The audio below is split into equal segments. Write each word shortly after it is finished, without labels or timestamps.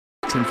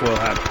tinfoil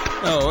hat.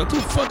 Oh, what the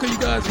fuck are you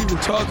guys even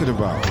talking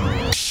about?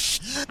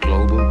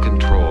 Global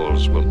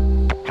controls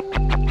will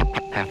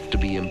have to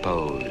be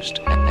imposed,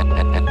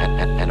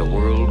 and a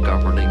world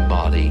governing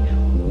body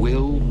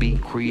will be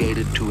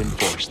created to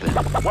enforce them.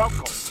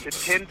 Welcome to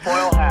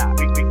Tinfoil Hat.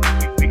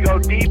 We go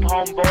deep,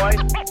 homeboy.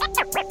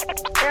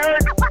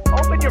 Aaron,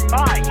 open your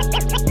mind.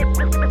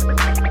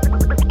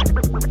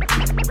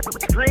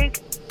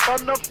 Drink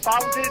from the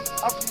fountain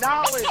of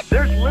knowledge.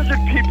 There's lizard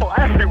people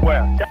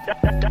everywhere.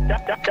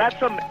 That's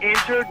some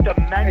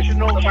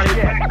interdimensional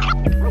shit.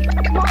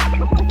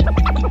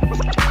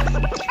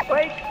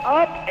 Wake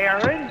up,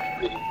 Aaron.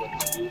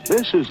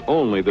 This is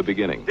only the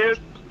beginning. Dude,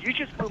 you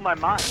just blew my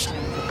mind.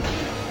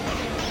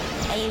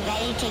 Are you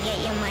ready to get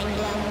your mind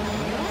blown?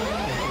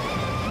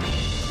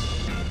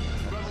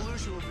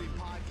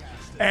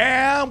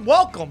 And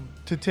welcome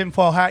to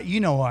Tinfoil Hat. You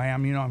know who I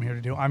am. You know what I'm here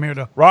to do. I'm here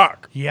to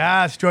rock.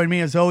 Yes, join me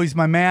as always,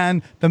 my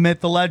man, the myth,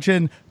 the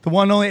legend, the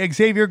one and only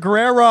Xavier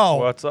Guerrero.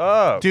 What's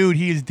up? Dude,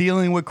 he is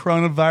dealing with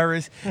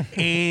coronavirus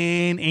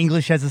in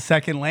English as a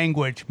second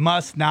language.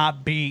 Must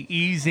not be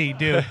easy,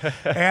 dude.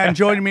 And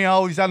joining me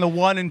always on the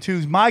one and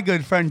twos, my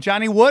good friend,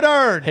 Johnny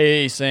Woodard.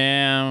 Hey,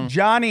 Sam.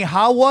 Johnny,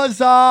 how was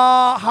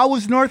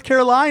North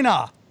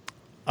Carolina?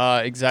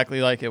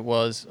 Exactly like it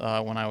was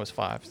when I was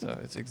 5, so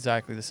it's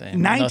exactly the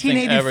same.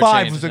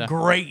 1985 was a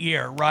great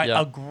year, right?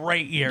 Yeah. A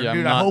great year, Yeah,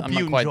 dude. I'm I hope not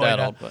you quite enjoyed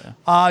that that. old,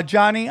 but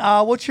Johnny,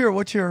 what's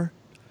your?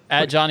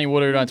 At Johnny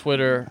Woodard on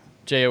Twitter,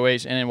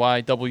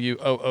 JohnnyWoodard,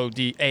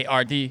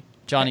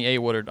 Johnny A.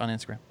 Woodard on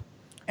Instagram.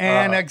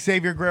 And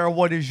Xavier Guerrero,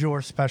 what is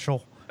your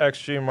special?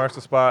 XG marks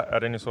the spot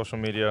at any social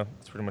media.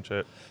 That's pretty much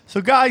it.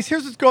 So, guys,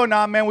 here's what's going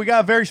on, man. We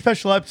got a very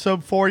special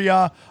episode for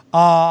you.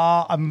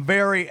 I'm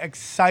very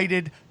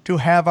excited to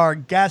have our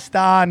guest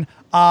on.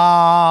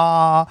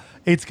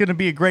 It's going to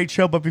be a great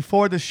show. But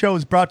before the show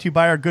is brought to you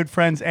by our good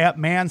friends at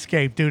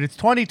Manscaped. Dude, it's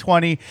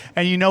 2020,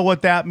 and you know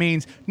what that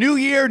means. New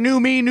year, new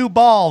me, new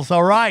balls,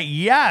 all right?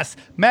 Yes.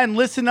 Men,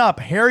 listen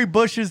up. Harry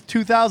Bush's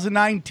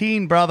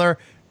 2019, brother.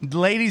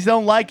 Ladies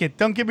don't like it.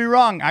 Don't get me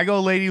wrong. I go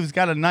a lady who's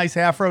got a nice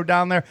afro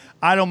down there.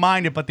 I don't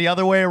mind it, but the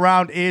other way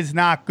around is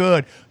not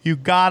good. You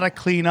got to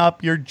clean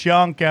up your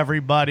junk,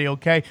 everybody,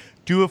 okay?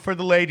 Do it for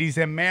the ladies,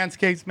 and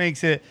Manscaped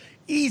makes it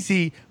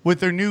easy with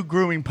their new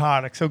grooming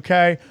products,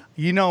 okay?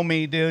 You know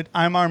me, dude.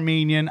 I'm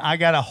Armenian. I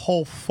got a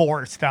whole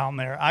force down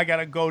there. I got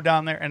to go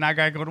down there, and I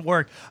got to go to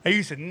work. I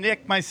used to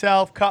nick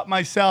myself, cut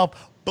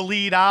myself,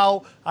 bleed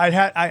out.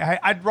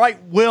 I'd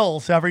write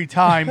wills every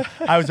time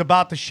I was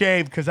about to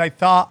shave because I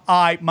thought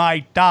I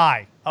might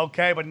die.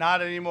 Okay, but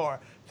not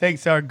anymore.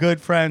 Thanks to our good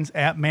friends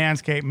at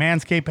Manscaped.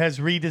 Manscaped has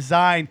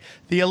redesigned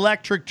the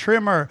electric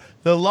trimmer.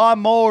 The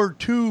Lawnmower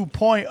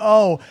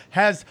 2.0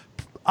 has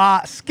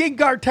skin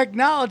guard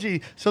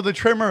technology so the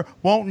trimmer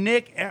won't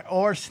nick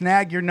or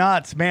snag your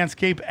nuts.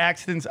 Manscaped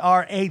accidents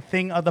are a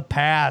thing of the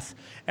past.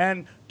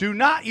 And do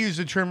not use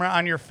the trimmer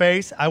on your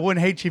face. I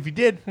wouldn't hate you if you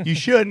did. You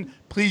shouldn't.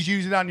 Please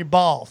use it on your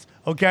balls,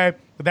 okay?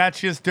 But that's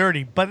just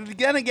dirty. But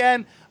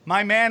again,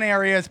 my man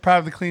area is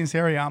probably the cleanest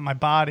area on my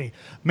body.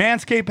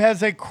 Manscaped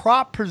has a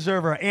crop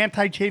preserver,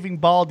 anti-chafing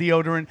ball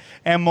deodorant,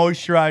 and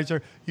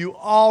moisturizer. You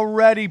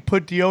already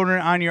put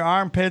deodorant on your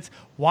armpits.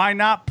 Why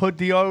not put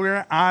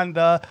deodorant on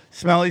the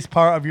smelliest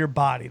part of your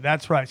body?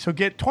 That's right. So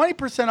get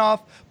 20%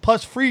 off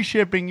plus free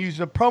shipping. Use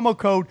the promo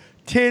code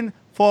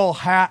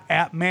TINFOILHAT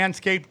at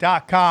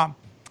manscaped.com.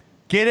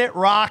 Get it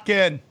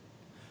rocking.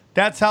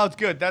 That's how it's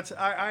good.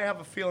 I have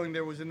a feeling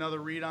there was another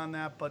read on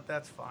that, but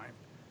that's fine.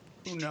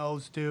 Who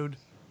knows, dude?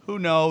 Who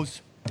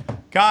knows?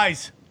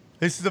 Guys,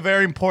 this is a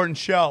very important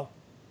show.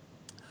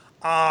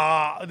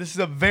 This is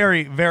a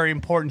very, very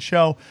important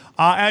show.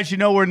 As you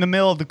know, we're in the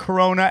middle of the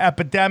corona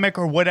epidemic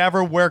or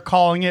whatever we're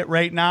calling it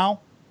right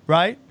now,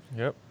 right?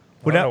 Yep.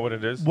 I don't know what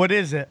it is. What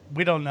is it?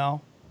 We don't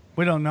know.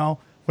 We don't know.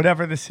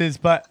 Whatever this is.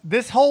 But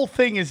this whole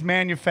thing is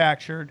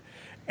manufactured,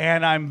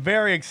 and I'm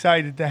very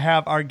excited to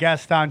have our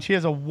guest on. She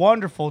has a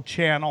wonderful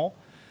channel.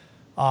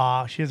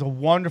 It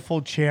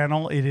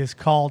is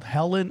called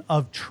Helen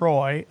of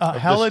Troy.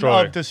 Helen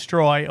of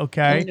Destroy,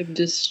 okay? Helen of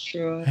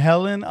Destroy.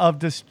 Helen of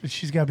Destroy.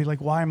 She's got to be like,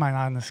 why am I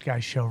on this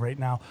guy's show right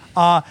now?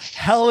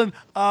 Helen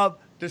of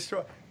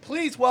Destroy.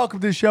 Please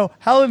welcome to the show,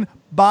 Helen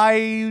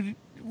by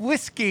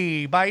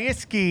Whiskey.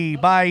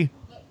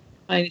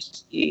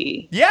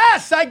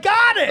 Yes, I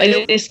got it.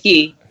 By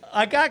Whiskey.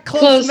 I got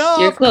close enough.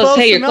 You're close.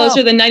 Hey, you're enough.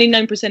 closer than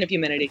 99% of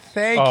humanity.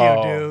 Thank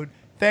you, dude.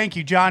 Thank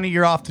you, Johnny.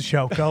 You're off the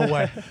show. Go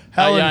away.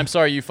 Helen, yeah, I'm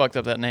sorry you fucked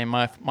up that name.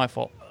 My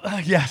fault.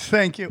 Yes,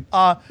 thank you.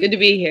 Good to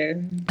be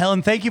here.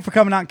 Helen, thank you for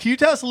coming on. Can you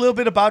tell us a little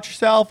bit about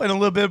yourself and a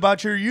little bit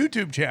about your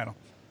YouTube channel?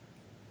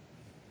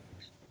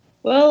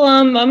 Well,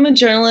 I'm a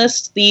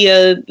journalist,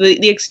 the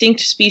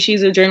extinct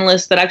species of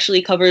journalist that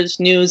actually covers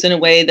news in a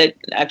way that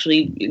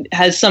actually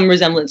has some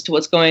resemblance to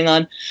what's going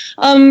on.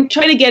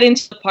 Try to get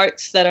into the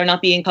parts that are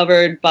not being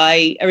covered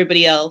by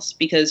everybody else,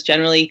 because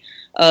generally,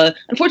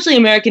 unfortunately,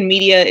 American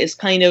media is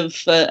kind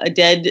of a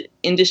dead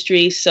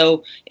industry.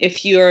 So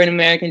if you're an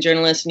American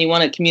journalist and you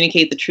want to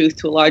communicate the truth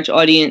to a large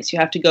audience, you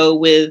have to go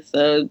with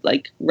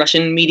like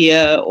Russian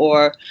media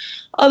or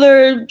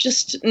other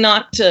just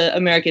not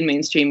American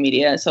mainstream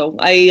media. So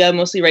I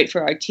mostly write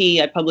for RT.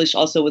 I publish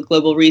also with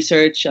Global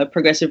Research,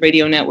 Progressive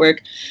Radio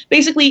Network.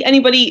 Basically,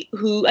 anybody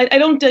who I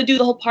don't do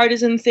the whole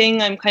partisan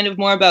thing. I'm kind of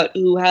more about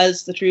who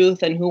has the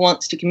truth and who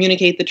wants to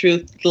communicate the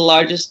truth to the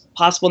largest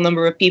possible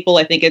number of people.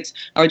 I think it's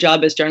our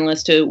job as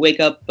journalists to wake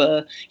up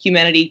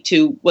humanity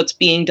to what's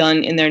being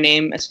done in their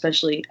name,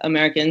 especially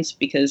Americans,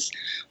 because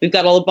we've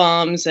got all the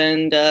bombs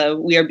and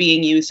we are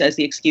being used as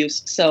the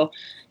excuse. So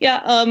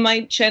yeah,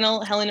 my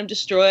channel, Helen of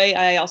Destroy.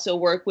 I also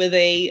work with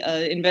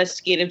a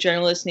investigative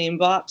journalist named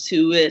Vox,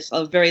 who is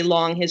a very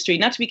long history,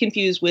 not to be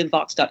confused with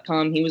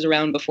Vox.com. He was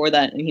around before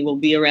that, and he will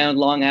be around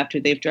long after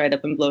they've dried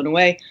up and blown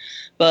away.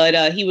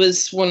 But he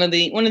was one of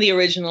the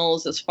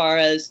originals as far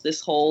as this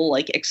whole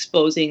like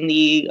exposing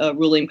the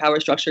ruling power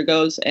structure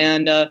goes.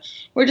 And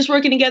we're just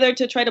working together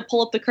to try to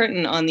pull up the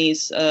curtain on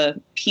these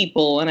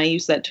people, and I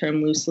use that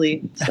term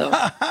loosely. So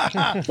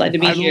glad to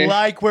be here. I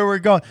like where we're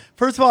going.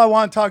 First of all, I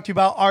want to talk to you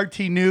about RT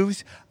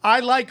News. I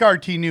like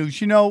RT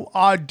News. You know,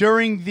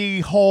 during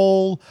the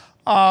whole,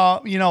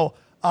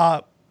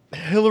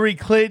 Hillary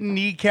Clinton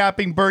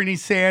kneecapping Bernie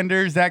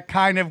Sanders, that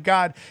kind of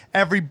got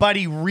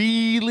everybody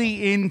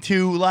really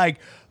into like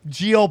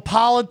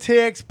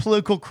geopolitics,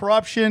 political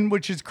corruption,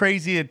 which is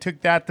crazy. It took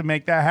that to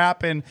make that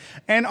happen.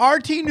 And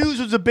RT News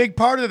was a big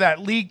part of that.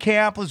 Lee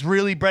Camp was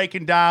really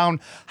breaking down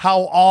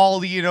how all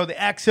the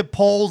exit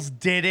polls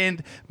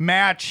didn't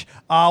match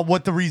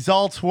what the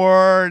results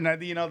were. And,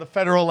 the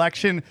Federal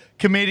Election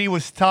Committee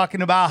was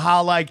talking about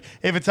how, like,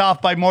 if it's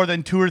off by more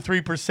than 2 or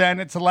 3%,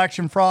 it's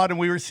election fraud. And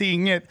we were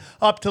seeing it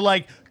up to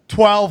like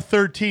 12,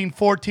 13,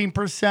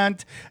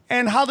 14%,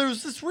 and how there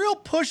was this real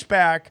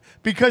pushback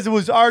because it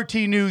was RT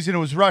News and it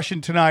was Russian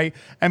Tonight,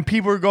 and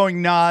people were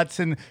going nuts.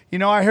 And,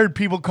 I heard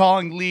people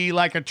calling Lee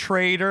like a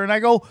traitor, and I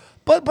go,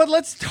 but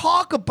let's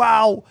talk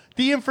about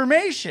the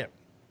information.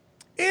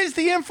 Is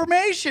the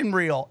information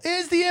real?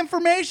 Is the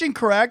information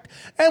correct?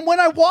 And when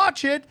I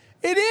watch it,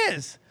 it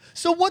is.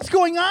 So what's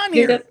going on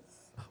here?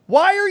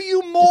 Why are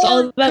you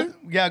more...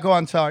 Yeah, go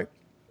on, sorry.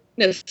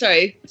 No,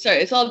 sorry.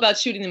 It's all about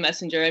shooting the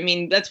messenger. I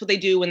mean, that's what they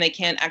do when they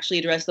can't actually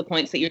address the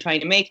points that you're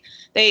trying to make.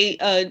 They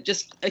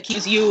just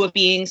accuse you of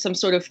being some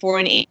sort of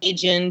foreign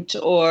agent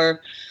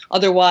or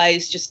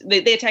otherwise just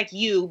they attack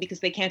you because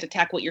they can't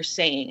attack what you're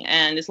saying.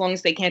 And as long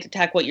as they can't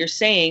attack what you're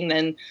saying,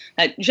 then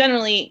that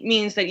generally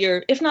means that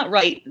you're, if not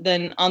right,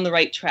 then on the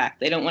right track.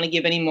 They don't want to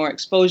give any more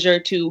exposure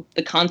to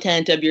the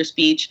content of your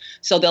speech.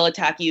 So they'll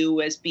attack you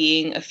as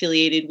being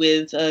affiliated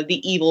with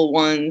the evil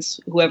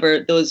ones, whoever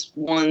those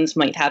ones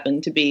might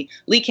happen to be.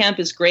 Lee Camp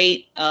is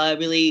great.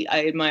 Really,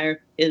 I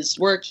admire his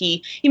work.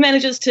 He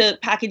manages to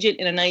package it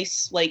in a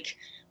nice, like,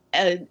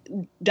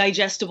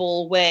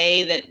 digestible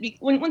way that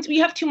once we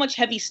have too much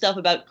heavy stuff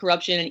about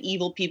corruption and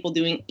evil people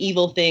doing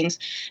evil things,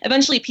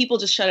 eventually people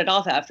just shut it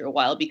off after a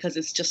while because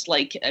it's just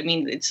like, I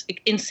mean, it's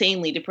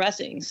insanely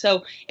depressing.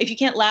 So if you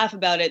can't laugh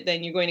about it,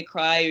 then you're going to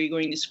cry or you're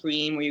going to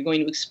scream or you're going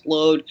to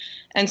explode.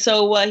 And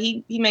so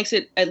he makes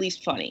it at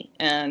least funny,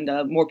 and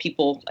more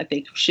people, I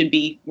think, should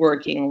be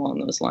working along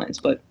those lines.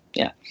 But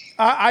yeah,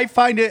 I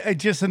find it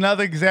just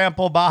another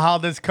example about how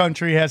this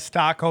country has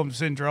Stockholm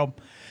syndrome.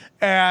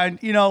 And,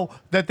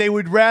 that they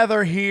would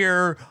rather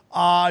hear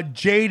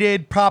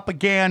jaded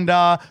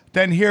propaganda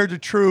than hear the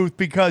truth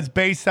because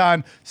based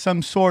on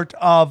some sort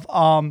of,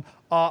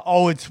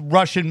 it's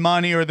Russian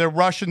money or the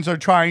Russians are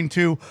trying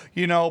to,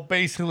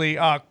 basically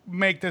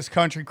make this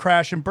country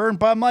crash and burn.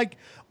 But I'm like,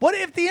 what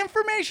if the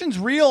information's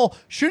real?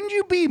 Shouldn't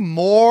you be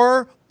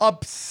more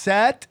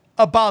upset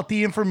about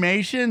the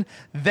information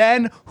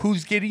than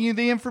who's getting you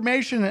the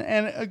information?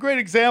 And a great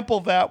example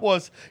of that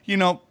was,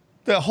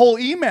 the whole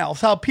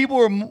emails, how people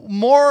were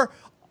more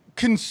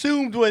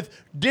consumed with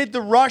did the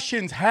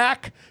Russians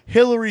hack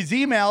Hillary's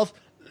emails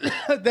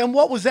than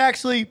what was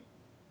actually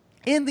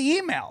in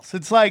the emails.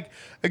 It's like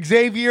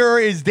Xavier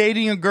is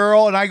dating a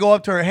girl and I go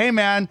up to her, hey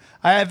man,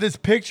 I have this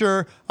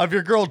picture of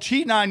your girl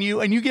cheating on you,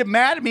 and you get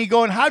mad at me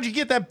going, how'd you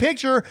get that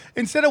picture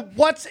instead of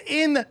what's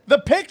in the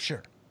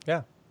picture?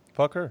 Yeah,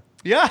 fuck her.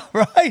 Yeah,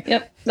 right.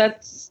 Yep,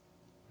 that's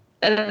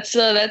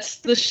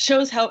this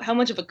shows how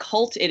much of a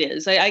cult it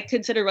is. I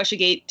consider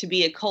Russiagate to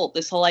be a cult.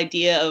 This whole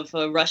idea of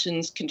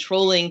Russians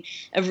controlling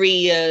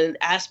every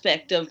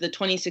aspect of the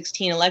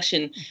 2016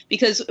 election,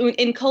 because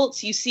in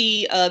cults you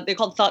see they're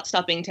called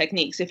thought-stopping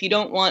techniques. If you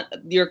don't want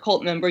your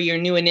cult member, your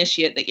new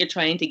initiate that you're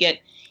trying to get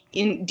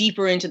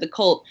deeper into the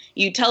cult,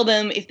 you tell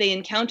them if they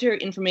encounter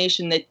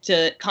information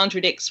that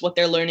contradicts what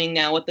they're learning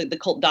now, what the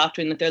cult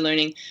doctrine that they're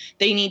learning,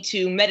 they need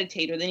to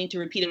meditate, or they need to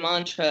repeat a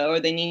mantra, or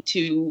they need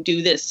to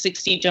do this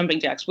 60 jumping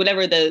jacks,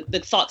 whatever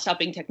the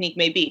thought-stopping technique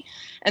may be.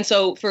 And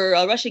so for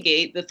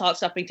Russiagate, the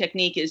thought-stopping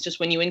technique is just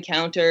when you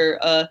encounter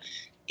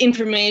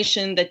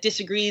information that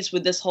disagrees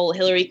with this whole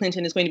Hillary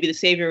Clinton is going to be the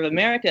savior of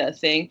America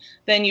thing,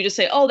 then you just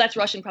say, oh, that's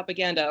Russian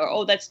propaganda, or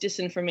oh, that's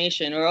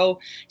disinformation, or oh,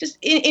 just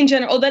in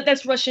general, oh,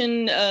 that's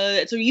Russian,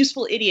 it's a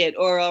useful idiot,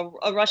 or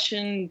a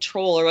Russian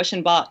troll, or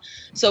Russian bot.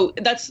 So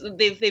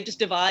they've just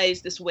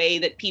devised this way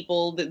that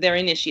people, their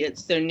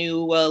initiates, their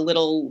new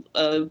little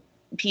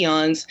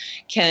peons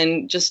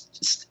can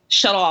just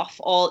shut off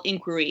all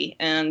inquiry,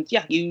 and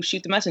you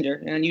shoot the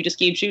messenger, and you just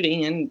keep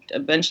shooting, and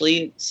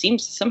eventually it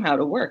seems somehow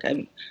to work.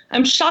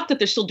 I'm shocked that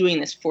they're still doing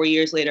this 4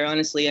 years later.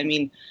 Honestly, I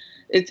mean,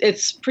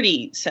 it's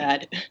pretty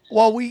sad.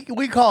 Well,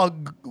 we call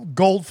it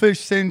goldfish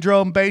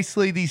syndrome.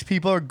 Basically, these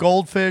people are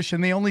goldfish,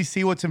 and they only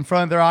see what's in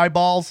front of their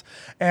eyeballs,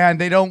 and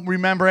they don't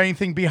remember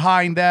anything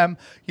behind them.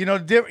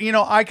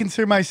 I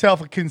consider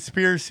myself a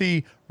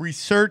conspiracy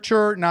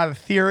researcher, not a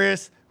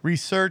theorist.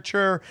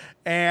 Researcher,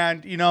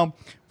 and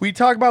we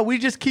talk about, we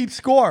just keep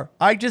score.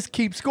 I just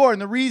keep score.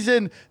 And the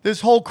reason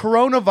this whole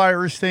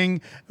coronavirus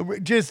thing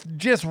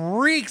just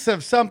reeks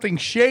of something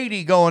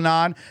shady going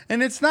on,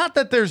 and it's not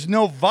that there's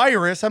no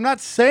virus. I'm not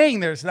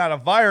saying there's not a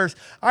virus.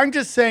 I'm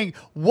just saying,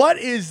 what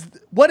is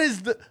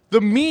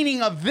the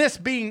meaning of this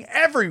being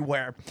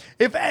everywhere?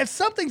 If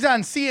something's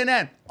on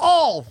CNN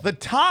all the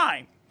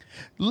time,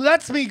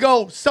 lets me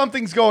go,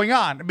 something's going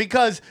on,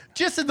 because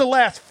just in the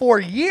last 4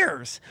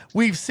 years,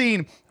 we've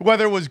seen,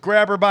 whether it was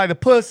grab her by the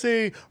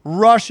pussy,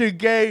 Russia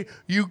gay,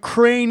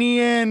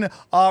 Ukrainian,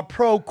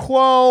 pro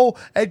quo,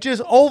 and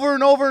just over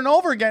and over and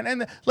over again.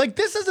 And like,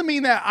 this doesn't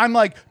mean that I'm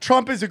like,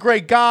 Trump is a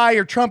great guy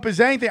or Trump is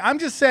anything. I'm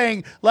just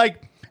saying,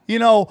 like,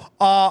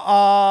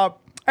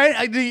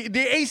 and the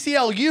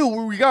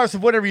ACLU, regardless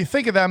of whatever you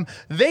think of them,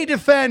 they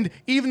defend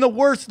even the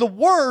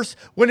worst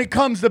when it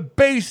comes to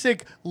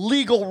basic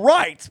legal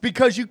rights,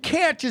 because you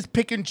can't just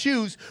pick and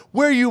choose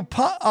where you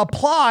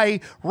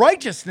apply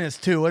righteousness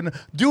to and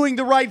doing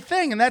the right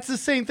thing. And that's the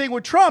same thing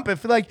with Trump.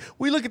 If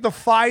we look at the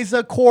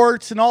FISA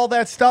courts and all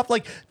that stuff,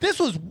 like, this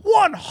was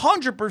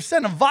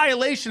 100% a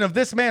violation of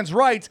this man's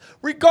rights,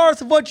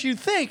 regardless of what you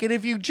think. And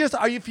if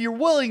you're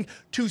willing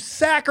to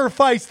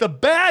sacrifice the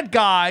bad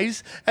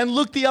guys and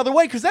look the other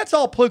way, because that's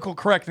all political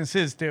correctness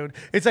is, dude.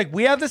 It's like,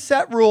 we have the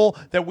set rule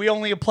that we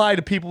only apply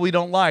to people we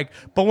don't like.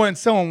 But when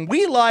someone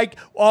we like,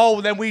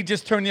 then we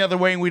just turn the other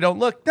way and we don't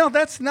look. No,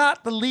 that's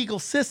not the legal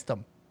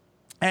system.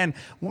 And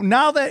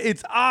now that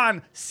it's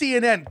on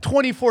CNN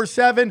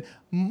 24/7,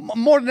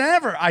 more than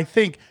ever, I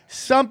think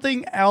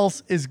something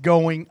else is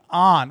going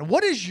on.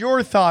 What is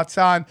your thoughts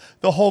on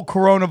the whole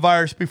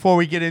coronavirus before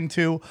we get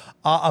into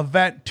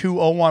Event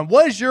 201?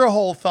 What is your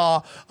whole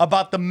thought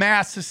about the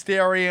mass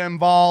hysteria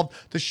involved,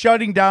 the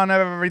shutting down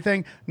of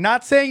everything?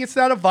 Not saying it's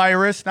not a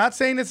virus, not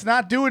saying it's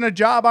not doing a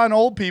job on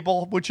old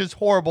people, which is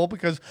horrible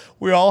because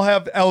we all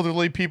have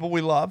elderly people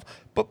we love.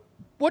 But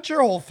what's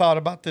your whole thought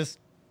about this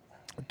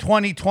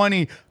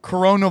 2020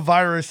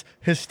 coronavirus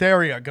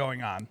hysteria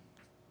going on?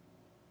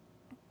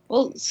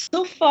 Well,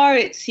 so far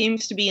it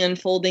seems to be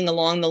unfolding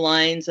along the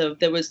lines of,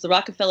 there was the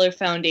Rockefeller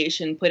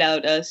Foundation put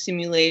out a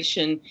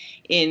simulation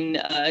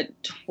in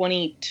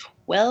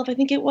 2012, I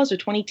think it was, or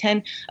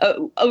 2010,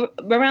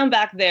 around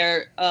back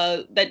there,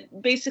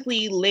 that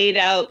basically laid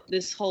out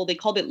this whole, they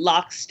called it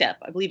lockstep.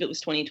 I believe it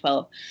was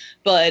 2012,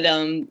 but,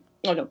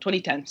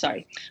 2010,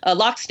 sorry,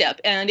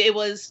 lockstep. And it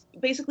was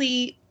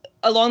basically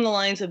along the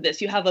lines of this.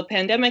 You have a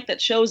pandemic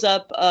that shows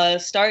up,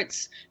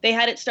 they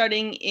had it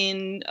starting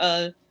in,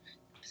 I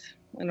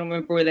don't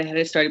remember where they had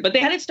it started, but they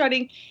had it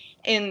starting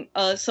in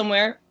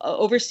somewhere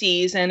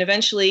overseas, and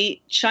eventually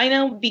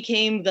China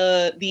became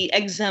the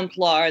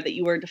exemplar that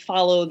you were to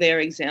follow their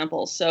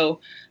example. So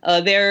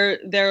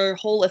their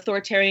whole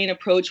authoritarian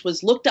approach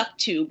was looked up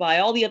to by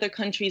all the other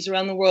countries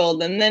around the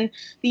world, and then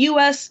the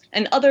U.S.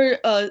 and other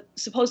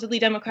supposedly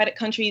democratic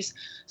countries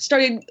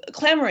started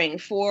clamoring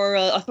for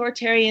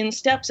authoritarian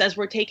steps as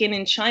were taken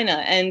in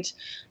China, and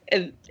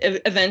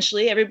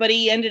eventually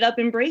everybody ended up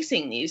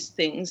embracing these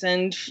things,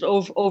 and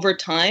over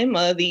time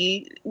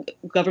the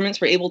governments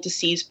were able to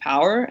seize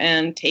power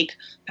and take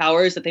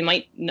powers that they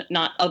might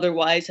not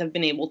otherwise have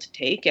been able to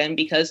take, and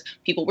because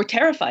people were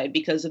terrified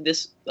because of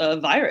this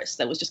virus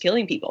that was just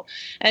killing people.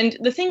 And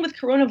the thing with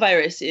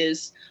coronavirus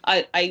is,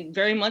 I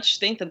very much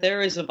think that there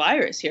is a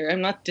virus here.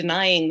 I'm not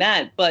denying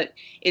that, but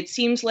it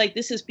seems like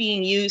this is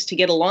being used to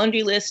get a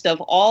laundry list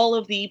of all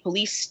of the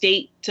police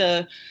state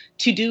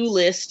to-do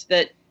list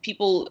that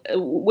people,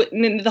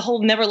 the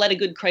whole never let a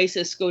good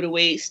crisis go to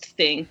waste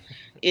thing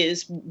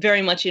is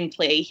very much in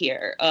play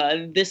here.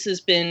 This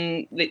has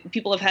been,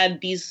 people have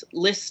had these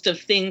lists of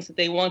things that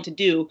they want to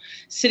do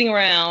sitting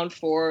around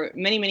for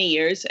many, many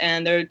years,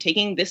 and they're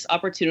taking this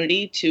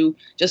opportunity to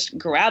just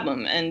grab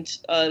them. And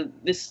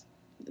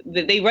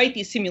they write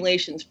these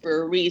simulations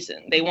for a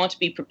reason. They want to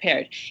be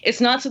prepared. It's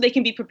not so they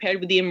can be prepared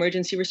with the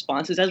emergency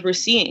responses. As we're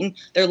seeing,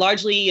 they're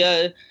largely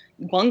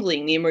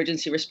bungling the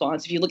emergency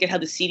response. If you look at how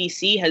the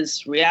CDC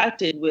has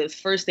reacted with,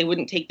 first they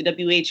wouldn't take the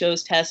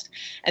WHO's test,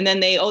 and then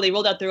they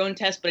rolled out their own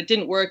test, but it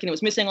didn't work and it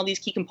was missing all these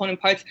key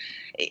component parts.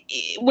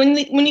 When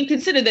you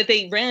consider that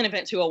they ran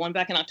Event 201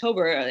 back in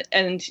October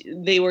and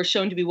they were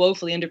shown to be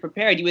woefully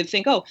underprepared, you would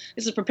think, oh,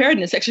 this is a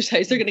preparedness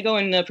exercise. They're going to go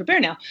and prepare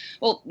now.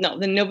 Well, no,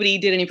 then nobody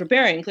did any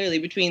preparing clearly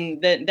between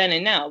then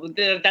and now. But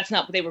that's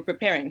not what they were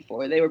preparing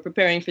for. They were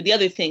preparing for the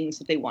other things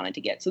that they wanted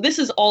to get. So this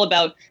is all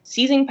about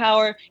seizing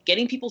power,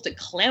 getting people to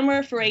clamor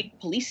clamor for a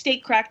police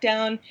state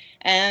crackdown,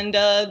 and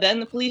then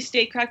the police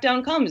state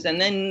crackdown comes. And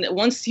then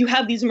once you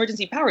have these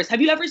emergency powers,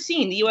 have you ever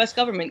seen the U.S.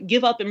 government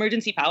give up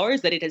emergency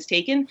powers that it has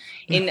taken?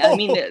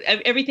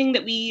 Everything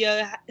that we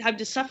have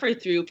to suffer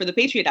through for the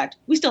Patriot Act,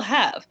 we still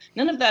have.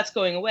 None of that's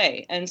going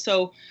away. And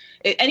so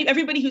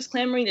everybody who's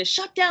clamoring to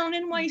shut down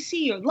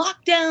NYC or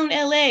lock down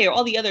LA or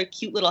all the other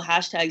cute little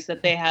hashtags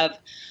that they have,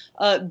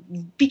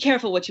 be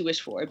careful what you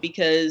wish for,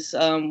 because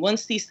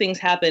once these things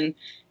happen,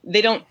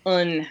 they don't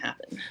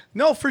unhappen.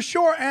 No, for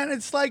sure. And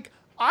it's like,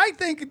 I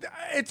think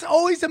it's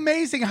always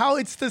amazing how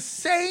it's the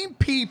same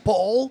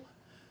people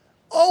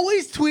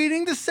always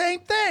tweeting the same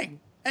thing.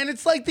 And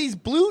it's like these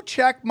blue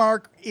check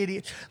mark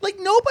idiots. Like,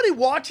 nobody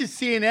watches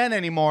CNN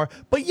anymore,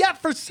 but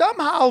yet for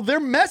somehow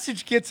their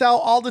message gets out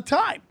all the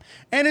time.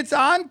 And it's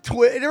on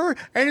Twitter,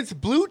 and it's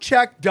blue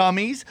check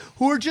dummies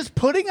who are just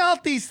putting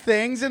out these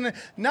things. And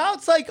now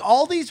it's like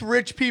all these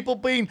rich people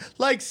being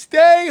like,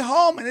 stay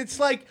home. And it's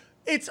like,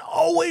 it's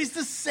always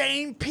the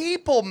same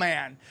people,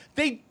 man.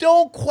 They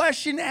don't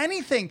question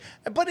anything.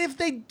 But if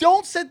they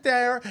don't sit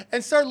there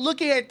and start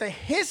looking at the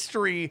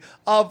history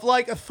of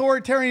like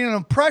authoritarian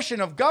oppression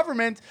of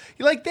government,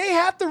 like they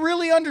have to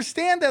really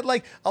understand that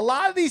like a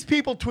lot of these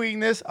people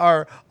tweeting this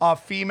are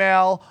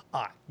female,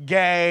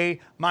 gay,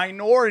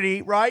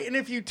 minority, right? And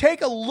if you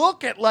take a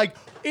look at like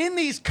in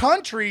these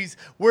countries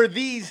where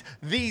these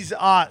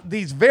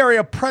very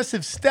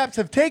oppressive steps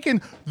have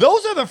taken,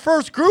 those are the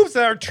first groups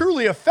that are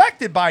truly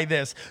affected by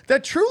this,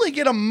 that truly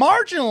get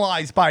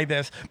marginalized by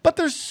this. But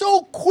they're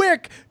so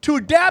quick to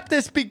adapt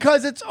this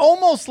because it's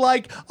almost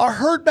like a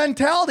herd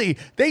mentality.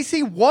 They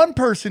see one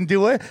person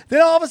do it,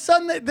 then all of a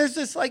sudden there's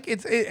this like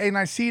and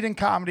I see it in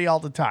comedy all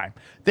the time.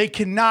 They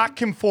cannot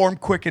conform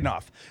quick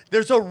enough.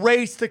 There's a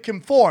race to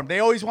conform. They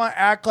always want to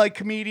act like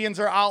comedians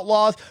are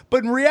outlaws,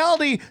 but in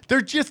reality,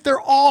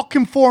 they're all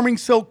conforming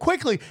so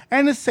quickly.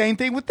 And the same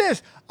thing with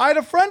this. I had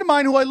a friend of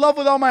mine who I love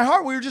with all my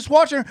heart. We were just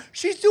watching her.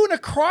 She's doing a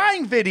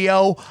crying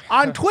video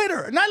on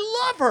Twitter, and I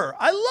love her.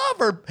 I love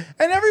her.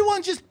 And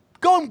everyone's just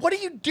going, what are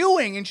you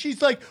doing? And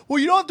she's like, well,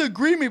 you don't have to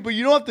agree with me, but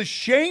you don't have to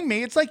shame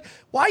me. It's like,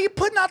 why are you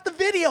putting out the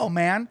video,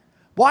 man?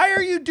 Why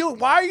are you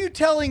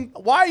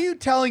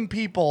telling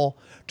people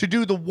to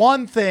do the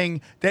one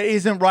thing that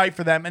isn't right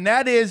for them, and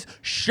that is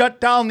shut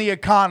down the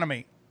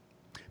economy?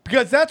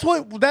 Because that's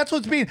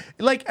what's being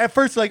like at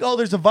first, like, oh,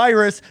 there's a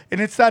virus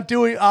and it's not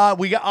doing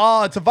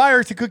it's a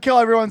virus, it could kill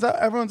everyone's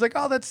like,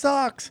 oh, that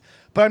sucks,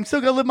 but I'm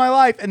still gonna live my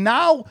life. And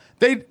now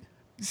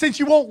since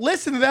you won't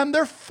listen to them,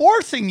 they're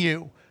forcing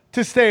you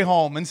to stay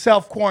home and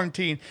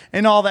self-quarantine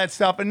and all that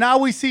stuff. And now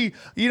we see,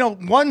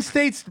 one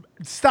state's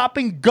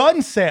stopping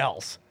gun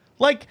sales.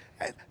 Like,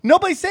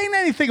 nobody's saying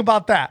anything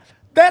about that.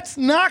 That's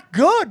not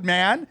good,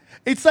 man.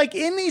 It's like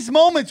in these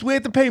moments, we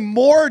have to pay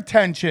more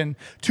attention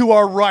to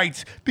our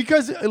rights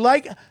because,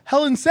 like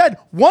Helen said,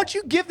 once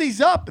you give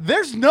these up,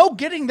 there's no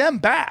getting them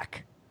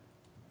back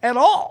at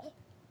all.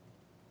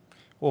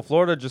 Well,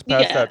 Florida just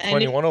passed that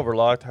 21 over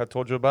law I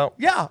told you about.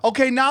 Yeah.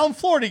 Okay. Now in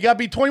Florida, you got to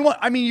be 21.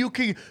 I mean, you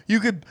could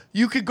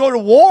go to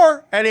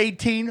war at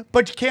 18,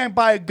 but you can't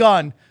buy a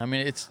gun. I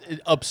mean, it's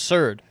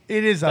absurd.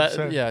 It is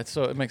absurd. Yeah.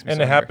 So it makes me.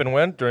 And it happened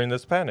when? During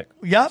this panic.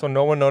 Yeah. So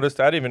no one noticed.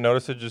 I didn't even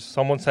notice it. Just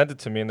someone sent it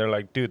to me, and they're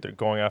like, "Dude, they're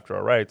going after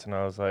our rights." And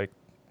I was like,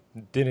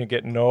 didn't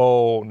get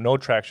no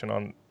traction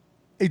on.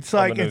 It's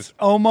like it's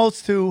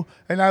almost to,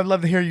 and I'd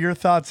love to hear your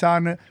thoughts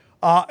on it.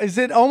 Is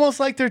it almost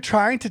like they're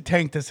trying to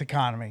tank this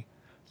economy?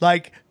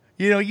 Like,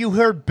 you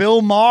heard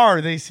Bill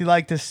Maher, they see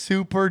like the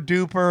super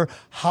duper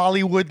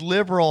Hollywood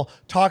liberal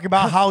talk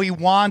about how he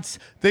wants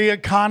the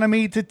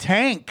economy to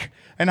tank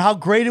and how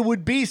great it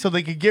would be so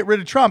they could get rid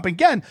of Trump.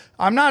 Again,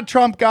 I'm not a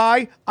Trump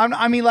guy.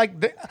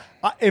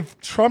 If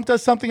Trump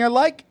does something I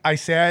like, I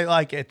say I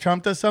like it.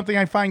 Trump does something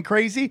I find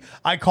crazy,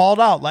 I call it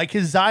out, like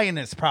his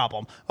Zionist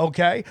problem,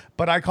 okay?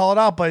 But I call it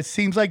out. But it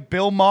seems like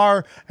Bill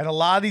Maher and a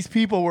lot of these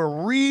people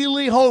were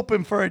really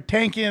hoping for a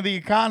tanking of the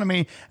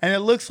economy, and it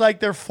looks like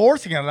they're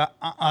forcing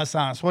us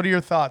on us. What are your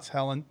thoughts,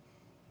 Helen?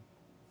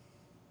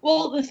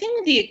 Well, the thing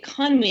with the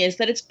economy is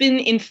that it's been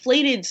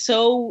inflated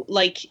so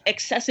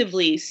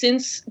excessively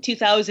since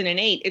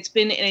 2008. It's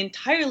been an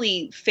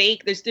entirely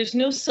fake. There's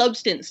no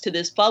substance to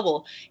this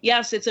bubble.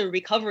 Yes, it's a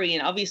recovery,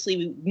 and obviously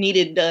we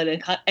needed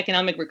an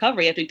economic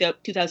recovery after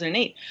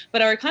 2008.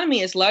 But our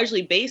economy is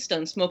largely based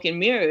on smoke and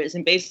mirrors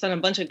and based on a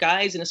bunch of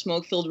guys in a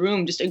smoke-filled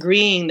room just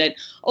agreeing that,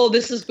 oh,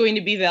 this is going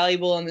to be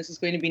valuable and this is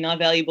going to be not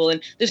valuable. And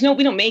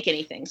we don't make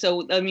anything.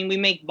 So, I mean, we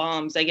make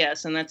bombs, I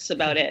guess, and that's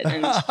about it.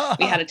 And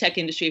we had a tech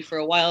industry for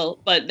a while.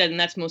 But then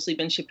that's mostly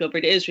been shipped over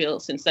to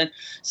Israel since then.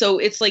 So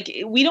it's like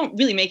we don't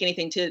really make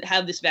anything to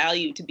have this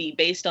value to be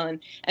based on.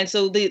 And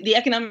so the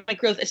economic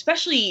growth,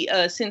 especially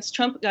since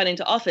Trump got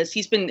into office,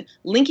 he's been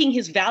linking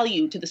his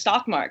value to the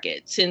stock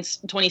market since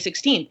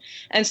 2016.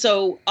 And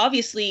so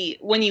obviously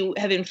when you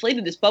have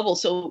inflated this bubble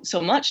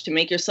so much to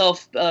make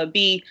yourself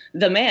be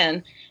the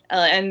man,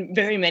 And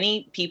very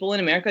many people in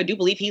America do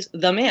believe he's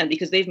the man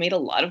because they've made a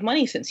lot of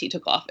money since he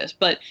took office.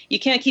 But you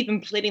can't keep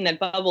inflating that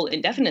bubble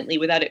indefinitely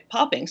without it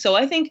popping. So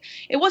I think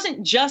it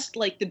wasn't just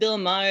like the Bill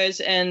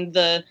Maher's and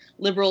the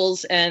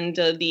liberals and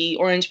the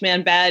Orange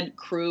Man Bad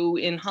crew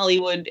in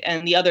Hollywood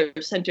and the other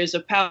centers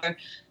of power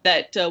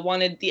that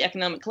wanted the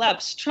economic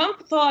collapse.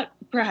 Trump thought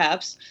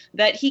perhaps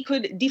that he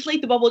could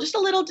deflate the bubble just a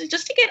little,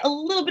 just to get a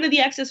little bit of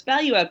the excess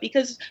value out,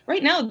 because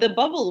right now the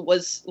bubble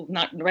was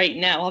not right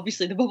now.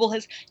 Obviously, the bubble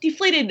has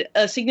deflated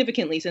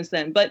significantly since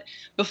then. But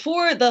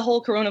before the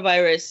whole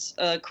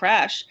coronavirus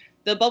crash,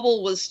 the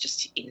bubble was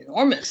just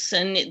enormous,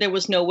 and there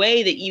was no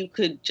way that you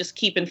could just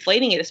keep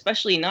inflating it,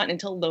 especially not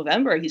until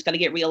November. He's got to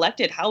get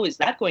reelected. How is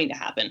that going to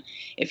happen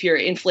if you're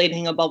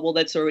inflating a bubble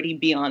that's already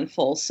beyond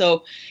full?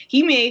 So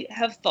he may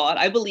have thought,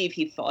 I believe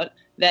he thought,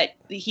 that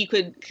he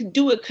could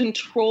do a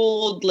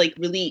controlled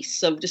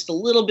release of just a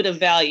little bit of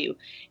value.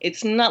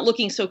 It's not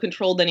looking so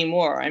controlled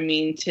anymore. I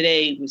mean,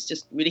 today was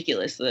just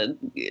ridiculous. The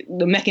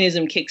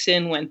mechanism kicks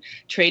in when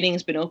trading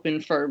has been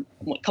open for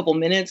a couple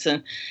minutes,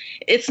 and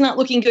it's not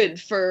looking good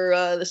for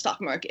the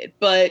stock market.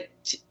 But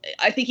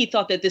I think he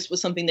thought that this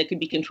was something that could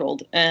be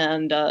controlled.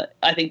 And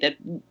I think that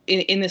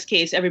in this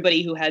case,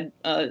 everybody who had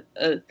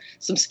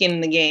some skin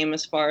in the game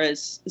as far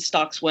as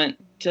stocks went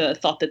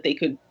thought that they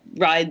could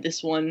ride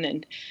this one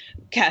and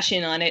cash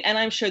in on it. And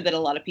I'm sure that a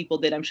lot of people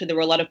did. I'm sure there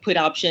were a lot of put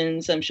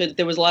options. I'm sure that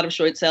there was a lot of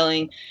short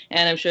selling.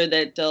 And I'm sure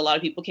that a lot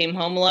of people came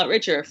home a lot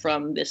richer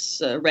from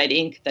this red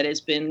ink that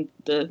has been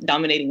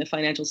dominating the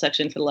financial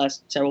section for the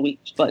last several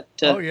weeks. But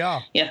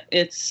yeah,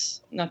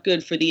 it's not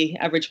good for the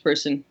average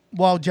person.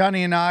 Well,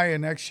 Johnny and I,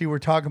 and actually we're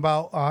talking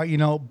about,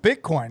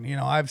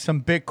 Bitcoin. I have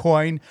some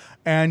Bitcoin,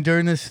 and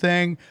during this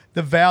thing,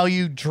 the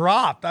value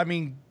dropped. I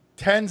mean,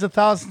 tens of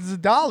thousands of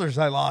dollars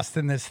I lost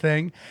in this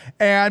thing.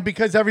 And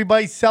because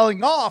everybody's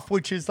selling off,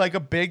 which is like a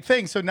big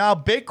thing. So now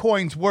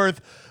Bitcoin's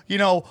worth,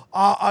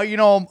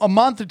 a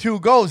month or two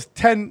ago,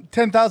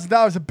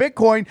 $10,000 of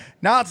Bitcoin.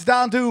 Now it's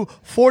down to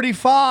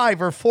 $45,000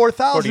 or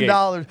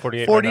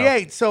 $4,000.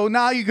 48. So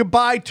now you could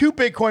buy 2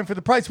 Bitcoin for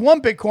the price of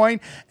 1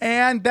 Bitcoin.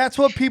 And that's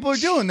what people are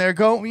doing. They're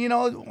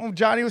going,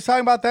 Johnny was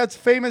talking about that's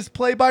famous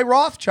play by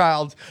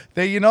Rothschilds.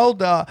 They,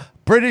 the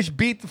British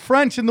beat the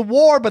French in the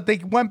war, but they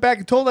went back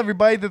and told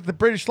everybody that the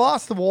British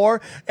lost the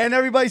war, and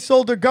everybody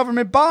sold their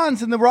government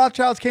bonds, and the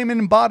Rothschilds came in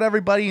and bought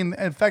everybody and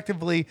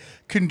effectively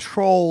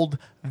controlled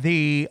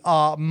the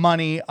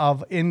money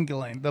of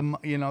England,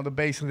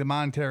 basically the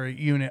monetary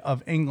unit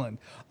of England.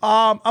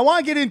 I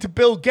want to get into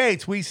Bill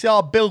Gates. We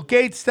saw Bill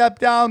Gates step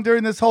down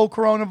during this whole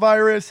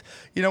coronavirus.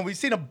 We've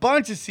seen a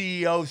bunch of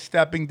CEOs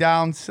stepping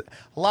down.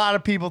 A lot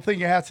of people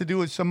think it has to do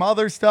with some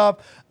other stuff.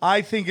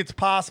 I think it's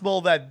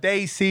possible that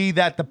they see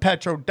that the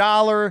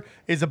petrodollar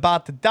is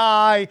about to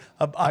die,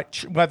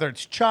 whether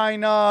it's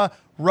China,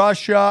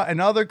 Russia,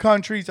 and other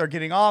countries are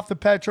getting off the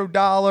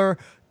petrodollar.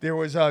 There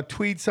was a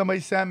tweet somebody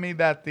sent me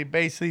that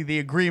the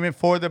agreement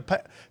for the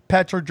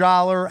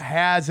petrodollar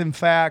has in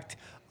fact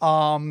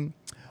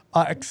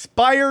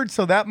expired,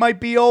 so that might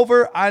be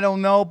over. I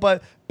don't know,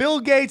 but Bill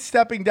Gates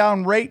stepping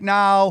down right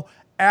now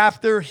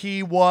after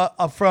he was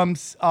from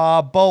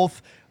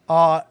both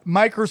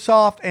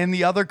Microsoft and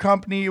the other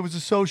company it was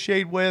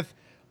associated with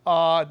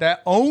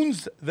that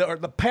owns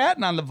the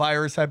patent on the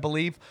virus, I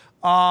believe.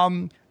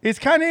 It's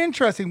kind of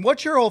interesting.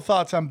 What's your whole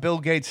thoughts on Bill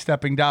Gates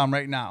stepping down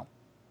right now?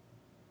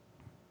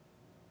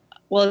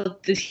 Well,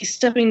 he's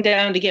stepping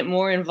down to get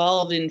more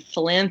involved in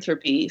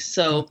philanthropy.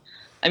 So,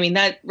 I mean,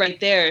 that right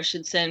there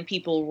should send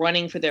people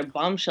running for their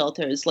bomb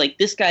shelters. Like,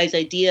 this guy's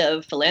idea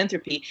of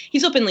philanthropy,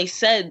 he's openly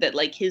said that,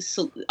 his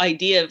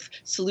idea of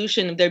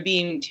solution of there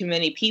being too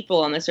many people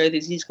on this earth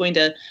is he's going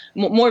to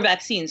more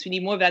vaccines. We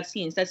need more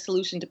vaccines. That's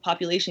solution to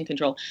population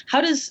control.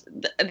 How does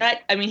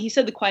that, I mean, he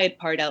said the quiet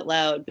part out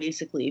loud,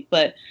 basically,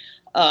 but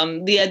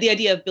the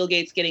idea of Bill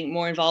Gates getting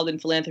more involved in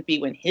philanthropy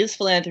when his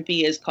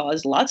philanthropy has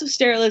caused lots of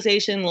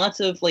sterilization,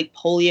 lots of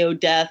polio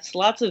deaths,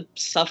 lots of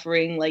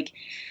suffering.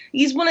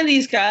 He's one of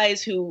these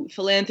guys who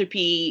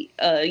philanthropy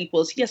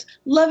equals, yes,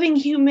 loving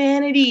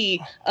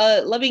humanity,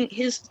 loving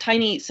his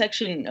tiny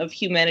section of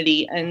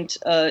humanity and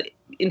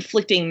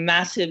inflicting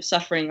massive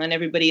suffering on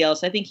everybody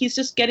else. I think he's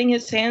just getting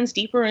his hands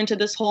deeper into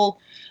this whole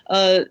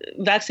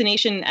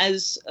vaccination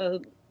as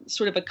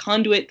sort of a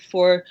conduit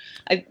for,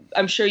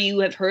 I'm sure you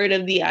have heard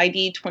of the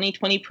ID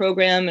 2020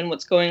 program and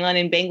what's going on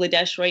in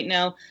Bangladesh right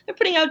now. They're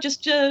putting out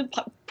just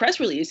press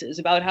releases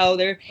about how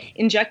they're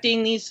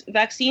injecting these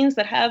vaccines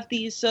that have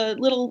these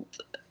little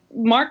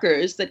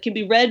markers that can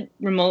be read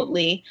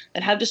remotely,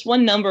 that have just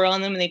one number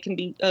on them, and they can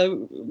be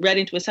read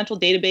into a central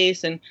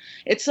database. And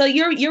it's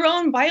your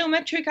own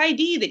biometric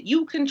ID that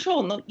you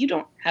control. No, you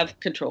don't have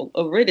control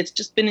over it. It's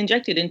just been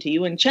injected into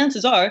you. And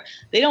chances are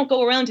they don't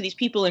go around to these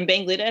people in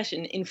Bangladesh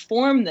and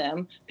inform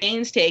them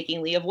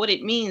painstakingly of what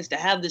it means to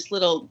have this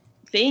little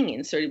thing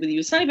inserted with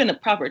you. It's not even a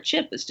proper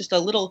chip. It's just a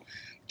little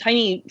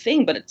tiny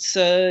thing, but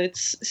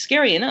it's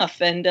scary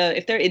enough. And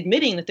if they're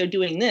admitting that they're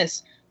doing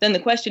this, then the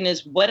question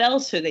is, what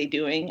else are they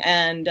doing?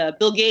 And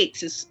Bill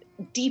Gates is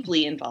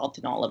deeply involved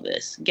in all of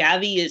this.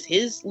 Gavi is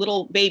his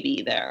little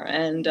baby there,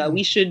 and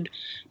we should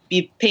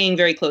be paying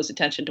very close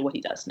attention to what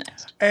he does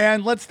next.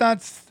 And let's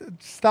not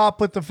stop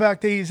with the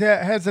fact that he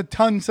has a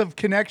tons of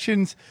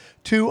connections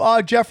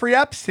to Jeffrey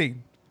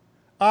Epstein.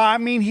 I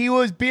mean, he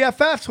was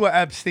BFFs with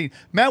Epstein.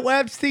 Met with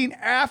Epstein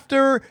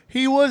after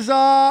he was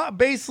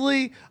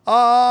basically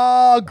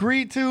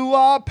agreed to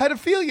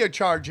pedophilia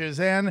charges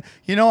and,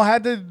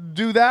 had to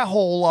do that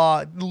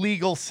whole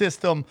legal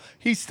system.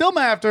 He's still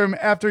mad after him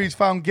after he's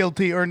found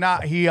guilty or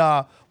not. He,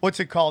 what's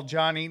it called,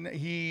 Johnny?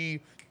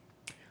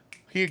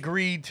 He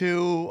agreed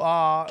to,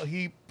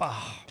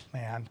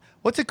 man.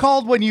 What's it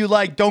called when you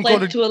don't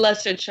go to a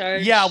lesser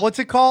charge? Yeah, what's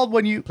it called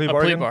when you Plea A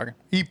plea bargain.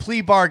 He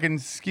plea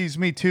bargains, excuse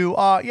me, to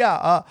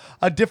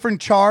a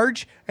different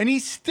charge, and he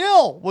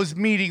still was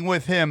meeting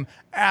with him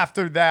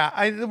after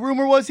that. The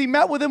rumor was he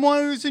met with him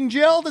when he was in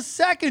jail the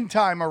second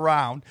time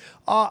around.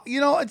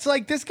 It's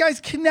like this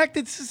guy's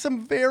connected to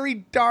some very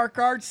dark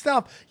art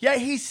stuff, yet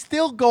he's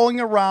still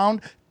going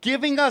around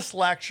giving us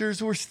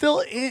lectures. We're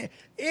still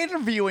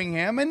interviewing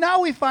him, and now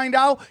we find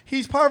out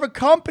he's part of a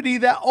company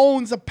that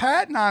owns a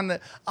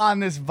patent on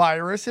this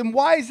virus. And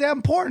why is that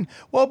important?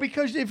 Well,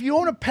 because if you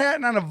own a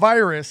patent on a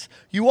virus,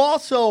 you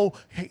also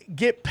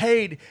get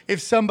paid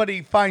if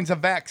somebody finds a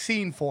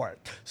vaccine for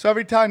it. So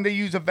every time they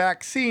use a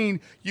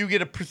vaccine, you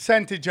get a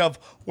percentage of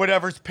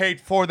whatever's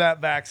paid for that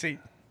vaccine.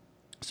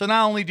 So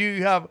not only do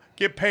you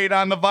get paid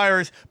on the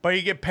virus, but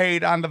you get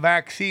paid on the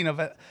vaccine of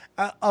that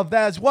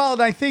as well.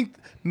 And I think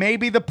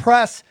maybe the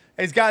press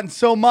has gotten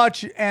so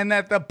much, and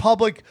that the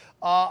public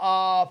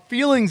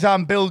feelings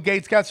on Bill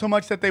Gates got so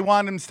much that they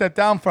want him to step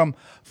down from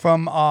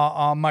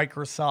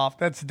Microsoft.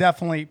 That's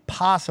definitely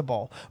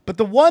possible. But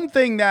the one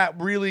thing that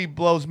really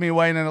blows me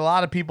away, and a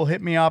lot of people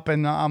hit me up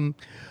and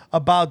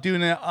about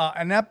doing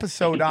an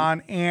episode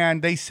on,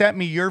 and they sent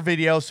me your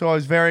video, so I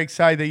was very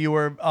excited that you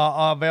were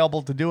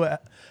available to do it,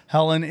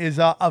 Helen, is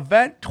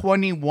Event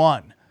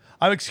 21.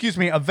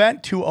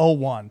 Event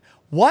 201.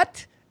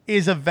 What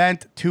is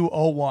Event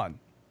 201?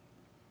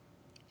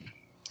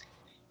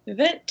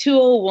 Event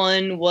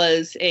 201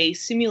 was a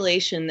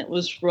simulation that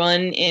was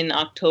run in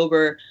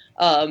October.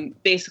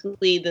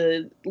 Basically,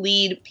 the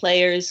lead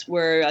players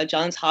were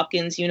Johns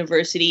Hopkins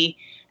University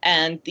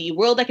and the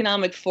World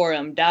Economic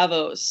Forum,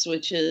 Davos,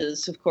 which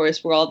is, of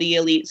course, where all the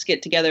elites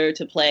get together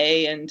to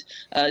play and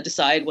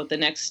decide what the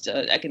next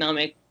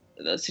economic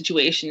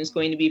situation is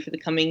going to be for the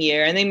coming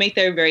year. And they make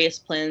their various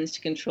plans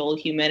to control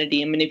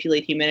humanity and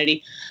manipulate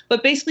humanity.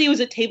 But basically, it was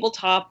a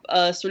tabletop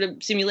sort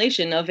of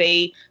simulation of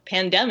a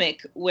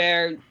pandemic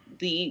where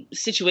the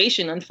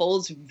situation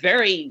unfolds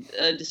very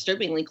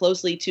disturbingly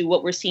closely to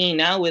what we're seeing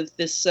now with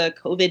this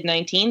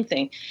COVID-19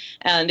 thing.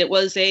 And it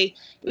was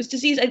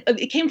disease.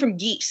 It came from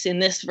geese in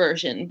this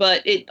version,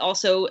 but it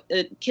also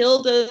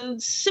killed a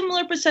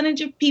similar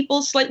percentage of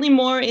people, slightly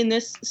more in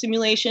this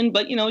simulation.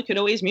 But it could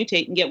always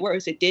mutate and get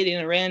worse. It did in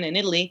Iran and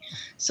Italy.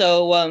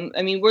 So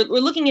we're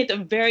looking at a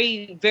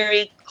very,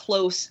 very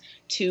close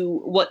to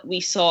what we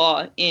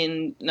saw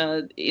in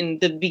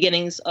the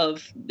beginnings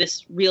of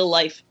this real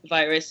life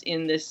virus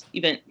in this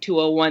Event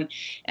 201,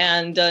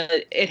 and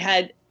it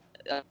had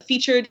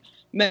featured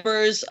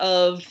members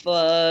of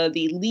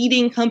the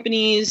leading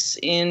companies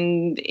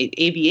in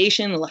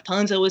aviation.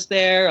 Lufthansa was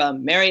there,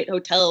 Marriott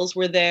Hotels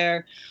were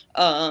there,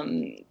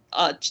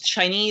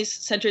 Chinese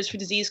Centers for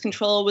Disease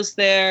Control was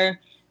there.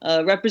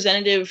 A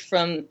representative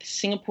from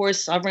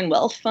Singapore's Sovereign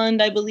Wealth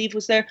Fund, I believe,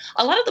 was there.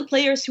 A lot of the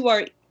players who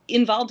are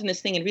involved in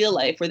this thing in real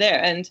life were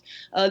there. And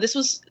this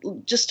was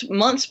just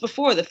months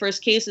before the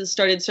first cases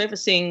started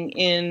surfacing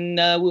in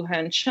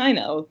Wuhan,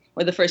 China,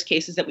 or the first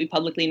cases that we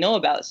publicly know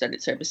about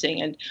started surfacing.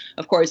 And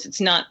of course,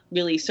 it's not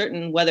really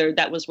certain whether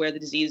that was where the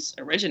disease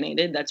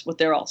originated. That's what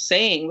they're all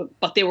saying.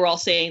 But they were all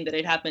saying that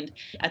it happened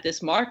at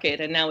this market.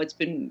 And now it's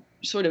been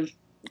sort of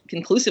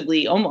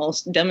conclusively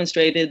almost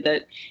demonstrated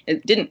that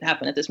it didn't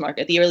happen at this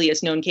market. The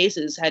earliest known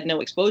cases had no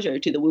exposure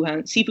to the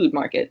Wuhan seafood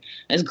market.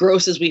 As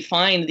gross as we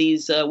find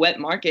these wet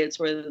markets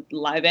where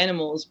live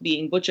animals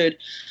being butchered,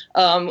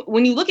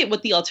 when you look at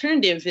what the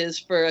alternative is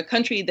for a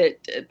country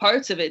that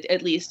parts of it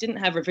at least didn't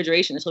have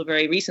refrigeration until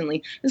very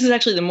recently, this is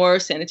actually the more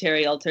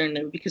sanitary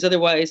alternative, because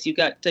otherwise you've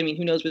got,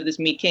 who knows where this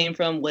meat came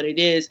from, what it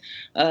is,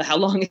 how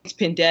long it's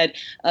been dead.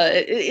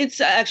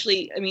 It's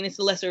actually, it's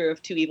the lesser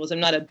of two evils.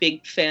 I'm not a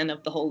big fan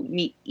of the whole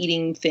meat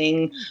eating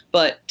thing,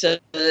 but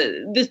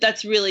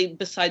that's really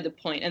beside the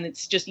point, and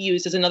it's just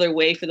used as another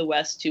way for the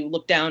West to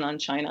look down on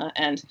China,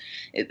 and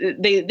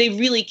they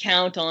really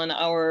count on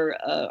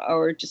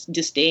our just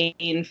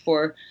disdain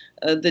for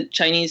the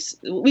Chinese.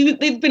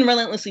 They've been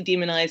relentlessly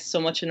demonized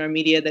so much in our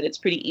media that it's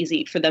pretty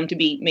easy for them to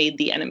be made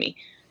the enemy.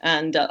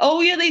 And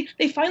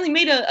they finally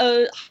made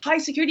a high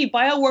security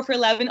biowarfare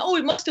lab, and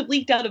it must have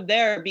leaked out of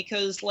there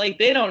because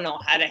they don't know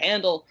how to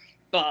handle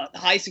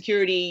high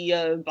security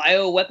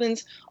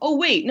bioweapons. Oh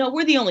wait, no,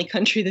 we're the only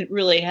country that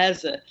really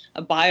has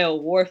a bio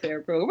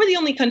warfare program. We're the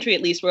only country,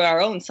 at least, where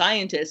our own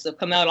scientists have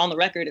come out on the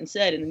record and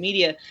said in the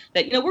media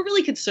that we're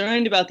really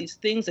concerned about these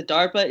things that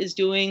DARPA is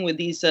doing with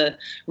these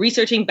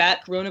researching bat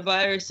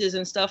coronaviruses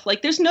and stuff.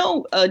 Like, there's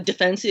no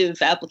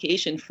defensive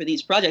application for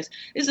these projects.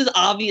 This is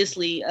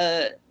obviously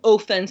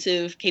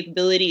offensive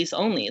capabilities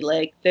only.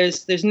 Like,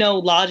 there's no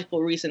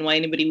logical reason why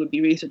anybody would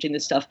be researching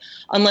this stuff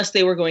unless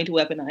they were going to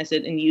weaponize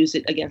it and use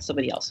it against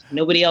somebody else.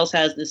 Nobody else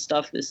has this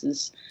stuff. This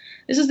is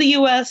the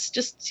U.S.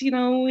 Just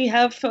we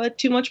have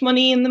too much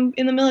money in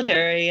the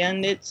military,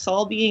 and it's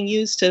all being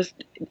used to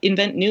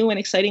invent new and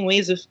exciting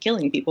ways of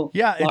killing people.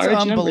 Yeah, it's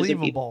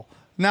unbelievable.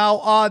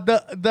 Now,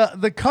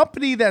 the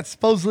company that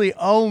supposedly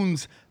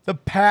owns the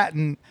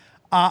patent,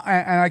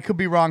 and I could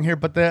be wrong here,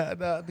 but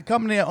the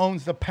company that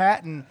owns the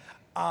patent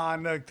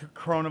on the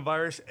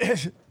coronavirus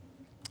is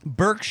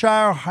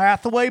Berkshire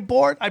Hathaway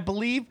Board, I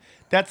believe.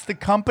 That's the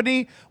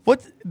company.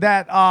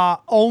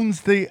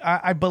 Owns the?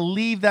 I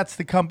believe that's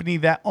the company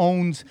that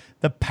owns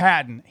the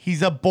patent.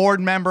 He's a board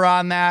member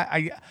on that.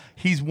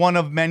 He's one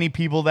of many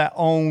people that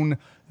own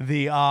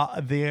the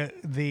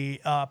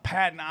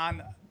patent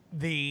on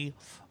the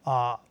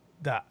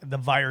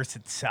virus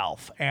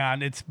itself,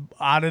 and it's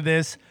out of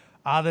this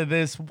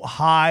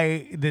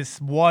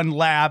one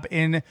lab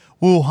in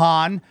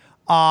Wuhan.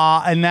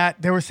 And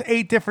that there was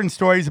 8 different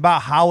stories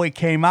about how it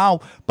came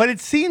out, but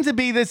it seems to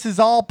be this is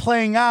all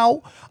playing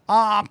out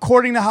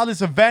according to how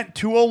this event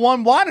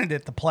 201 wanted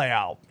it to play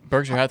out.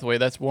 Berkshire Hathaway,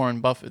 that's Warren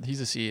Buffett. He's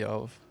the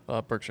CEO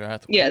of Berkshire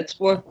Hathaway. Yeah, it's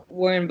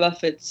Warren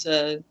Buffett's.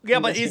 Yeah,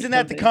 but isn't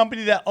that the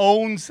company that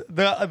owns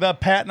the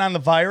patent on the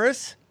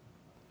virus?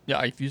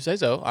 Yeah, if you say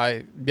so.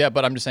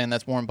 But I'm just saying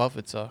that's Warren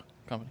Buffett's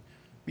company.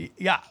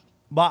 Yeah.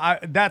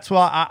 But that's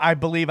why I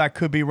believe I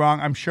could be wrong.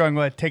 I'm sure I'm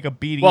going to take a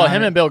beating. Well,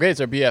 him and Bill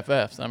Gates are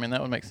BFFs. I mean, that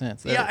would make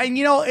sense. Yeah, and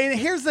and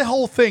here's the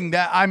whole thing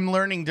that I'm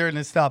learning during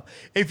this stuff.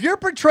 If you're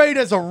portrayed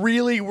as a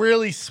really,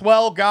 really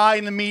swell guy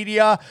in the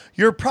media,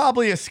 you're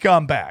probably a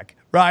scumbag,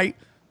 right?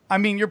 I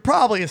mean, you're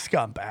probably a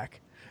scumbag.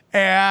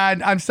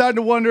 And I'm starting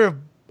to wonder if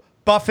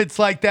Buffett's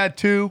like that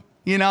too.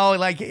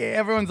 Like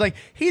everyone's like,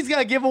 he's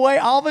going to give away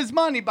all of his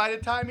money by the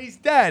time he's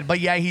dead. But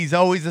yeah, he's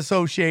always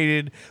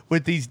associated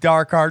with these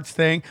dark arts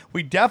thing.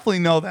 We definitely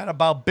know that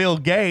about Bill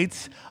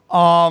Gates.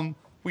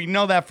 We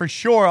know that for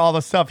sure, all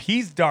the stuff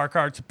he's dark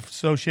arts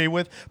associated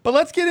with. But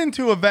let's get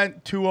into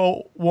event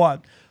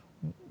 201.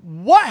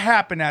 What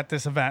happened at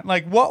this event?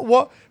 Like what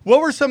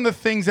were some of the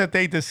things that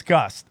they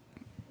discussed?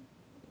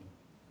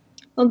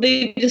 Well,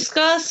 they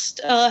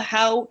discussed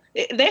how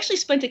they actually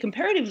spent a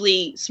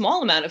comparatively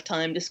small amount of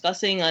time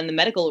discussing on the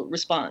medical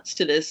response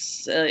to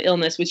this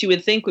illness, which you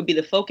would think would be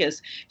the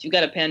focus. If you've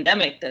got a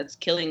pandemic that's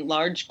killing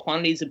large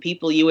quantities of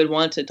people, you would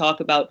want to talk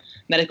about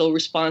medical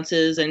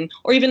responses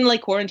or even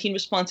like quarantine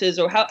responses,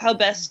 or how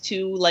best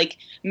to like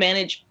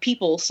manage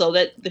people so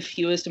that the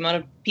fewest amount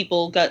of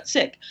people got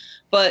sick.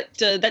 But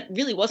that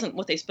really wasn't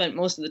what they spent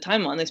most of the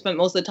time on. They spent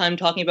most of the time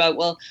talking about,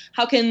 well,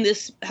 how can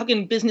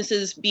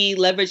businesses be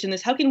leveraged in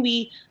this? How can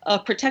we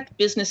protect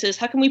businesses?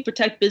 How can we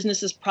protect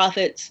businesses'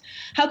 profits?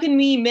 How can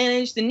we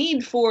manage the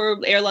need for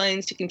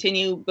airlines to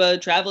continue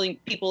traveling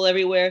people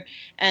everywhere?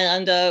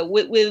 And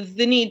with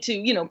the need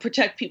to,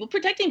 protect people.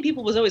 Protecting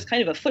people was always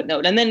kind of a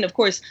footnote. And then, of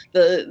course,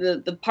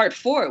 the part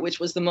 4, which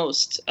was the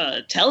most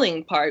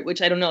telling part,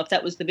 which I don't know if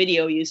that was the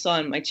video you saw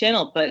on my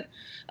channel, but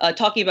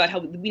talking about how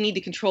we need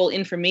to control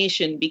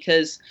information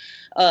because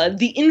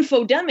the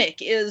infodemic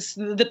is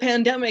the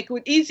pandemic.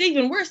 It's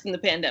even worse than the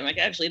pandemic,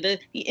 actually. The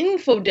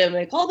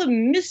infodemic, all the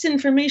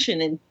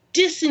misinformation and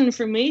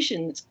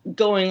disinformation that's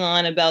going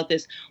on about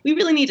this. We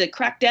really need to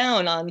crack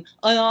down on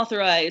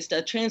unauthorized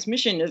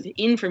transmission of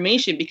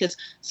information because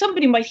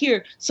somebody might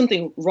hear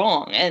something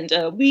wrong, and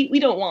we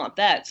don't want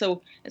that.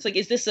 So it's like,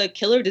 is this a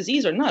killer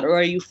disease or not? Or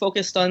are you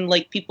focused on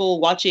like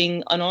people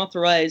watching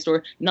unauthorized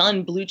or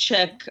non-blue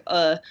check,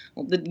 the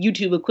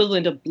YouTube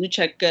equivalent of blue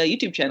check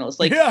YouTube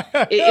channels? Like,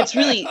 it's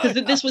really, because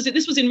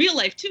this was in real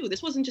life too.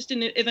 This wasn't just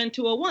in Event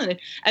 201.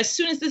 As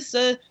soon as this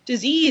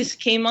disease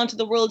came onto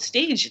the world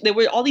stage, there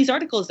were all these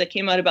articles that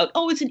came out about,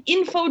 oh, it's an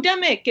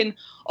infodemic, and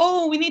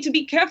oh, we need to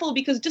be careful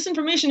because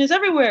disinformation is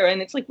everywhere.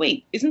 And it's like,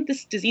 wait, isn't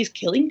this disease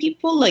killing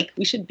people? Like,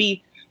 we should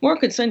be more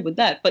concerned with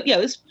that. But yeah,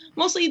 it was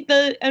mostly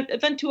the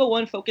Event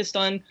 201 focused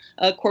on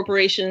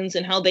corporations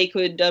and how they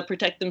could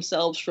protect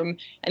themselves from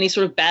any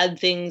sort of bad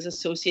things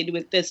associated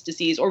with this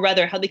disease, or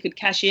rather how they could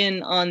cash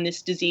in on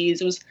this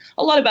disease. It was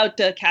a lot about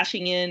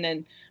cashing in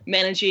and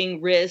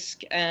managing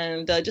risk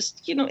and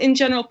just, in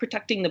general,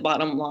 protecting the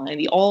bottom line,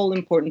 the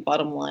all-important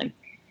bottom line.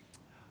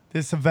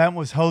 This event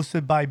was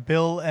hosted by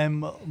Bill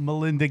and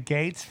Melinda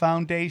Gates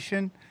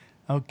Foundation.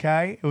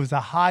 Okay, it was a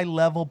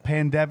high-level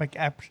pandemic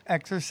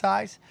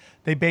exercise.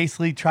 They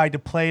basically tried to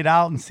play it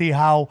out and see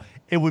how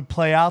it would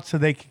play out so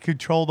they could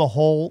control the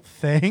whole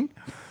thing.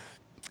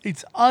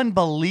 It's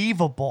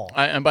unbelievable.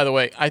 And by the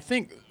way, I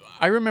think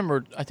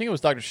it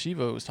was Dr.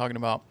 Shiva who was talking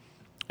about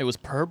It was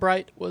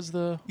Pirbright was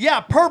the...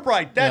 Yeah,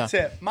 Pirbright. That's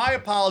it. My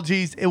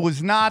apologies. It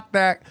was not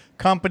that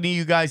company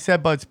you guys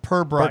said, but it's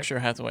Pirbright. Berkshire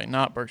Hathaway,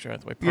 not Berkshire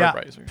Hathaway. Yeah,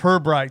 Pirbright. Yeah,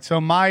 Pirbright. So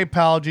my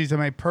apologies. I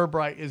mean,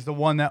 Pirbright is the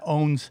one that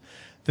owns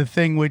the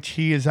thing which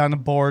he is on the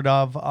board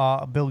of.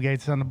 Bill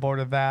Gates is on the board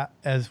of that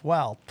as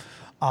well.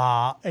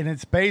 And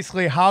it's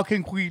basically how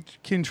can we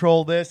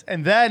control this?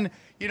 And then,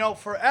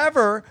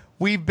 forever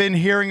we've been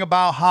hearing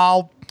about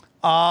how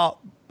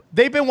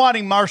they've been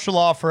wanting martial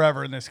law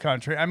forever in this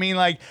country. I mean,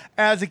 like,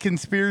 as a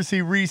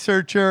conspiracy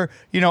researcher,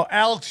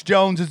 Alex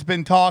Jones has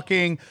been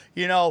talking,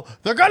 they're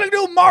going to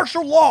do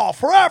martial law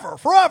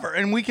forever.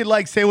 And we could,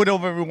 say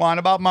whatever we want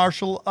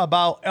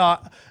about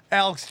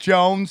Alex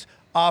Jones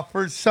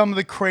for some of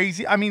the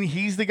crazy. I mean,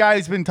 he's the guy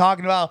who's been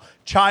talking about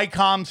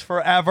Chi-Coms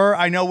forever.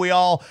 I know we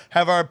all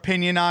have our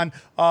opinion on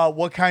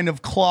what kind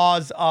of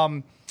clause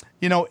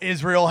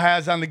Israel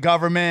has on the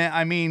government.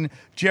 I mean,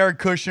 Jared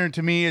Kushner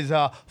to me is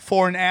a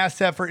foreign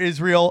asset for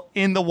Israel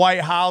in the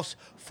White House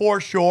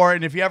for sure.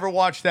 And if you ever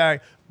watch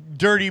that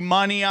Dirty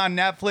Money on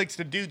Netflix,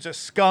 the dude's a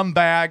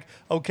scumbag.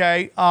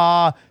 Okay,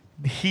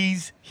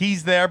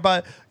 he's there.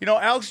 But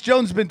Alex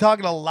Jones has been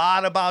talking a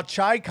lot about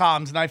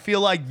Chi-Coms, and I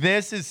feel like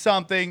this is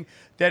something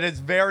that has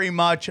very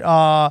much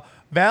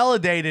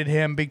validated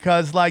him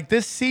because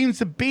this seems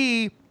to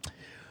be.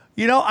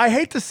 I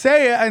hate to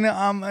say it,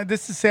 and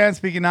this is Sam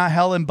speaking, not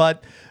Helen,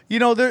 but,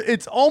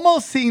 it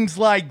almost seems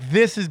like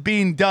this is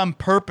being done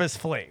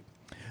purposefully.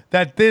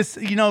 That this,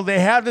 they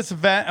have this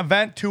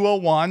event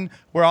 201,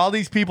 where all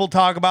these people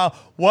talk about,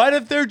 what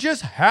if there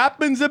just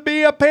happens to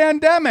be a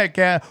pandemic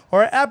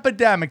or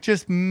epidemic,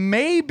 just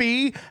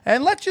maybe,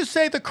 and let's just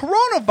say the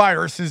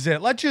coronavirus is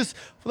it. Let's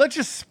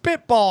just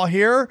spitball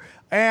here,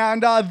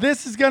 and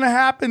this is going to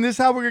happen. This is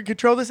how we're going to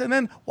control this. And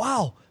then,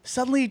 wow,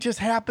 suddenly it just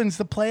happens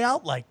to play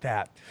out like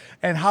that.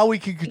 And how we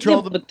can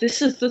control But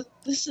this is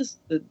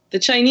the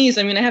Chinese.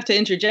 I mean, I have to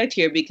interject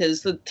here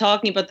because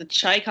talking about the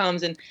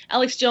Chi-Coms and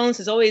Alex Jones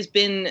has always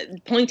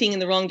been pointing in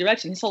the wrong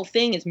direction. His whole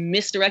thing is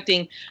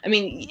misdirecting. I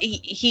mean,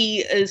 he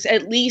is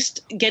at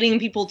least getting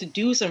people to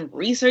do some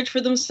research for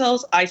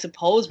themselves, I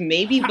suppose,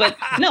 maybe. But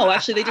no,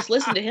 actually, they just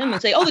listen to him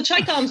and say, oh, the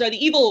Chi-Coms are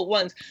the evil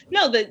ones.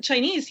 No, the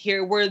Chinese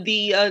here were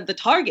the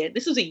target.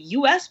 This was a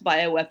U.S.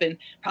 bioweapon,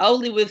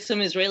 probably with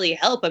some Israeli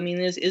help. I mean,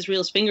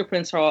 Israel's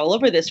fingerprints are all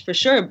over this for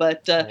sure.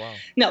 But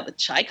no, the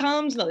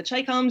Chi-Coms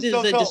is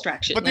a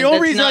distraction. But the only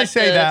reason I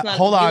say that,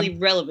 hold on, really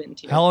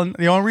relevant here. Helen,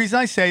 the only reason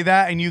I say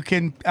that, and you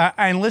can,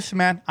 and listen,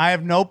 man, I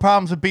have no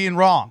problems with being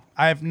wrong.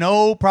 I have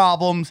no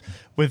problems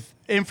with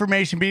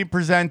information being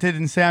presented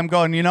and say, I'm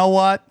going, you know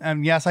what?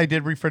 And yes, I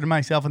did refer to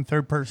myself in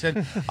third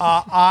person.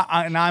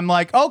 And I'm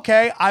like,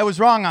 okay, I was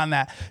wrong on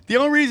that. The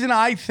only reason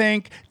I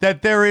think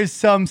that there is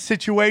some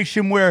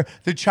situation where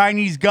the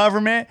Chinese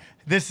government,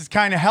 this has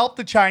kind of helped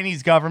the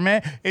Chinese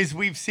government, is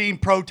we've seen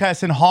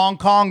protests in Hong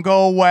Kong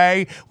go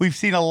away. We've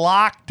seen a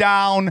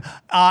lockdown.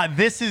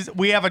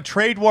 We have a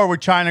trade war with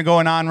China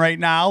going on right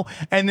now,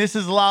 and this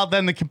has allowed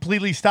them to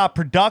completely stop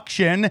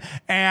production,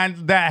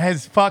 and that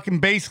has fucking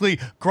basically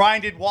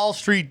grinded Wall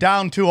Street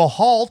down to a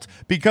halt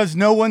because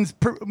no one's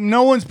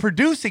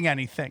producing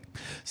anything.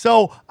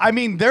 So, I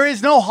mean, there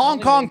is no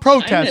Hong Kong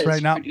protest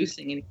right now.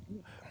 Producing anything.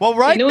 Well,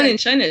 right. No one in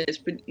China is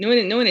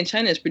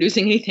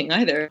producing anything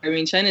either. I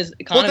mean, China's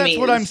economy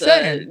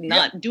is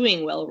not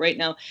doing well right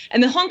now.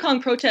 And the Hong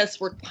Kong protests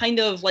were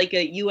kind of like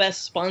a U.S.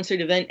 sponsored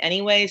event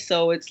anyway.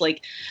 So it's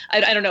like,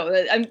 I don't know.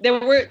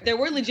 There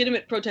were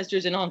legitimate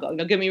protesters in Hong Kong.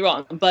 Don't get me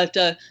wrong, but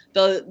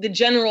the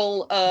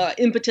general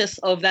impetus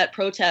of that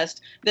protest,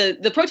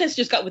 the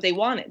protesters got what they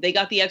wanted. They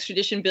got the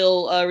extradition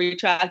bill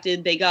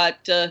retracted. They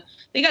got a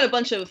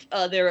bunch of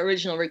their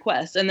original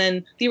requests, and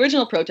then the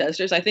original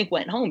protesters, I think,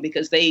 went home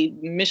because they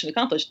mission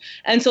accomplished.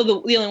 And so the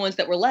only ones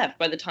that were left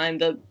by the time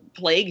the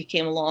plague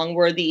came along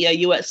were the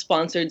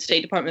U.S.-sponsored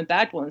State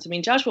Department-backed ones. I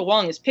mean, Joshua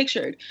Wong is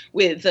pictured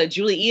with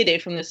Julie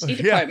Iade from the State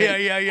Department.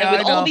 And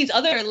with all these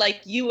other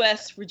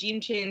U.S.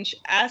 regime change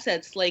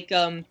assets,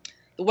 the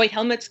White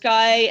Helmets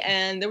guy,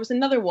 and there was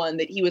another one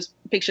that he was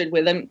pictured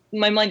with. And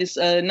my mind is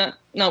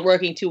not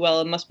working too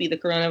well. It must be the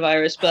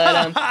coronavirus,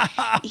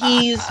 but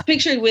he's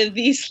pictured with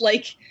these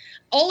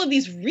all of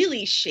these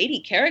really shady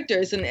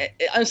characters. And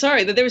I'm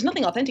sorry that there was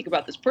nothing authentic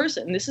about this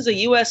person. This is a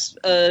U.S.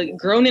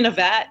 Grown in a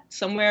vat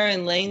somewhere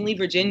in Langley,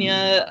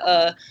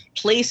 Virginia,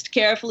 placed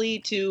carefully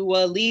to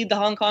lead the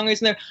Hong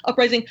Kongers in their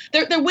uprising.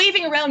 They're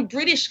waving around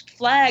British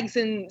flags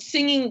and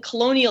singing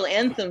colonial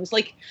anthems.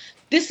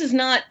 This is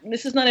not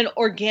an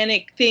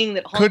organic thing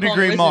that Hong Kong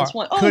residents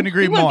want. Couldn't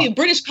agree more. We want to be a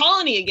British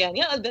colony again.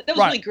 Yeah, that was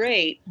really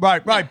great.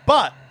 Right.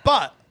 But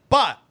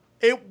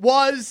it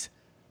was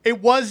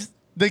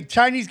the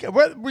Chinese,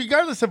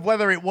 regardless of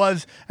whether it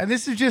was, and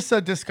this is just a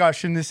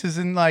discussion. This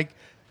isn't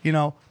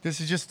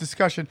this is just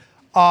discussion.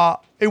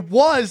 It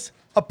was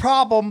a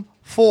problem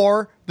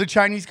for the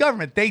Chinese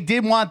government. They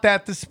did want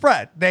that to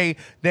spread.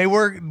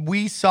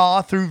 We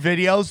saw through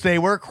videos, they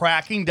were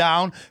cracking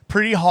down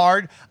pretty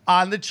hard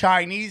on the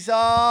Chinese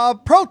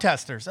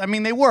protesters. I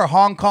mean, they were.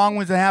 Hong Kong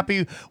wasn't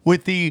happy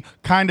with the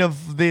kind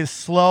of the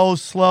slow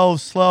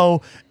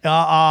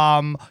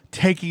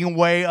taking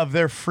away of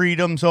their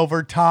freedoms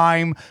over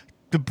time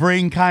to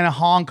bring kind of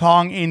Hong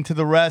Kong into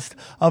the rest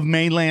of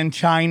mainland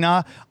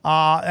China.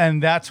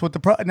 And that's what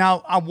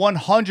now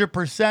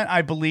 100%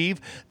 I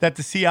believe that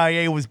the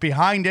CIA was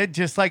behind it,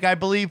 just like I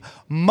believe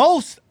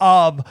most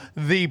of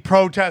the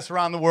protests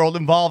around the world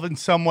involve in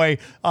some way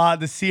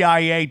the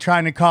CIA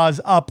trying to cause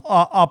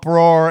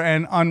uproar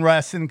and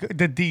unrest and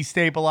to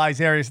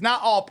destabilize areas.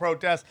 Not all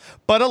protests,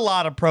 but a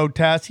lot of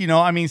protests,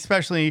 I mean,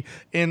 especially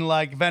in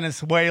like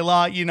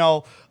Venezuela,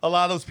 a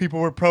lot of those people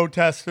were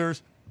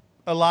protesters.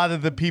 A lot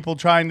of the people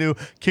trying to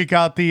kick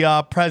out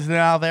the president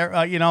out of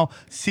there,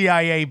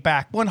 CIA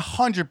back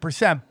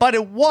 100%. But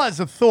it was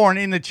a thorn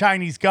in the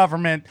Chinese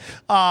government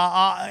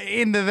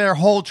into their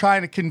whole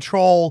trying to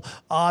control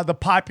the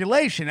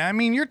population. I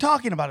mean, you're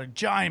talking about a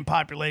giant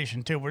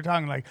population, too. We're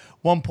talking like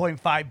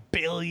 1.5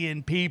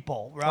 billion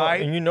people,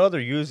 right? And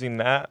they're using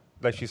that.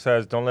 Like she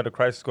says, don't let a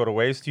crisis go to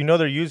waste.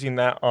 They're using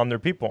that on their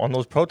people. On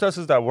those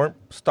protesters that weren't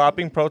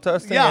stopping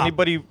protesting,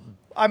 anybody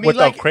with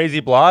a crazy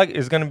blog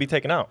is going to be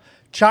taken out.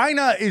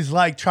 China is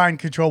like trying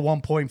to control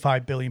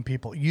 1.5 billion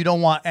people. You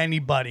don't want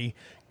anybody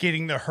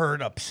getting the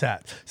herd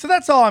upset. So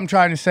that's all I'm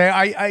trying to say.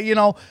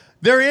 I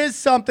there is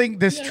something.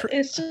 It's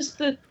just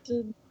that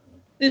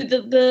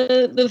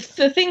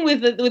the thing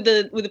with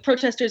the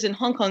protesters in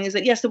Hong Kong is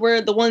that yes, there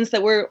were the ones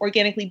that were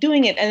organically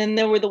doing it, and then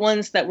there were the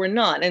ones that were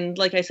not. And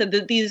like I said,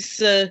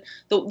 the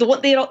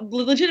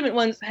legitimate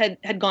ones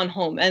had gone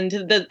home.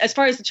 And as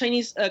far as the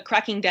Chinese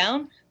cracking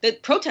down, the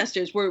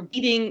protesters were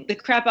beating the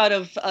crap out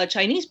of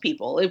Chinese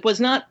people. It was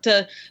not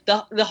the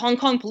Hong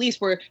Kong police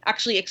were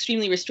actually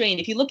extremely restrained.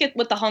 If you look at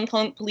what the Hong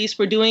Kong police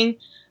were doing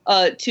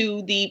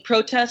to the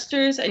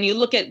protesters, and you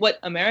look at what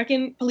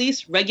American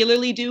police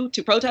regularly do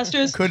to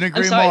protesters, couldn't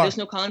agree I'm sorry, more. There's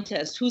no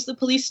contest. Who's the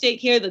police state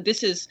here? That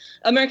this is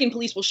American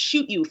police will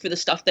shoot you for the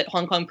stuff that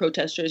Hong Kong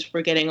protesters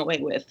were getting away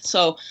with.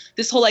 So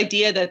this whole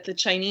idea that the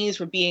Chinese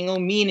were being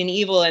mean and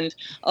evil, and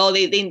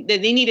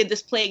they needed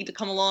this plague to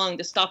come along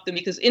to stop them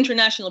because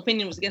international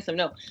opinion was against them.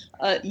 No,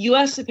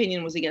 U.S.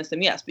 opinion was against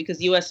them. Yes, because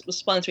the U.S.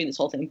 was sponsoring this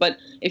whole thing. But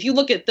if you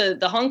look at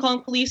the Hong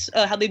Kong police,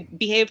 how they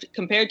behaved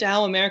compared to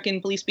how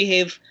American police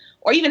behave,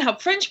 or even how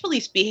French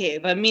police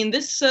behave. I mean,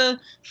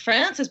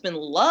 France has been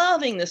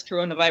loving this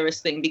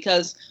coronavirus thing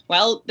because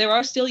while there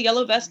are still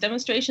yellow vest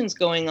demonstrations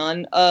going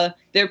on,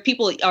 their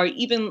people are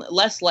even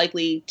less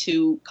likely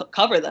to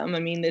cover them. I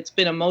mean, it's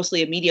been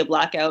mostly a media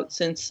blackout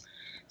since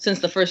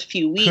the first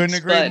few weeks. Couldn't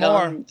agree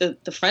more.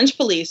 The French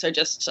police are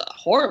just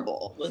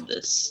horrible with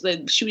this.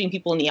 They're shooting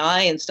people in the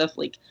eye and stuff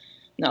like.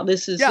 No,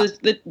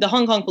 the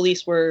Hong Kong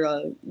police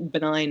were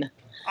benign.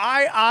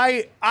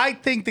 I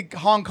think the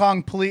Hong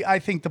Kong police, I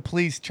think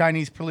the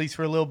Chinese police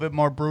were a little bit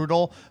more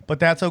brutal, but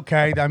that's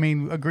okay. I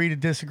mean, agree to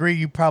disagree.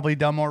 You've probably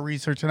done more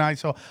research than I,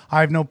 so I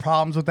have no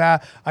problems with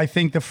that. I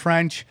think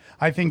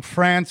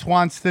France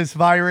wants this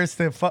virus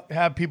to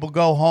have people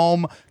go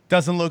home.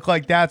 Doesn't look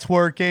like that's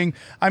working.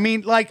 I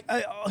mean,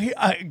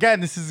 again,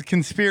 this is a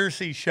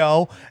conspiracy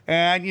show.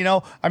 And,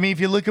 if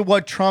you look at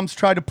what Trump's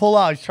tried to pull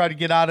out, he's tried to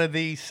get out of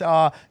these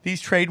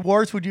trade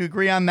wars. Would you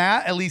agree on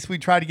that? At least we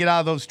try to get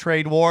out of those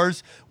trade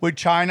wars with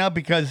China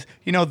because,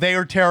 they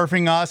are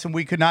tariffing us and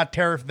we could not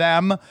tariff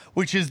them,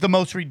 which is the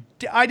most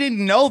I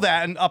didn't know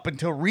that up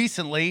until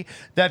recently,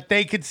 that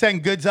they could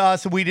send goods to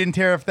us and we didn't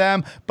tariff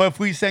them. But if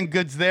we send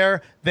goods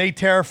there, they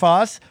tariff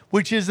us,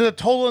 which is a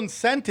total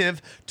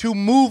incentive to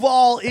move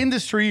all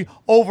industry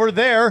over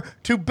there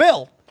to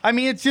build. I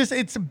mean,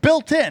 it's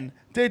built in.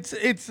 It's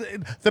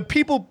the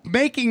people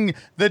making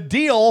the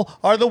deal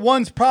are the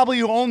ones probably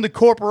who own the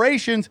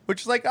corporations,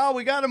 which is like, oh,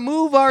 we got to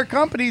move our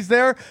companies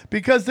there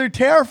because they're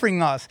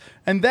tariffing us.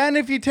 And then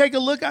if you take a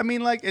look, I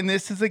mean, and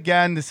this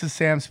is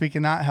Sam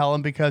speaking, not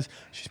Helen, because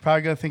she's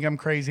probably going to think I'm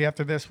crazy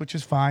after this, which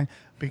is fine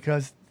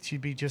because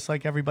she'd be just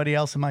like everybody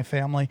else in my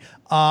family.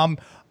 The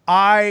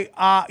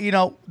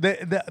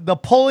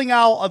pulling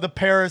out of the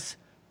Paris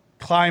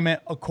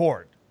Climate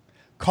Accord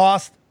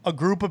cost a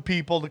group of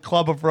people, the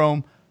Club of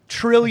Rome,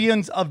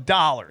 trillions of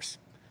dollars.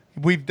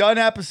 We've done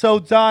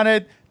episodes on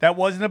it. That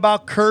wasn't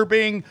about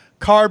curbing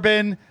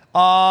carbon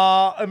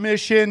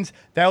emissions.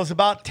 That was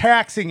about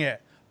taxing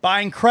it,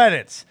 buying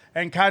credits,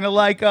 and kind of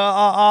like big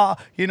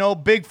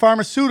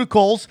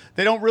pharmaceuticals.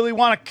 They don't really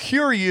want to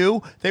cure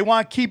you. They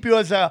want to keep you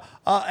as a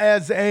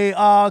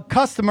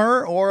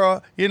customer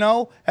or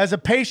as a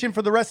patient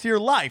for the rest of your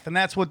life. And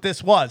that's what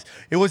this was.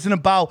 It wasn't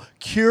about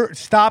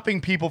stopping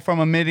people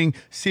from emitting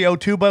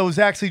CO2, but it was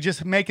actually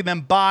just making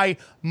them buy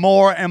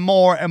more and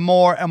more and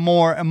more and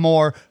more and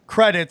more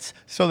credits,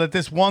 so that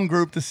this one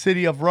group, the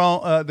city of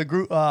Rome, the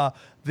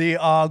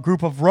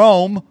group of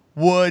Rome,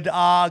 would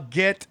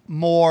get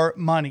more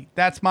money.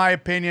 That's my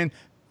opinion,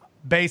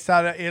 based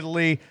out of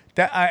Italy.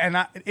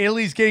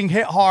 Italy's getting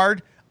hit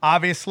hard,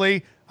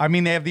 obviously. I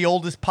mean, they have the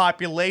oldest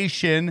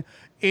population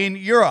in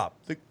Europe.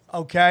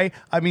 Okay,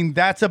 I mean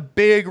that's a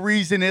big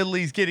reason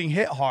Italy's getting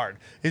hit hard,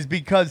 is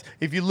because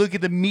if you look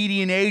at the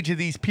median age of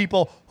these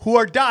people who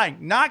are dying,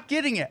 not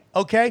getting it.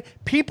 Okay,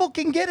 people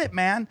can get it,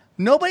 man.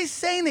 Nobody's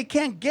saying they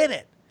can't get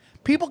it.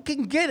 People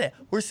can get it.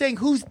 We're saying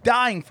who's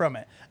dying from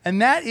it,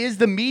 and that is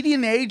the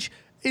median age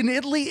in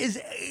Italy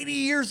is 80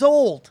 years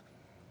old.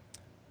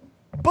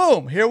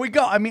 Boom, here we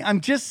go. I mean,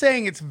 I'm just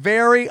saying it's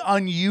very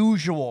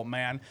unusual,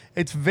 man.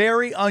 It's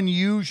very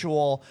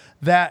unusual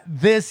that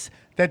these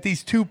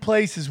two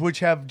places which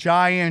have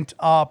giant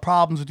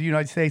problems with the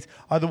United States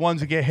are the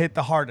ones who get hit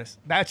the hardest.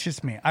 That's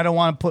just me. I don't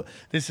want to put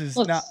this is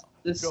not.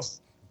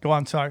 Go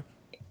on, sorry.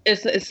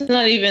 It's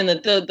not even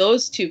that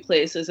those two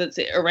places. It's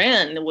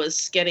Iran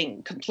was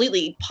getting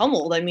completely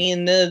pummeled. I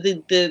mean,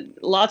 the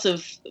lots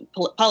of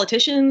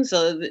politicians,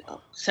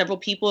 several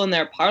people in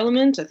their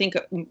parliament. I think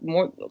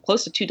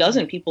close to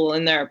 24 people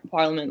in their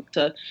parliament.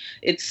 I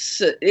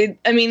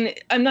mean,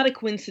 I'm not a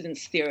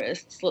coincidence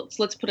theorist.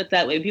 Let's put it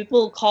that way.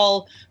 People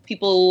call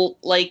people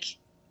like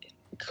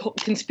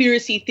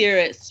conspiracy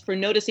theorists for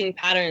noticing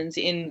patterns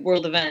in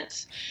world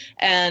events.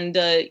 And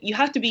you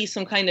have to be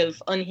some kind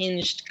of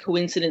unhinged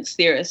coincidence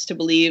theorist to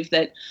believe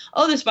that,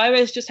 this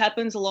virus just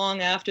happens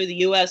along after the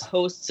U.S.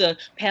 hosts a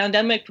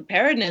pandemic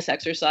preparedness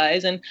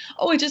exercise, and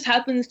it just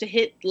happens to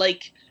hit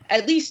like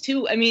at least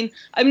two. I mean,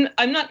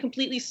 I'm not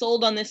completely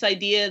sold on this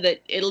idea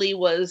that Italy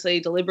was a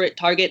deliberate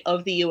target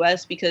of the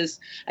U.S. because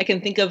I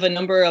can think of a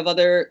number of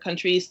other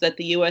countries that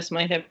the U.S.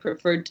 might have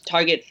preferred to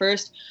target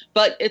first.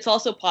 But it's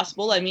also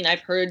possible. I mean,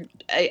 I've heard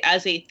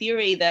as a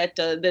theory that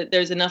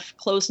there's enough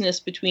closeness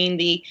between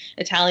the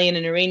Italian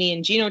and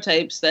Iranian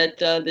genotypes that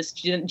this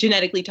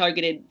genetically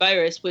targeted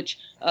virus, which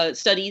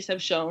studies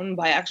have shown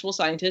by actual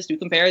scientists who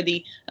compare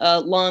the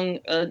lung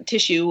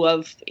tissue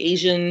of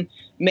Asian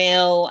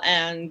male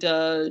and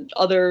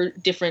other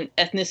different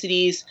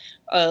ethnicities,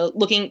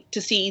 looking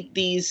to see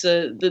these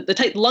the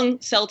type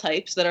lung cell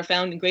types that are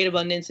found in great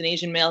abundance in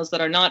Asian males that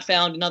are not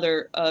found in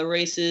other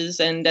races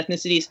and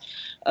ethnicities.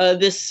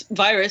 This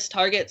virus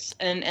targets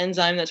an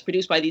enzyme that's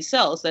produced by these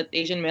cells that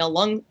Asian male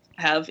lung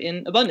have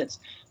in abundance.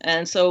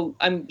 And so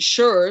I'm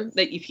sure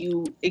that if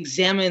you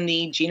examine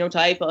the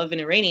genotype of an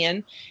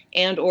Iranian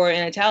and or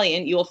an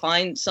Italian, you will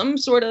find some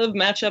sort of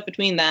matchup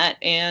between that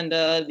and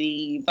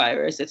the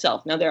virus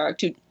itself. Now, there are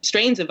two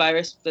strains of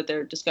virus that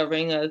they're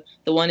discovering.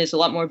 The one is a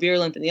lot more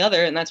virulent than the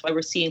other, and that's why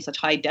we're seeing such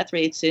high death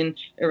rates in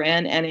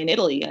Iran and in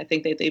Italy. I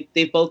think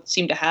they both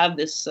seem to have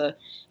this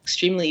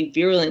extremely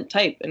virulent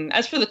type. And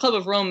as for the Club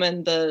of Rome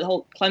and the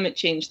whole climate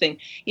change thing,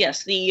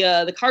 yes,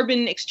 the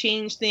carbon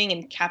exchange thing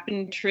and cap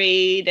and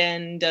trade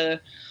and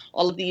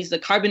all of these, the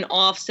carbon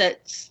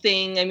offsets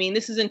thing. I mean,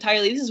 this is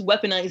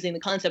weaponizing the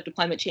concept of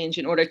climate change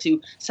in order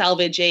to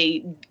salvage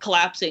a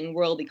collapsing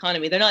world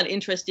economy. They're not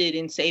interested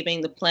in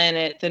saving the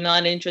planet. They're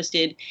not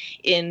interested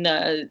in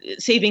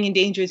saving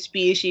endangered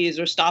species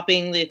or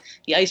stopping the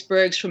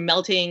icebergs from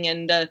melting.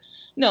 And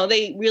no,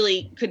 they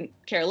really couldn't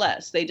care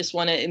less. They just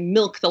want to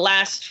milk the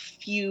last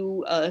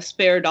few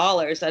spare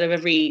dollars out of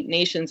every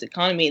nation's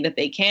economy that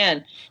they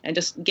can and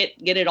just get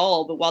it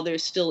all. But while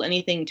there's still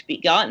anything to be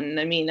gotten,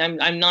 I mean,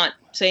 I'm not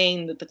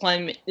saying that the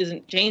climate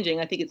isn't changing.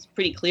 I think it's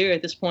pretty clear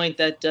at this point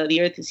that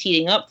the Earth is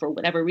heating up for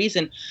whatever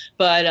reason.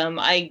 But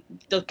I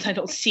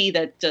don't see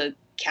that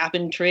cap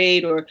and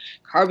trade or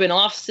carbon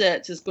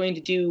offsets is going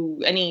to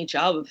do any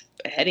job of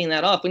heading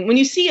that off. When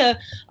you see a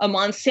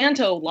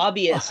Monsanto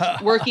lobbyist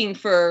working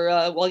for,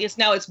 I guess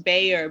now it's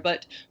Bayer,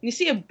 but when you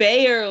see a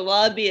Bayer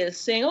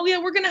lobbyist saying, oh yeah,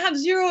 we're going to have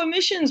zero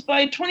emissions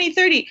by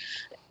 2030,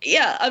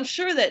 yeah, I'm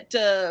sure that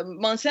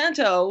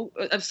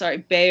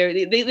Bayer,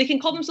 they can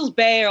call themselves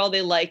Bayer all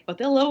they like, but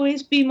they'll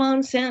always be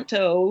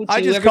Monsanto to I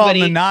just call them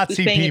the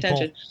Nazi people.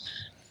 Attention.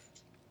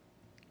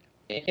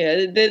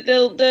 Yeah,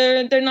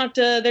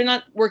 they're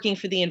not working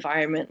for the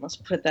environment. Let's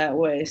put it that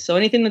way. So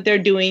anything that they're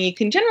doing, you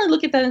can generally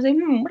look at that and say,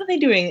 what are they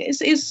doing?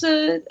 Is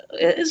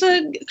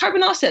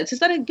carbon offsets? Is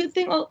that a good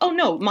thing? Oh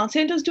no,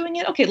 Monsanto's doing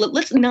it. Okay,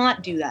 let's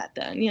not do that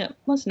then. Yeah,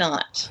 let's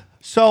not.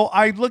 So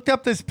I looked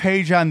up this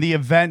page on the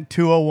Event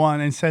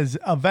 201 and says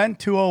Event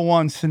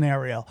 201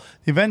 scenario.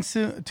 The Event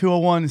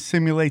 201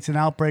 simulates an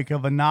outbreak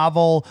of a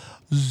novel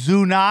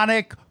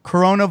zoonotic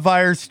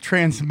coronavirus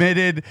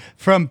transmitted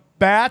from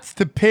bats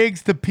to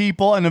pigs to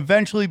people and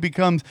eventually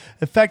becomes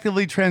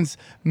effectively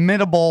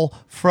transmittable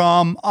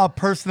from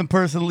person to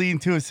person, leading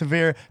to a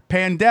severe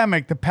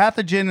pandemic. The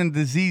pathogen and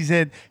disease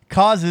it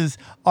causes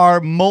are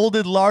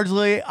molded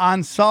largely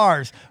on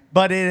SARS,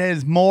 but it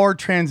is more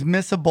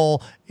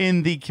transmissible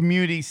in the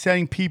community,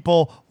 setting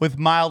people with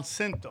mild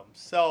symptoms.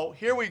 So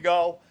here we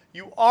go.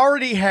 You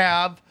already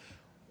have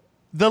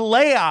the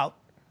layout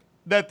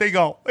that they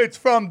go, it's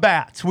from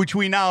bats, which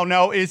we now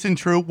know isn't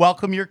true.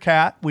 Welcome your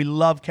cat. We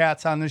love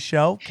cats on the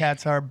show.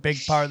 Cats are a big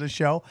part of the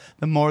show.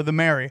 The more, the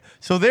merrier.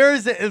 So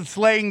it's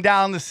laying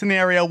down the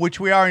scenario, which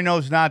we already know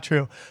is not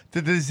true.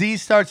 The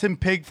disease starts in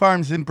pig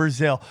farms in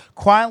Brazil,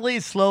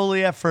 quietly,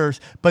 slowly at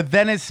first, but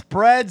then it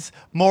spreads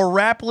more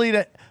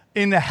rapidly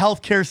in the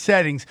healthcare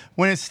settings.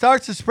 When it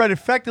starts to spread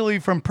effectively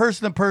from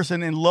person to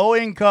person in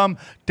low-income,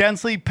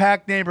 densely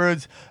packed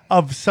neighborhoods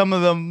of some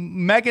of the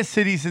mega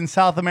cities in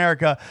South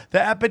America,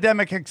 the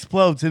epidemic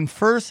explodes and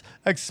first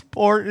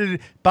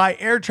exported by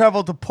air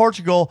travel to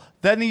Portugal,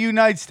 then the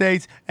United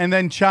States, and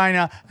then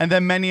China, and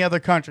then many other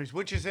countries,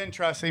 which is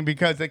interesting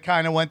because it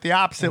kind of went the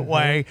opposite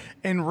way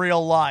in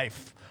real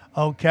life.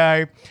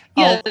 Okay.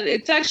 Yeah,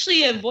 it's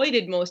actually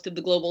avoided most of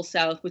the global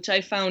south, which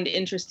I found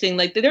interesting.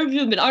 Like, there have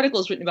even been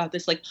articles written about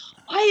this. Like,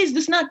 why is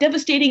this not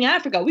devastating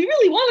Africa? We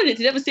really wanted it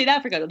to devastate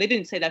Africa. They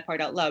didn't say that part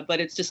out loud, but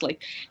it's just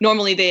like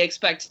normally they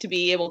expect to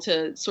be able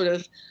to sort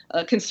of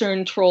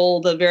concern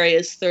troll the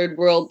various third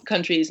world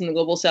countries in the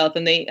global south,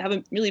 and they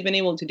haven't really been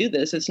able to do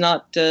this. It's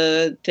not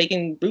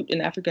taking root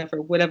in Africa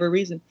for whatever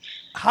reason.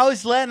 How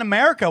is Latin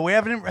America?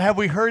 Have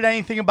we heard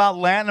anything about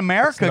Latin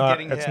America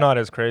getting hit? It's not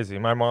as crazy.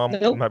 My mom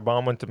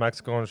went to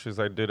Mexico and she's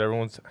like, dude,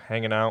 everyone's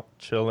hanging out,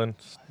 chilling.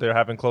 They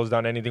haven't closed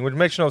down anything, which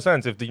makes no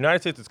sense. If the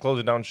United States is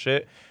closing down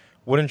shit,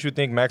 wouldn't you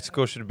think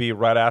Mexico should be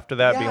right after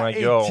that, being like,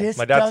 yo,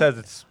 my dad says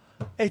it's...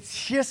 It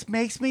just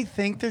makes me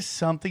think there's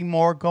something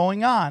more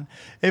going on.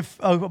 If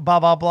blah,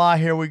 blah, blah,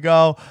 here we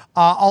go.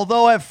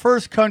 Although at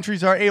first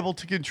countries are able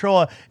to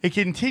control it, it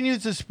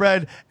continues to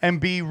spread and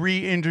be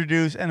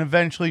reintroduced, and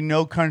eventually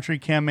no country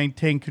can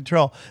maintain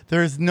control.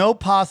 There is no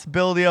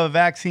possibility of a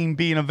vaccine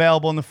being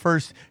available in the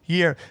first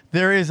year.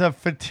 There is a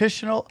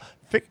fictional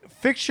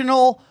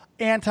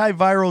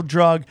antiviral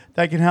drug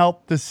that can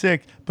help the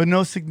sick, but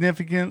not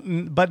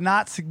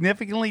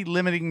significantly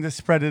limiting the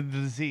spread of the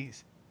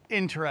disease.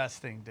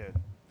 Interesting, dude.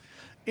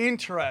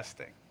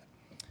 Interesting.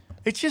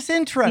 It's just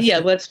interesting. Yeah,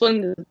 that's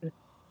one.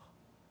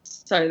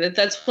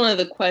 That's one of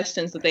the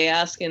questions that they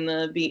ask in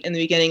the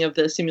beginning of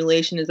the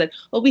simulation. Is that,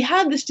 well, we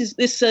have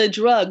this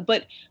drug,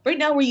 but right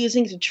now we're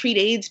using it to treat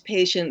AIDS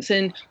patients,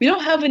 and we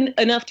don't have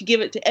enough to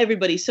give it to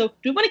everybody. So, do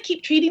we want to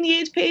keep treating the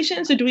AIDS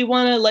patients, or do we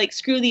want to like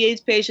screw the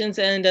AIDS patients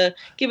and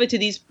give it to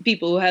these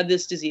people who have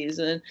this disease?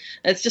 And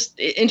it's just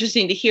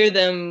interesting to hear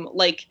them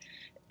like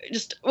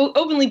just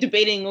openly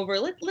debating over,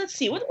 let's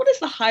see, what is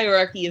the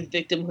hierarchy of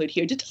victimhood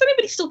here? Does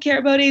anybody still care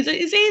about AIDS?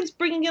 Is AIDS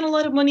bringing in a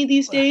lot of money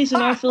these days in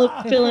our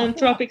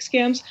philanthropic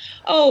scams?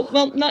 Oh,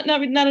 well, not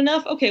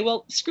enough? Okay,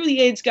 well, screw the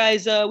AIDS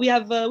guys. We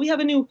have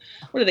a new,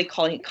 what are they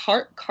calling it?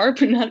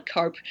 CARP or not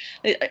CARP?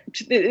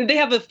 They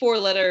have a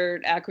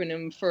 4-letter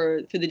acronym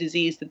for the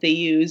disease that they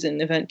use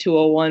in Event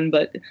 201,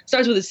 but it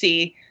starts with a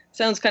C.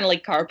 Sounds kind of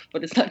like carp,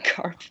 but it's not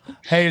carp.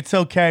 Hey, it's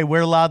okay.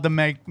 We're allowed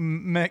to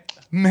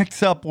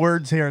mix up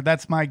words here.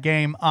 That's my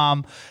game.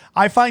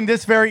 I find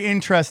this very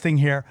interesting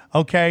here,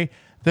 okay?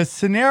 The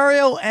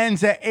scenario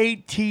ends at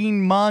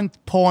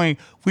 18-month point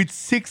with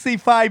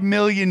 65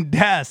 million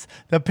deaths.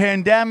 The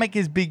pandemic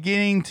is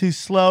beginning to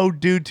slow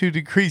due to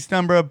decreased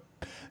number of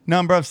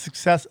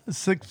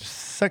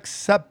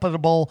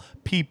susceptible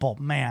people.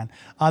 Man,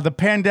 the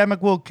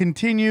pandemic will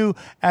continue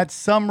at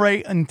some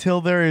rate until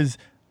there is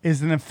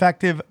an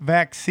effective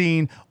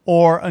vaccine,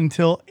 or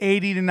until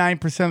 80 to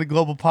 9% of the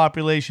global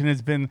population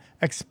has been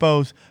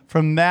exposed.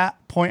 From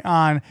that point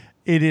on,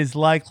 it is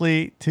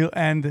likely to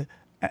end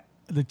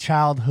the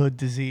childhood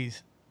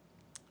disease.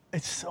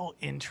 It's so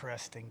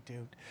interesting,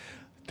 dude.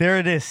 There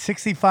it is,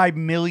 65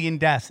 million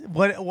deaths.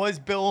 What was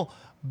Bill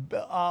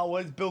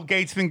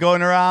Gates been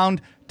going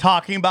around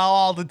talking about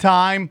all the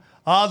time?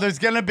 Something's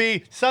going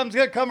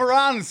to come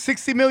around and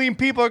 60 million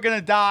people are going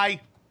to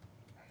die.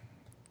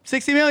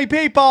 60 million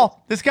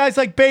people. This guy's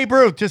like Babe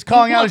Ruth, just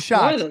calling out a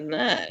shot. More than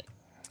that.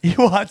 He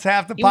wants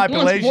half the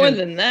population. He wants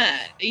more than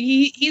that.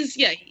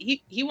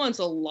 He wants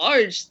a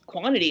large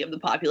quantity of the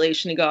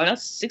population to go. Now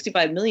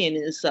 65 million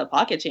is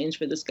pocket change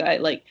for this guy.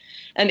 Like,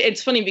 and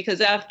it's funny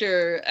because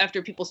after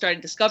people started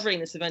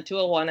discovering this Event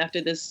 201, after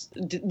this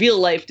real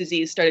life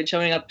disease started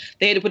showing up,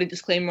 they had to put a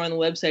disclaimer on the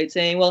website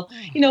saying, well,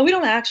 we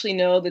don't actually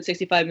know that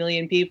 65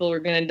 million people are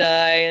going to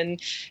die, and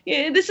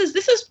this is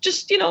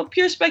just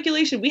pure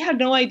speculation. We had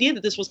no idea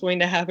that this was going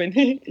to happen.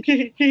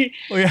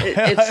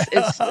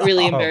 It's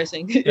really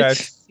embarrassing. Yeah,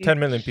 it's 10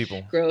 million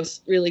people.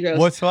 Gross, really gross.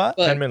 What's what?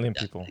 But, 10 million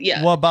people.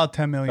 Yeah. What about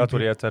 10 million? That's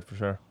what he had said for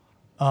sure.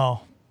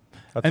 Oh.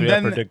 That's what he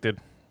had predicted.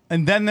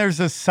 And then there's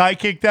a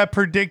psychic that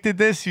predicted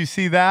this. You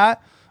see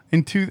that?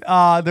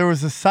 There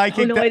was a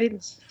psychic. Oh, no, I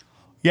didn't.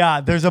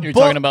 Yeah, there's a book. You're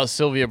talking about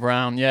Sylvia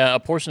Browne. Yeah, a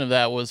portion of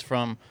that was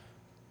from.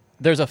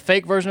 There's a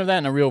fake version of that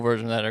and a real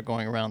version of that are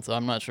going around, so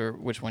I'm not sure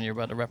which one you're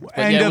about to reference.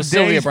 But end yeah, it of was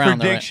Sylvia days Browne,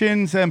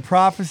 predictions and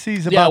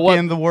prophecies about the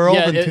end of the world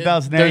in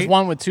 2008. There's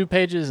one with 2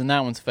 pages, and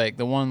that one's fake.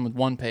 The one with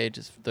 1 page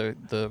is the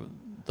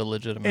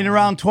legitimate. In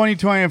around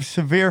 2020, of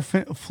severe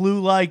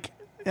flu-like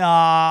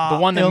the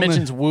one that illness.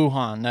 mentions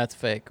Wuhan, that's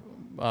fake.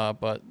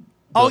 But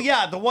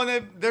the one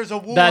that there's a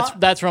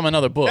Wuhan. That's from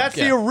another book. That's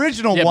the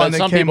original one. But that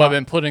some came people up. have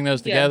been putting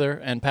those together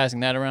and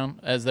passing that around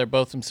as they're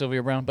both from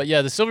Sylvia Browne. But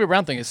yeah, the Sylvia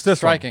Browne thing is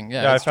striking. One.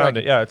 Yeah, I found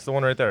it. Yeah, it's the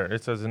one right there.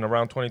 It says in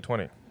around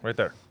 2020, right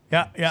there.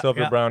 Yeah.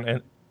 Sylvia Browne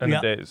and the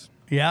days.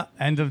 Yeah,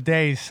 end of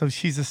days. So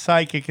she's a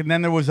psychic. And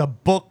then there was a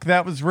book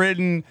that was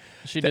written.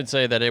 She did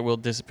say that it will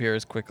disappear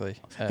as quickly.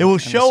 It will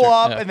show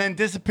up and then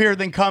disappear,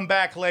 then come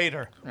back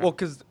later. Well,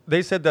 because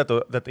they said that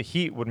the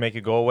heat would make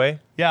it go away.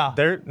 Yeah.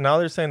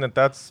 They're saying that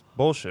that's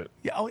bullshit.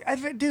 Yeah,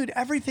 dude,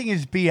 everything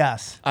is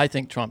BS. I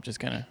think Trump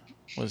just kind of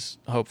was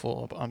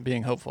hopeful on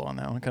being hopeful on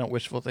that one, kind of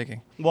wishful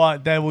thinking.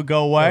 What, that would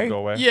go away? Go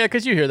away. Yeah,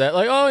 because you hear that,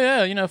 like, oh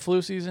yeah,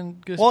 flu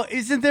season. Well,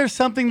 isn't there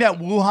something that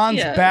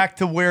Wuhan's back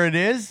to where it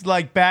is,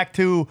 like back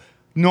to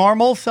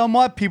normal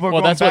somewhat? People are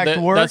going back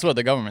to work. That's what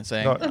the government's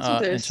saying. That's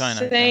what they're in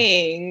China.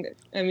 saying.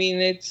 I mean,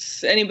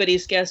 it's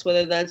anybody's guess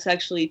whether that's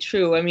actually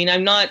true. I mean,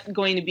 I'm not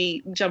going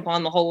to jump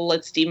on the whole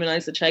let's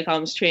demonize the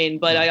Chicoms train,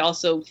 but I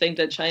also think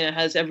that China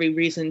has every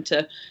reason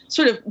to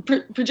sort of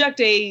project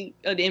an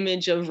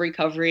image of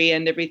recovery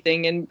and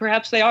everything, and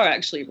perhaps they are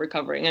actually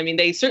recovering. I mean,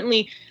 they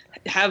certainly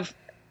have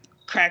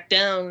cracked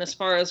down as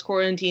far as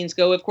quarantines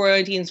go. If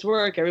quarantines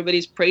work,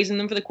 everybody's praising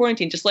them for the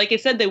quarantine, just like I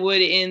said they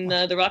would in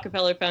the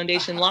Rockefeller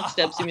Foundation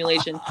lockstep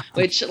simulation,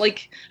 which,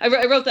 like, I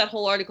wrote that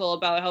whole article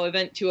about how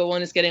Event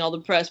 201 is getting all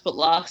the press, but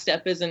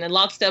lockstep isn't. And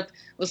lockstep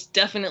was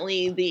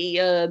definitely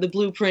the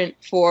blueprint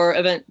for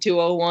Event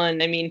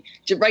 201. I mean,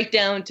 right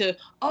down to,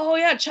 oh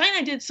yeah,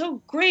 China did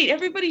so great,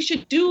 everybody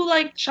should do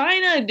like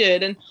China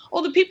did, and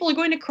all the people are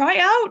going to cry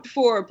out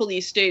for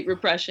police state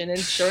repression. And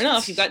sure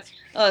enough, you've got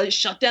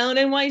shut down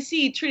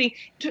NYC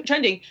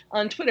trending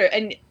on Twitter,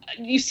 and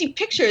you see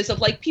pictures of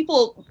like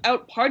people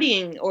out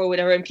partying or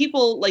whatever, and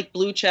people like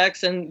blue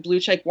checks and blue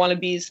check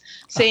wannabes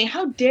saying,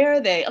 how dare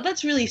they? Oh,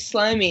 that's really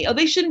slimy. Oh,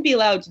 they shouldn't be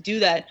allowed to do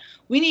that.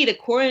 We need a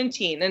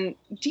quarantine. And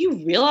do you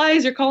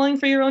realize you're calling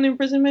for your own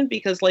imprisonment?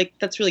 Because, like,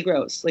 that's really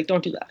gross. Like,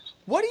 don't do that.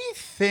 What do you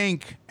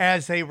think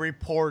as a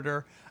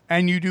reporter,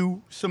 and you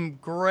do some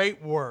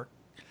great work,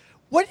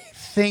 what do you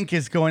think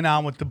is going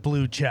on with the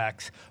blue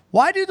checks?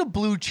 Why do the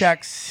blue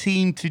checks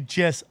seem to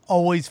just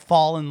always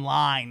fall in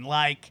line?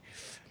 Like,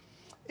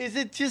 is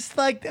it just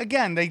like,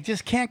 again, they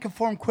just can't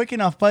conform quick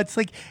enough, but it's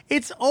like,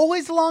 it's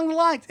always along the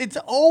lines. It's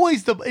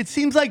always it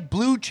seems like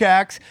blue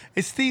checks,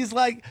 it seems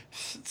like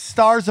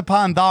stars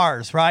upon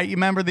thars, right? You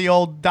remember the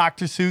old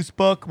Dr. Seuss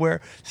book where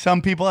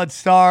some people had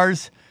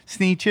stars,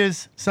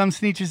 Sneetches. Some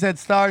Sneetches had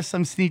stars,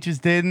 some Sneetches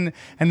didn't,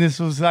 and this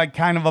was like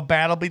kind of a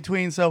battle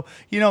between. So,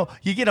 you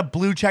get a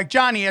blue check.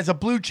 Johnny, as a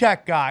blue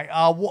check guy,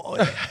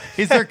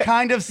 is there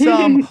kind of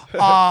some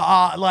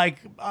like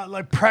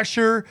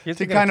pressure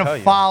to kind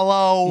of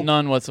follow?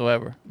 None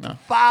whatsoever. No.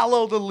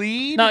 Follow the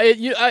lead? No.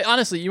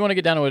 Honestly, you want to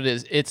get down to what it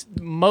is. It's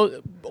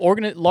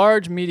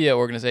large media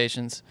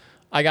organizations.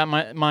 I got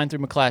mine through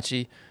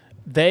McClatchy.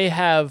 They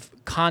have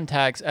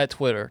contacts at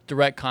Twitter,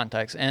 direct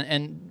contacts,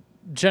 and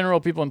general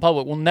people in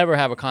public will never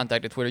have a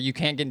contact at Twitter. You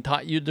can't get in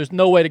touch. There's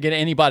no way to get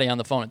anybody on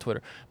the phone at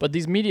Twitter. But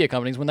these media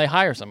companies, when they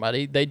hire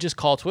somebody, they just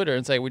call Twitter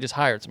and say, we just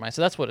hired somebody.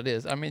 So that's what it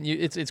is. I mean,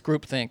 it's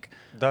groupthink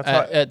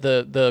at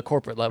the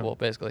corporate level,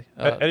 basically.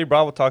 Eddie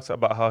Bravo talks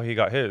about how he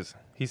got his.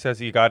 He says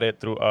he got it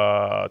through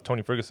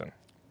Tony Ferguson.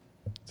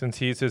 Since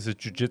he's his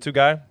jiu-jitsu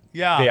guy,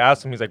 they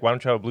asked him, he's like, why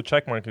don't you have a blue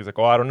check mark? He's like,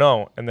 oh, I don't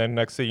know. And then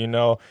next thing you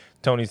know,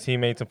 Tony's team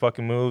made some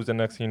fucking moves, and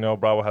next thing you know,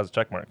 Bravo has a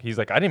check mark. He's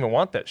like, I didn't even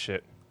want that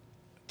shit.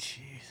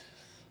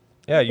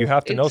 Yeah, you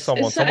have to know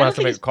someone. Someone has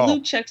to make a call.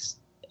 Blue checks.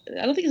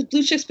 I don't think it's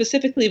blue check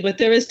specifically, but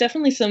there is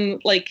definitely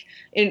some, like,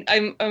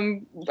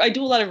 I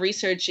do a lot of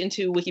research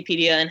into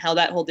Wikipedia and how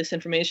that whole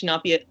disinformation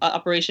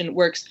operation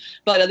works.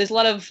 But there's a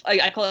lot of,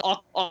 I call it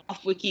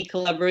off-wiki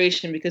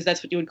collaboration, because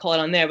that's what you would call it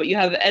on there. But you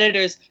have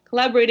editors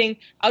collaborating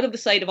out of the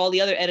sight of all the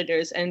other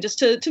editors, and just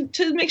to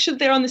make sure that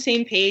they're on the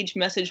same page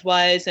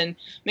message-wise, and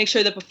make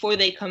sure that before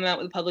they come out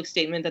with a public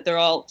statement that they're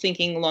all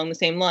thinking along the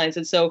same lines.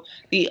 And so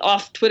the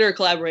off-Twitter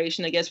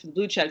collaboration, I guess, for the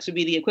blue checks would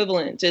be the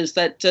equivalent, is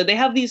that they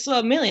have these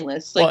mailing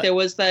lists. Like, there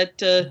was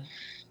that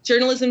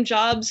journalism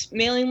jobs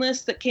mailing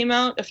list that came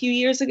out a few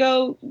years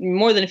ago,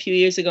 more than a few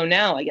years ago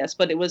now, I guess,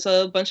 but it was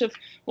a bunch of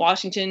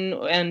Washington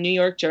and New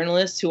York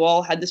journalists who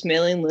all had this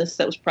mailing list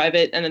that was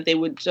private, and that they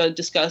would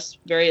discuss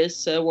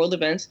various world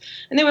events,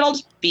 and they would all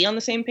just be on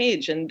the same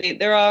page. And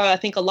there are, I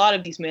think, a lot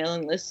of these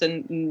mailing lists,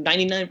 and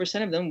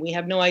 99% of them we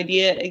have no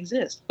idea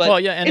exist.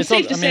 But and it's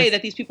safe to say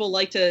that these people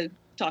like to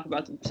talk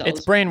about themselves.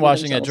 It's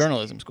brainwashing at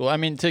journalism school. I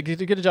mean, to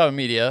get a job in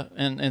media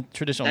and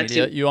traditional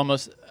media, you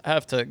almost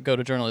have to go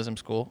to journalism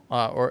school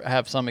or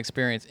have some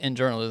experience in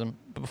journalism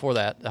before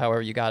that,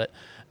 however you got it.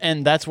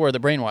 And that's where the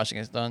brainwashing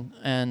is done.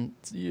 And,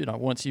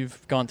 once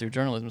you've gone through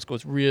journalism school,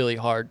 it's really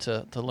hard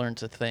to learn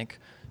to think.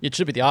 It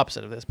should be the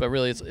opposite of this, but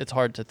really it's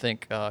hard to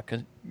think,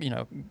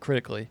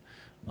 critically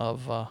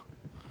of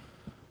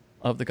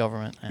the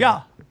government.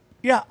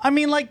 Yeah, I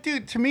mean, like,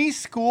 dude, to me,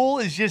 school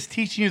is just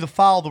teaching you to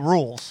follow the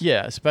rules.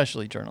 Yeah,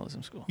 especially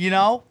journalism school.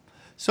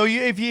 So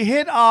if you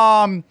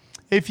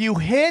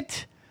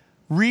hit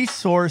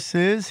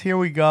resources, here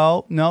we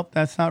go. Nope,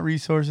 that's not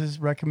resources.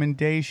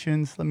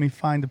 Recommendations. Let me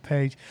find the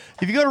page.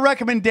 If you go to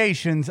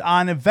recommendations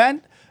on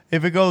event,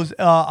 if it goes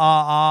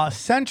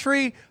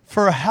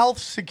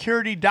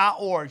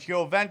centuryforhealthsecurity.org, you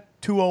go event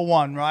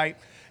 201, right?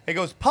 It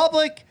goes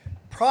public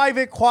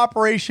private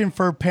cooperation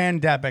for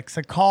pandemics,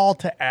 a call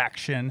to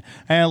action,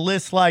 and it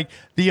lists like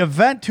the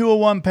Event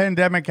 201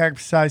 pandemic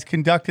exercise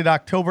conducted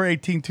October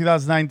 18,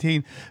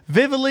 2019,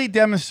 vividly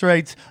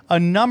demonstrates a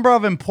number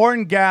of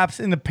important gaps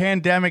in the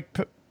pandemic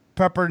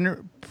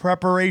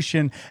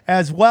preparation,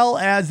 as well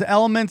as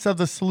elements of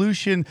the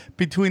solution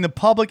between the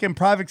public and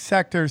private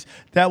sectors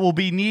that will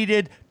be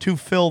needed to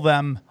fill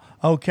them.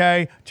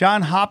 Okay,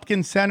 John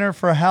Hopkins Center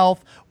for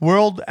Health,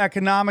 World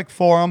Economic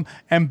Forum,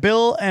 and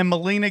Bill and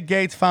Melinda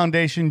Gates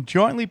Foundation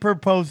jointly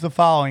proposed the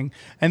following.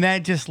 And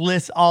that just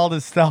lists all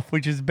this stuff,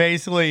 which is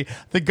basically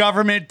the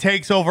government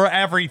takes over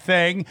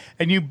everything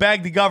and you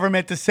beg the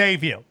government to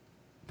save you.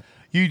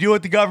 You do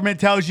what the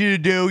government tells you to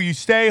do. You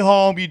stay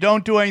home. You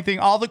don't do anything.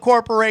 All the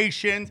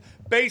corporations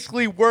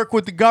basically work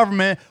with the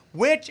government,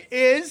 which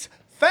is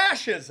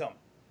fascism.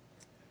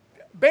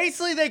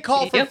 Basically, they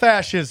call for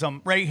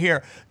fascism right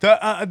here.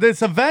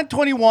 This Event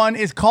 21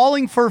 is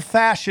calling for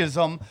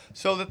fascism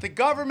so that the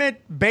government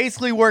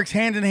basically works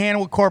hand in hand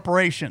with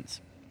corporations,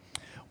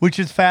 which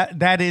is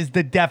that is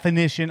the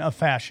definition of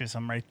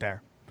fascism right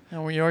there.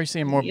 And we are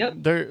seeing more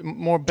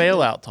more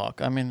bailout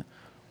talk. I mean,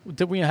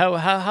 did we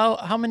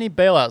how many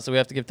bailouts do we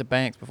have to give to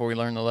banks before we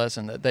learn the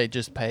lesson that they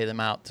just pay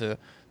them out to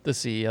the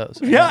CEOs?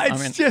 Yeah,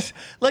 just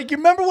like, you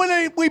remember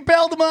when we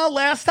bailed them out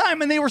last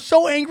time and they were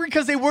so angry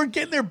because they weren't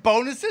getting their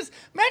bonuses?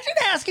 Imagine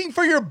asking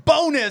for your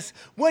bonus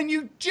when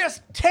you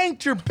just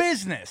tanked your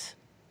business.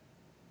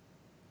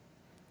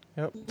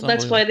 Yep.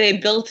 That's why they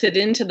built it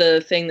into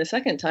the thing the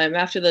second time.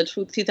 After the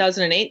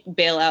 2008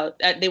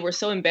 bailout, they were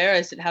so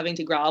embarrassed at having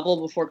to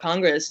grovel before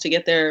Congress to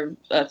get their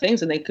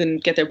things, and they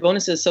couldn't get their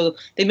bonuses. So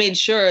they made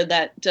sure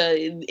that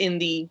in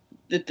the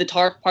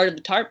TARP part of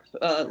the TARP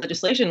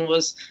legislation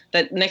was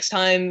that next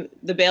time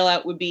the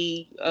bailout would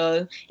be,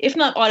 if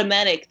not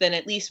automatic, then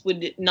at least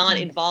would not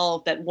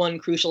involve that one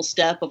crucial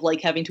step of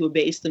like having to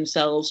abase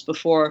themselves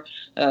before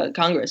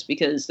Congress,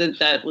 because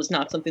that was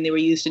not something they were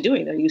used to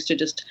doing. They're used to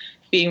just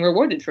being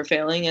rewarded for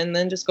failing and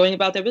then just going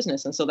about their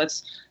business. And so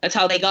that's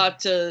how they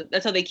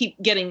that's how they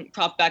keep getting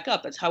propped back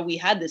up. That's how we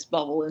had this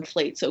bubble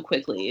inflate so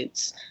quickly.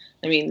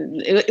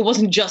 It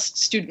wasn't just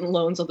student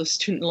loans, although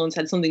student loans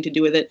had something to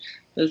do with it.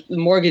 The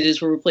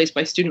mortgages were replaced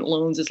by student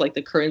loans as like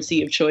the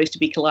currency of choice to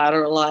be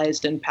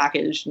collateralized and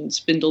packaged and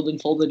spindled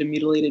and folded and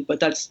mutilated.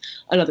 But that's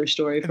another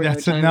story.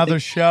 That's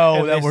another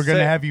show that we're going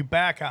to have you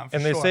back on.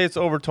 And they say it's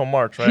over till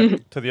March,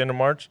 right? To the end of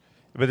March.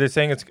 But they're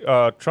saying it's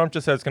Trump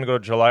just said it's going to go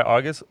July,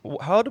 August.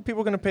 How are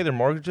people going to pay their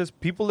mortgages?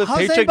 People live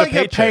paycheck to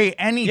paycheck. Pay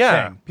anything?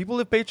 Yeah, people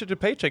live paycheck to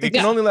paycheck. It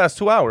can only last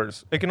 2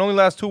 hours. It can only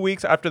last 2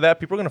 weeks. After that,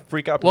 people are going to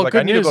freak out. Well, like,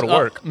 I need to go to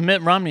work.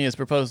 Mitt Romney has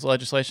proposed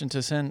legislation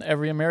to send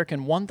every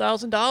American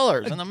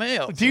 $1,000 in the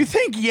mail. Do you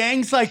think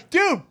Yang's like,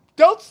 dude,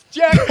 don't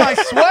jack my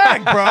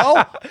swag,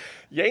 bro?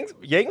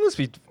 Yang must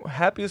be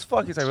happy as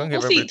fuck. He's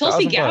like,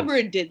 Tulsi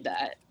Gabbard did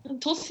that.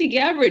 Tulsi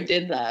Gabbard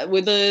did that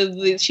with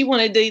she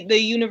wanted the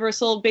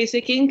universal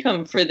basic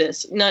income for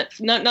this, not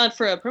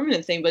for a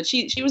permanent thing, but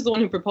she was the one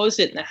who proposed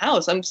it in the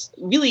House. I'm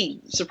really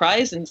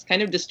surprised and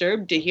kind of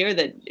disturbed to hear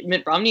that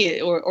Mitt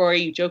Romney, or are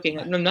you joking?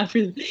 I'm not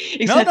really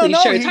exactly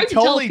sure. It's hard to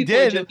tell if people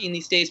are joking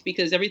these days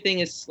because everything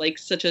is like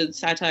such a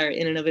satire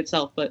in and of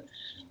itself. But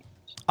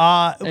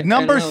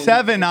number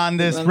 7 on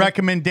this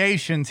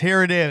recommendations,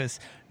 here it is.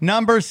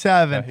 Number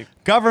 7,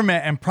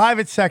 government and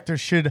private sector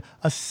should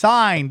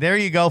assign, there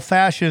you go,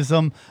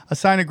 fascism,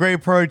 assign a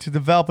great priority to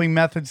developing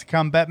methods to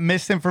combat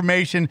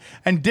misinformation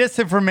and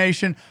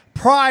disinformation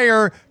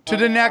prior to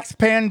the next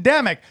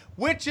pandemic,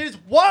 which is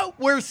what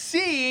we're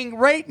seeing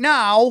right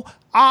now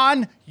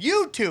on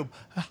YouTube.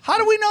 How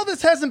do we know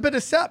this hasn't been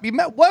a step?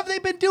 What have they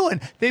been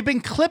doing? They've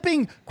been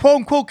clipping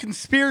quote-unquote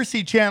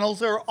conspiracy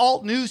channels or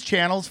alt news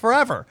channels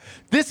forever.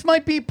 This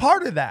might be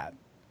part of that.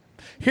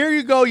 Here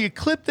you go. You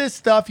clip this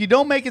stuff. You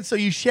don't make it so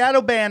you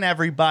shadow ban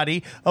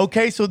everybody.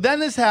 Okay, so then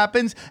this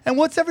happens. And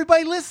what's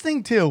everybody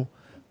listening to?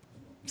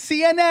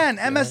 CNN,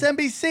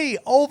 MSNBC,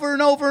 over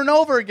and over and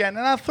over again.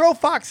 And I'll throw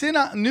Fox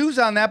News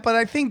on that, but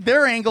I think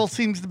their angle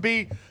seems to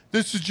be,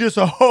 this is just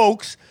a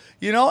hoax,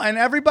 and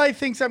everybody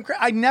thinks I'm crazy.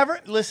 I never,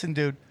 listen,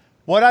 dude,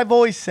 what I've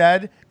always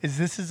said is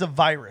this is a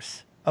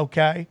virus,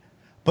 okay?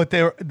 But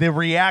the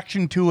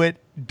reaction to it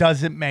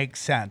doesn't make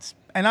sense.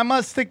 And I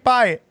must stick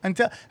by it and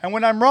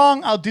when I'm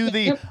wrong, I'll do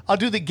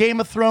the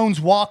Game of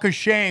Thrones walk of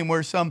shame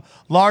where some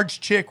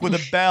large chick with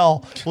a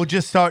bell will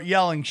just start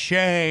yelling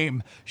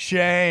shame,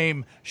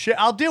 shame, shame.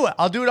 I'll do it.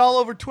 I'll do it all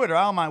over Twitter.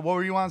 I don't mind. What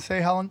were you want to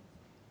say, Helen?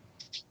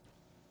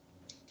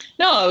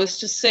 No, I was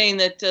just saying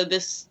that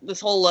this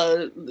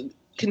whole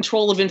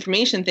control of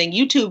information thing.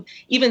 YouTube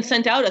even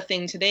sent out a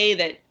thing today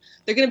that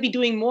they're going to be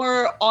doing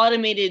more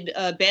automated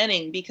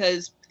banning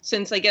because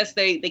since I guess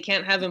they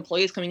can't have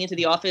employees coming into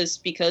the office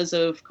because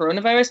of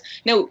coronavirus.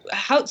 Now,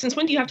 since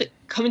when do you have to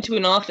come into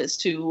an office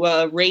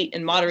to rate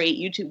and moderate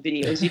YouTube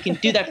videos. You can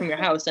do that from your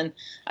house. And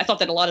I thought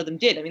that a lot of them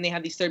did. I mean, they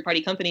have these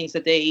third-party companies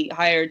that they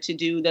hire to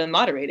do the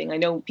moderating. I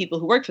know people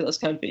who work for those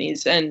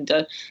companies, and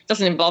it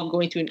doesn't involve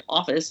going to an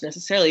office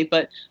necessarily.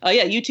 But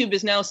yeah, YouTube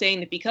is now saying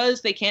that because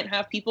they can't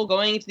have people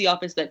going into the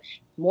office, that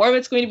more of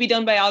it's going to be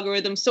done by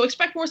algorithms. So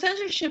expect more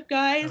censorship,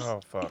 guys. Oh,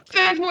 fuck.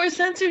 Expect more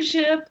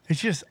censorship. It's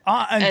just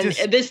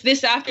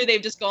This after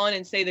they've just gone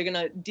and say they're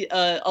going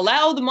to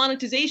allow the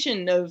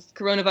monetization of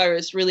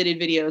coronavirus related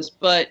videos,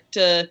 but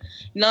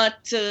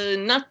not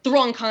the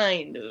wrong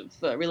kind of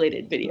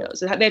related videos.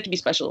 They have to be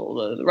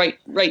special, the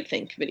right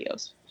think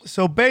videos.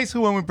 So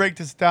basically, when we break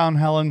this down,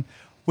 Helen,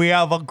 we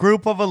have a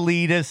group of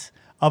elitists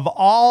of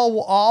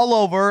all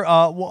over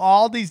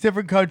all these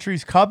different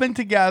countries coming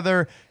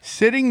together,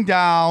 sitting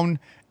down,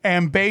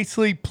 and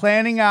basically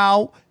planning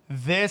out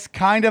this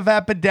kind of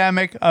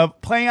epidemic, of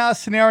playing out a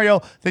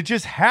scenario that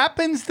just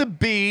happens to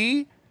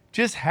be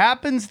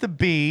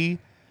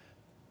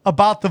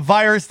about the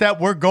virus that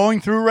we're going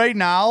through right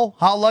now.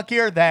 How lucky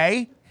are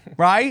they,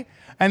 right?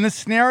 And the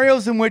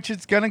scenarios in which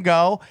it's going to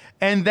go.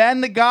 And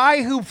then the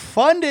guy who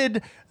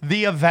funded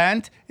the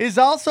event is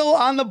also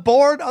on the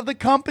board of the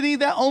company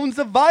that owns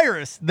the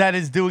virus that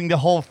is doing the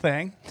whole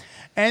thing.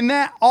 And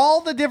that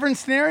all the different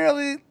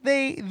scenarios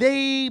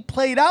they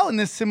played out in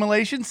this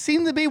simulation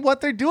seem to be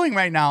what they're doing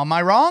right now. Am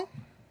I wrong?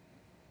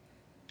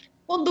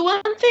 Well, the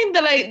one thing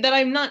that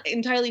I'm not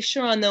entirely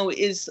sure on, though,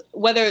 is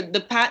whether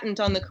the patent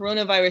on the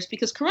coronavirus,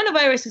 because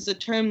coronavirus is a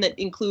term that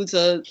includes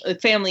a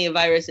family of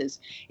viruses.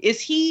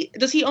 Does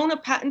he own a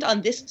patent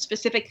on this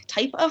specific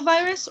type of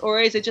virus, or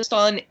is it just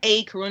on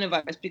a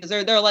coronavirus? Because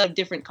there are a lot of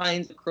different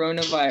kinds of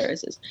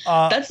coronaviruses.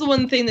 That's the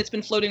one thing that's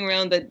been floating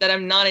around that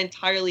I'm not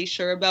entirely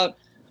sure about.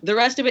 The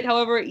rest of it,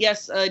 however,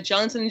 yes,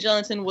 Johnson &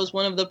 Johnson was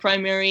one of the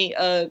primary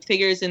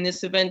figures in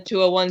this event,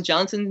 201.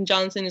 Johnson &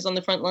 Johnson is on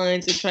the front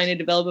lines of trying to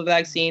develop a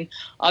vaccine.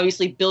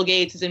 Obviously, Bill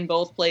Gates is in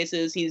both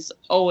places. He's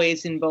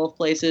always in both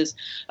places.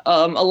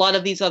 A lot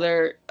of these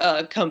other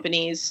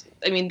companies,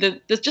 I mean,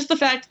 just the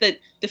fact that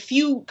the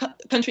few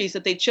countries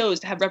that they chose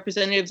to have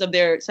representatives of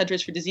their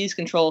Centers for Disease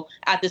Control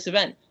at this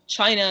event,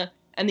 China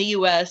and the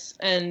U.S.,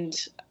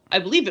 and I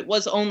believe it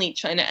was only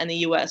China and the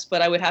U.S.,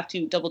 but I would have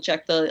to double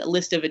check the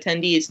list of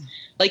attendees.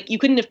 Like, you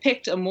couldn't have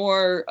picked a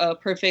more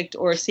perfect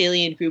or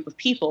salient group of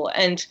people.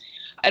 And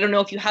I don't know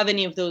if you have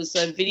any of those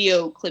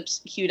video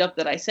clips queued up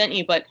that I sent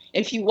you, but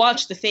if you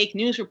watch the fake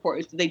news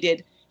reports that they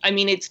did, I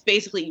mean, it's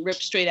basically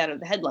ripped straight out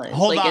of the headlines.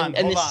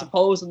 And this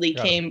supposedly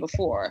came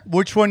before.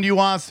 Which one do you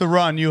want us to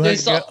run? You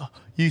sent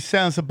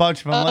us a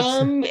bunch of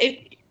them.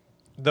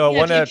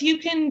 If you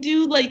can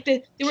do like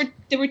there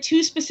were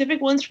two specific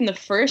ones from the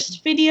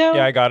first video.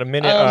 Yeah, I got a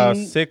minute.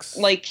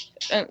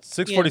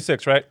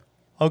 6:46, right?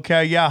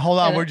 Okay, yeah. Hold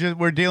on,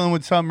 we're dealing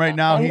with something right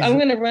now. I'm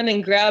gonna run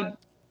and grab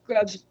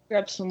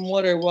some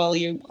water while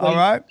you play that. All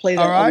right.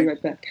 I'll be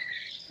right back.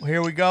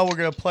 Here we go. We're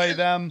gonna play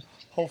them.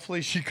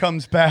 Hopefully she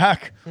comes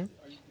back.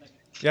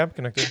 Yeah, I'm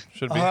connected.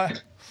 Should be.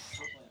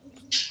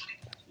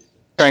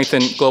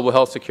 Strengthen global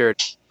health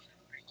security.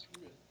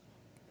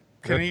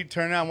 Can you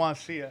turn it on? I want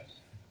to see it.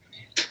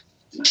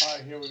 All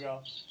right, here we go.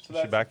 So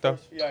Is she back though?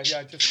 Yeah,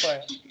 just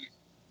play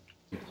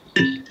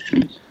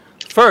it.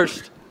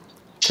 First,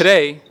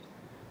 today,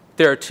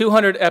 there are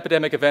 200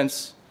 epidemic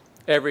events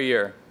every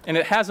year, and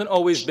it hasn't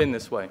always been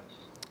this way.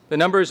 The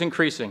number is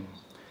increasing,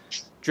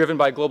 driven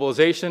by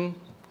globalization,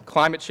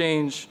 climate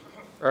change,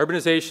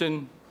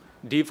 urbanization,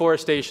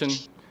 deforestation,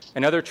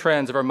 and other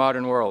trends of our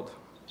modern world.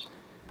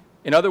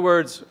 In other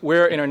words,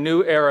 we're in a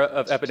new era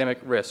of epidemic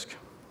risk.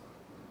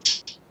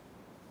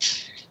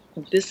 I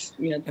want to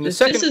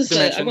stop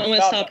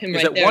him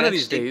right there, one of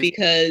these days,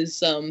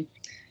 because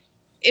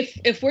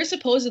if we're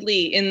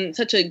supposedly in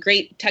such a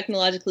great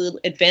technological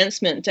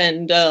advancement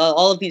and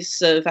all of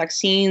these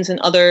vaccines and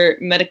other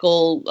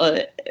medical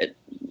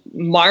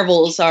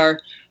marvels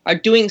are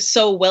doing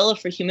so well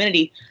for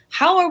humanity,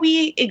 how are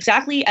we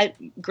exactly at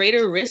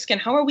greater risk, and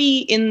how are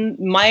we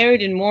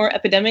mired in more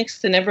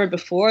epidemics than ever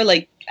before?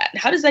 Like,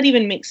 how does that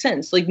even make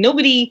sense? Like,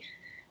 nobody.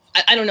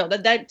 I don't know,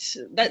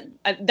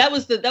 that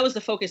was the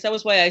focus. That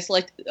was why I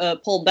selected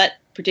pull that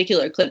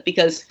particular clip,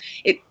 because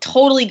it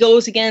totally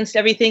goes against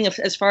everything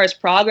as far as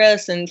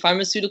progress and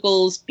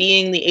pharmaceuticals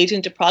being the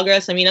agent of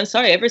progress. I mean, I'm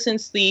sorry, ever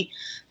since the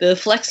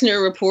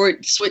Flexner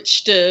report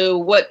switched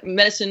what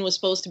medicine was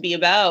supposed to be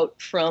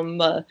about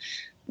from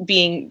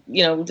being,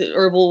 the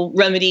herbal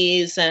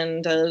remedies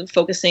and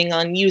focusing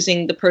on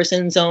using the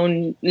person's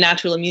own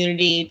natural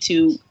immunity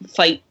to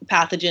fight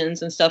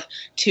pathogens and stuff,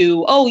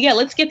 to,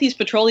 let's get these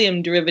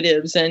petroleum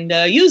derivatives and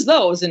use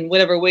those in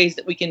whatever ways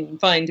that we can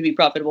find to be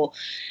profitable.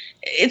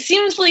 It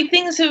seems like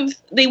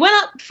they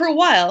went up for a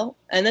while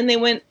and then they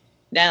went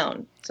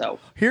down. So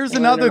here's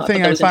another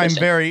thing I find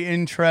very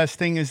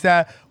interesting is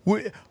that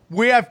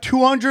we have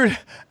 200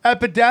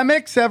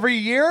 epidemics every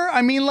year.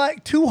 I mean,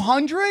 like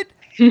 200?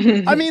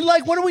 I mean,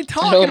 like, what are we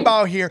talking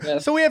about here? Yeah.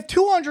 So we have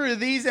 200 of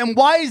these, and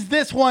why is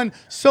this one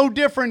so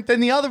different than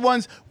the other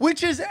ones,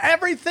 which is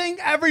everything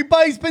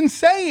everybody's been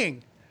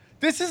saying?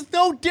 This is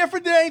no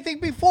different than anything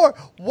before.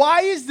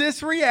 Why is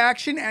this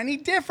reaction any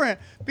different?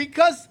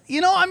 Because,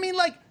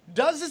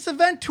 does this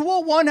event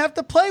 201 have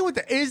to play with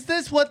it? Is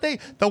this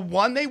the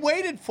one they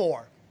waited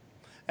for?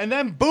 And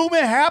then boom,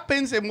 it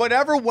happens. In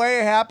whatever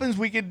way it happens,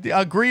 we could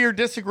agree or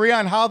disagree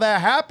on how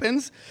that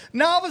happens.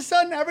 Now all of a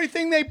sudden,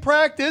 everything they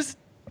practice,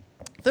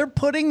 they're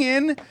putting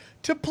in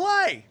to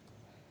play.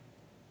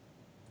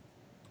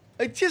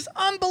 It's just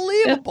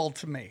unbelievable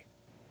to me.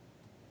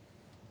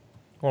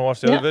 Want to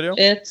watch the other video?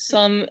 It's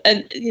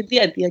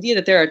the idea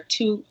that there are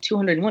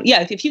 201.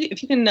 Yeah, if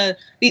you can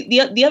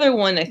the other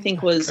one I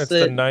think was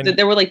that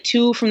there were like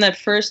 2 from that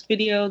first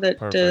video that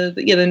the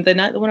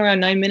one around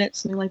 9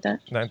 minutes, something like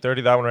that.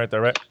 9:30, that one right there,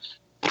 right?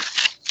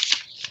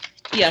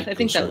 Yeah, I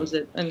think that was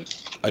it. And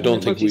I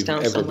don't think we've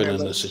ever been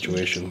in a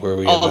situation where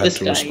we have had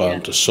to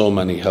respond to so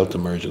many health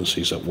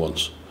emergencies at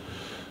once.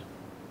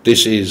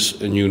 This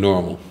is a new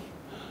normal.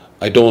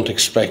 I don't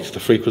expect the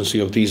frequency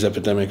of these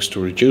epidemics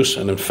to reduce,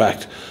 and in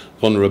fact,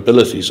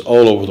 vulnerabilities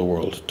all over the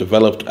world,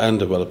 developed and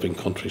developing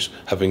countries,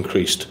 have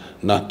increased,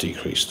 not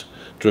decreased,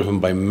 driven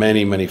by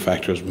many, many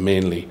factors,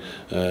 mainly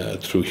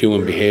through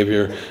human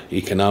behavior,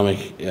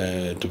 economic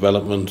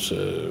development,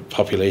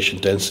 population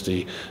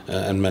density,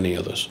 and many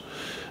others.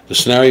 The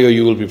scenario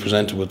you will be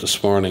presented with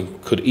this morning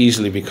could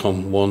easily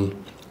become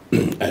one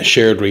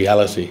shared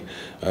reality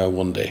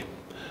one day.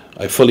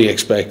 I fully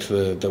expect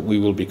that we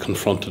will be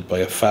confronted by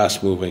a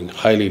fast-moving,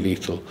 highly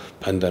lethal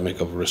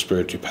pandemic of a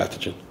respiratory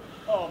pathogen.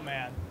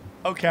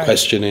 Okay.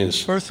 Question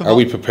is, are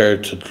we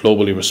prepared to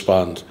globally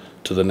respond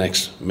to the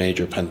next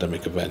major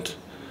pandemic event?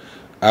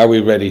 Are we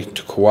ready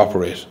to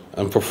cooperate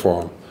and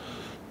perform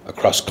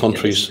across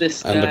countries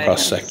and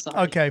across sectors?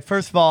 Okay,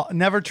 first of all,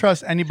 never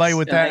trust anybody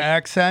with that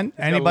accent.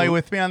 Anybody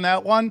with me on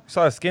that one?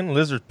 Saw his skin,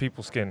 lizard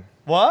people skin.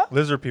 What?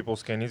 Lizard people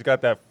skin. He's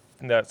got that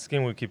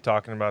skin we keep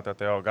talking about that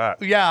they all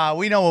got. Yeah,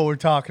 we know what we're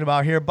talking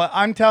about here, but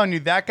I'm telling you,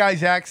 that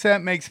guy's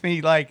accent makes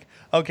me like,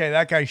 okay,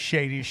 that guy's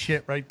shady as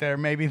shit right there.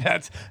 Maybe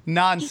that's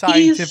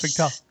non-scientific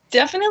talk.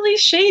 Definitely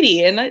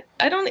shady, and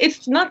I don't know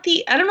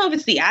if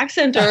it's the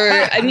accent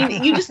or I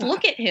mean, you just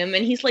look at him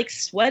and he's like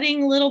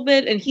sweating a little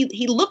bit, and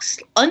he looks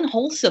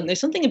unwholesome.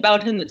 There's something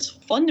about him that's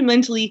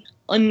fundamentally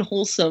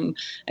unwholesome.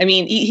 I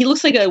mean, he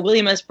looks like a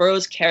William S.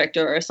 Burroughs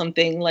character or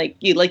something like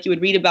you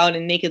would read about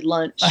in Naked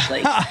Lunch.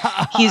 Like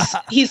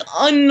he's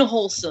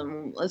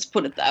unwholesome. Let's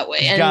put it that way.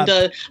 And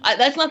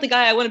that's not the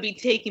guy I want to be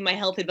taking my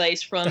health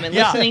advice from and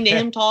listening to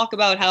him talk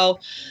about how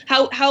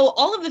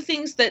all of the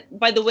things that,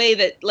 by the way,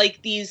 that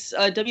like these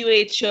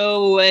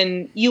WHO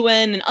and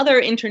UN and other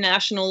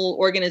international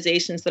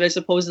organizations that are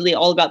supposedly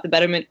all about the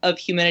betterment of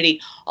humanity,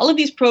 all of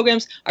these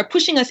programs are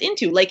pushing us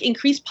into, like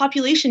increased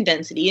population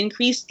density,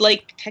 increased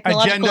like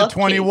technological Agenda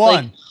 21.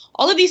 Like,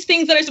 all of these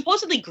things that are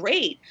supposedly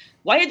great.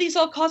 Why are these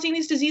all causing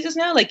these diseases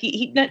now? Like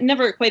he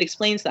never quite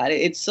explains that.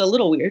 It's a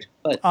little weird,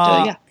 but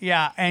yeah.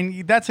 Yeah,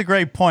 and that's a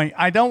great point.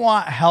 I don't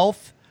want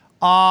health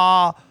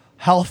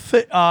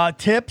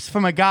tips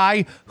from a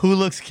guy who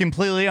looks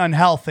completely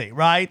unhealthy,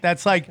 right?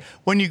 That's like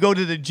when you go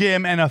to the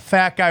gym and a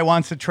fat guy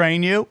wants to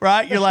train you,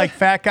 right? You're like,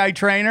 fat guy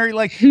trainer. You're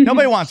like,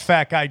 nobody wants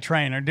fat guy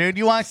trainer, dude.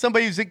 You want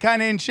somebody who's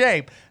kind of in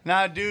shape,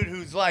 not a dude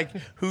who's like,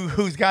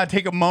 who's got to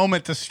take a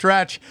moment to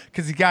stretch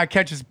because he's got to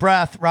catch his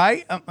breath,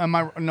 right?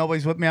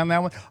 Nobody's with me on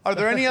that one. Are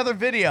there any other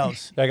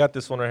videos? I got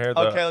this one right here.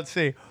 Okay, let's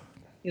see.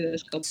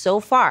 So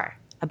far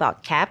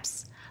about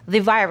CAPS, the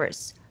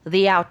virus,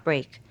 the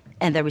outbreak,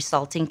 and the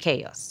resulting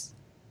chaos.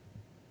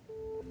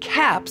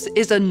 CAPS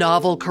is a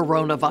novel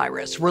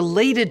coronavirus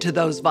related to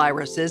those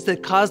viruses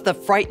that caused the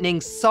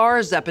frightening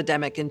SARS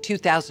epidemic in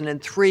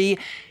 2003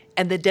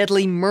 and the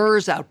deadly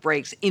MERS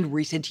outbreaks in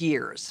recent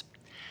years.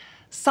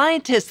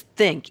 Scientists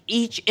think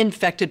each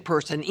infected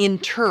person in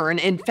turn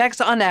infects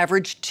on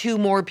average 2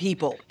 more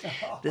people.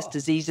 This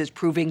disease is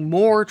proving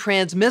more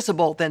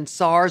transmissible than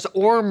SARS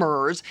or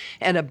MERS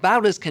and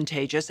about as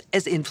contagious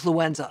as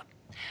influenza.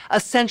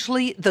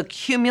 Essentially, the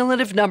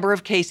cumulative number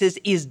of cases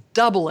is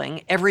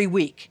doubling every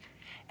week.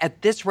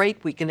 At this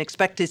rate, we can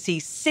expect to see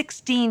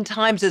 16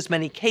 times as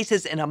many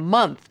cases in a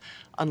month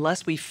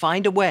unless we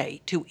find a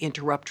way to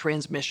interrupt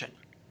transmission.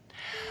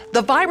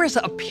 The virus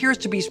appears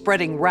to be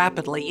spreading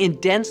rapidly in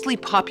densely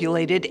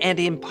populated and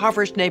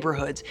impoverished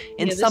neighborhoods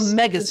in some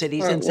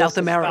megacities in South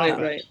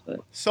America.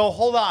 So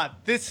hold on.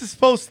 This is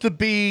supposed to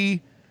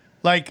be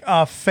like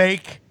a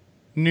fake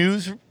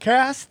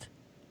newscast?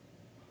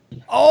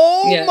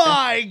 Oh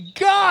my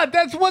God,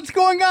 that's what's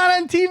going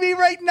on TV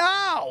right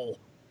now.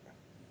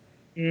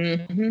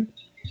 Mm-hmm.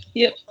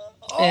 Yep.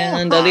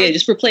 And they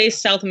just replace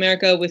South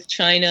America with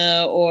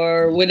China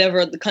or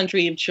whatever the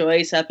country of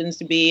choice happens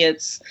to be.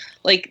 It's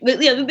like,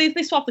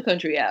 they swap the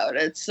country out.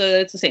 It's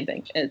the same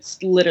thing.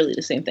 It's literally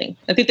the same thing.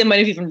 I think they might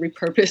have even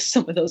repurposed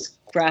some of those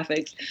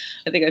graphics.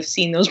 I think I've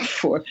seen those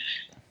before.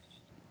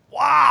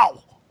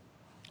 Wow.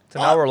 It's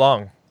an hour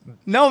long.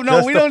 No,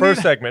 we don't. The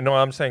first segment. No,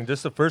 I'm saying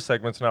just the first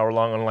segment's an hour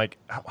long on like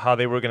how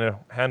they were going to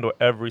handle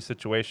every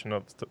situation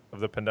of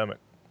the pandemic.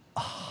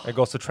 It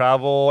goes to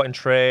travel and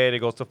trade. It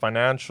goes to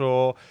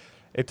financial.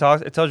 It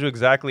tells you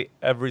exactly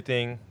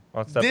everything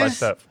on step by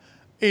step.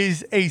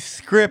 is a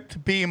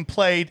script being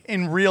played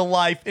in real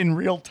life in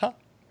real time.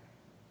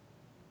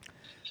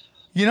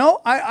 You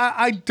know,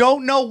 I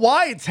don't know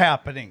why it's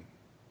happening.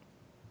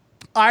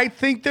 I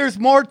think there's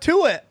more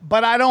to it,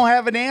 but I don't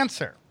have an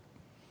answer.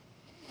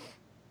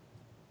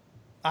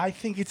 I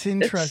think it's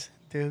interesting,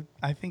 dude.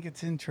 I think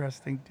it's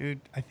interesting, dude.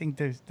 I think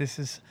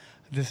this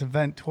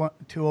event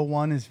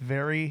 201 is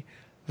very,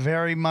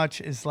 very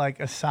much is like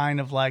a sign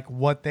of like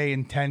what they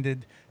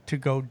intended to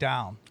go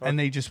down, and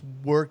they just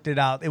worked it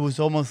out. It was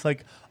almost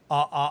like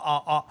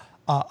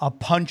a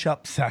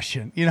punch-up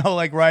session, you know,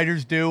 like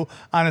writers do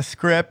on a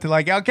script. They're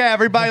like, okay,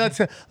 everybody,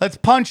 let's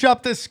punch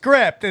up this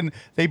script, and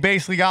they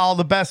basically got all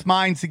the best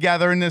minds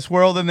together in this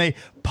world, and they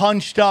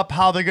punched up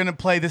how they're going to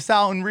play this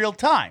out in real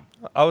time.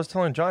 I was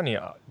telling Johnny,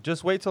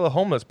 just wait till a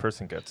homeless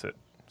person gets it.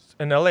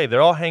 In LA, they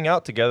all hang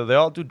out together. They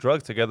all do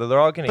drugs together. They're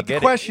all going to get it. But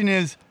the question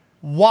is,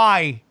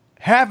 why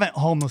haven't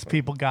homeless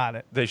people got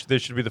it? They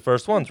should be the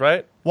first ones,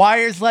 right? Why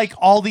is like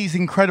all these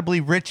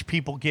incredibly rich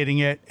people getting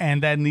it,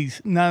 and then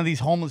none of these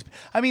homeless?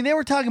 I mean, they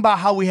were talking about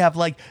how we have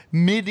like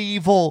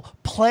medieval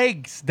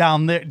plagues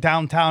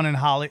downtown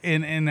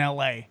in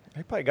LA.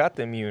 They probably got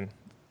the immune.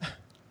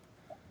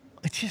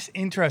 It's just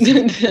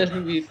interesting.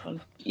 That'd be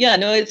fun. Yeah,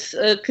 no, it's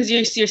because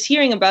you're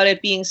hearing about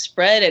it being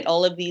spread at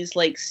all of these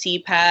like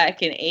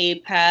CPAC and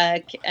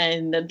APAC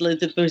and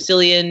the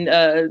Brazilian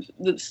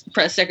the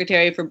press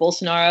secretary for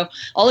Bolsonaro,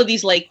 all of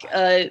these like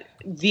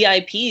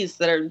VIPs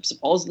that are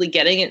supposedly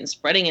getting it and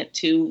spreading it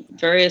to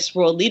various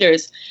world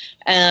leaders.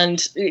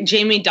 And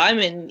Jamie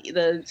Dimon,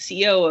 the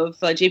CEO of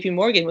JP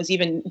Morgan, was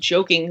even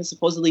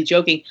supposedly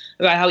joking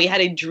about how he had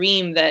a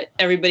dream that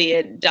everybody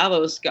at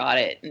Davos got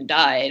it and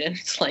died. And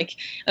it's like,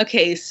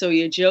 okay, so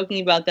you're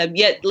joking about that.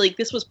 Yet, like,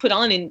 this was put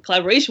on in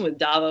collaboration with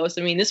Davos.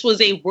 I mean, this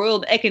was a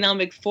World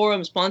Economic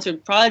Forum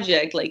sponsored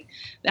project. Like,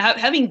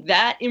 having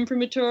that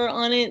imprimatur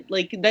on it,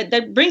 like,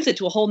 that brings it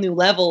to a whole new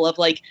level of,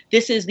 like,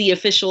 this is the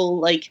official,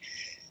 like,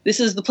 this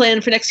is the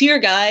plan for next year,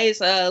 guys.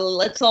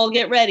 Let's all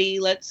get ready.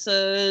 Let's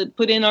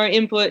put in our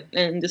input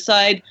and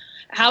decide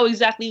how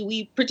exactly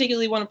we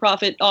particularly want to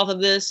profit off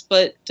of this.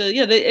 But they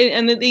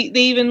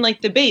even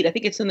like debate. I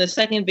think it's in the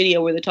second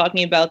video where they're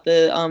talking about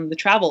the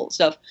travel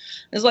stuff.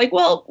 It's like,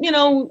 well, you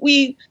know,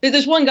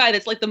 there's one guy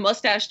that's like the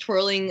mustache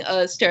twirling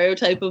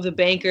stereotype of the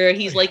banker.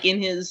 He's like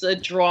in his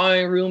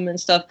drawing room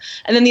and stuff,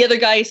 and then the other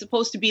guy is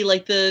supposed to be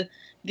like the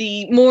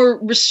more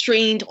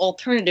restrained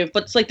alternative,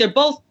 but it's like they're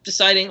both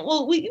deciding,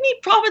 well, we need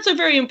profits are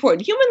very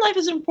important. Human life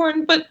is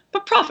important, but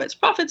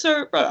profits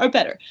are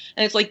better.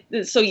 And it's like,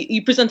 so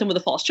you present them with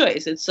a false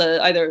choice. It's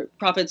either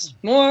profits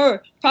more,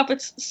 or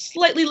profits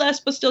slightly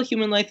less, but still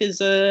human life is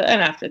an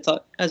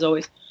afterthought, as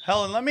always.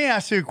 Helen, let me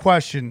ask you a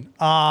question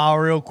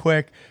real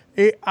quick.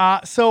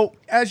 So,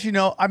 as you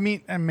know, I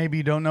mean, and maybe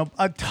you don't know,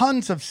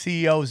 tons of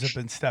CEOs have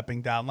been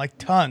stepping down, like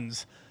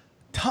tons.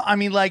 I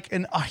mean, like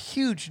a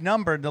huge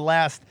number in the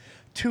last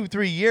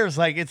 2-3 years.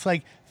 Like it's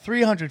like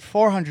 300,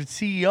 400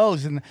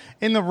 CEOs, and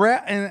in the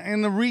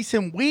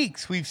recent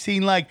weeks we've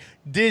seen like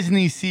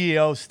Disney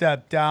CEO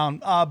step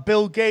down,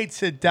 Bill Gates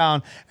sit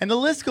down, and the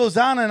list goes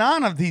on and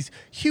on of these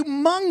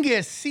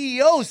humongous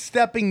CEOs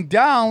stepping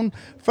down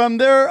from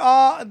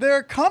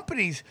their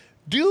companies.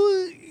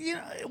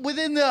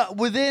 Within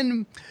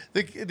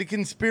the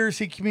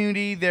conspiracy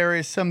community, there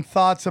is some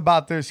thoughts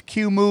about this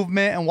Q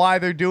movement and why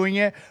they're doing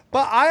it,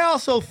 but I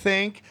also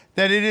think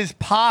that it is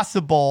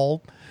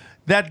possible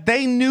that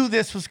they knew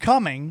this was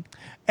coming,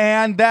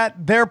 and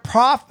that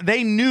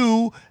they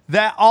knew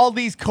that all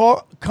these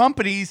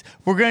companies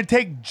were going to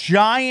take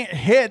giant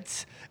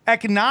hits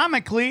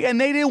economically, and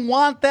they didn't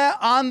want that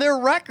on their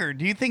record.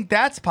 Do you think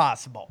that's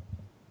possible?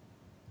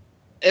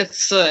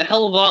 It's a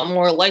hell of a lot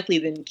more likely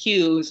than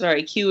Q.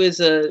 Sorry, Q is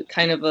a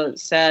kind of a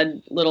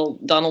sad little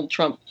Donald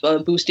Trump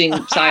boosting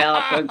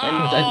psyop.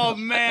 Oh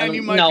man,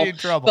 you might be in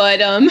trouble. But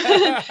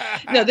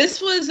no,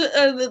 this was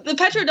the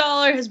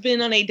petrodollar has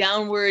been on a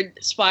downward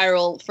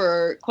spiral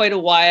for quite a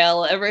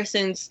while. Ever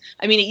since,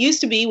 I mean, it used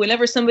to be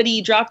whenever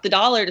somebody dropped the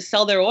dollar to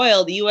sell their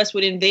oil, the U.S.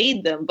 would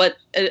invade them. But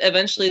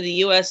eventually, the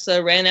U.S.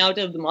 ran out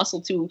of the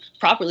muscle to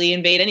properly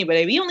invade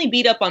anybody. We only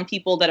beat up on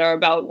people that are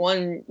about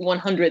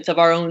 1/100th of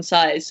our own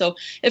size. So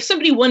if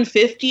somebody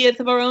 1/50th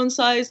of our own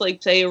size,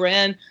 like say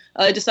Iran,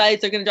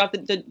 decides they're going to drop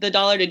the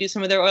dollar to do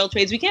some of their oil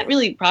trades, we can't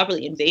really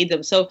properly invade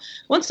them. So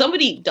once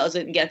somebody does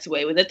it and gets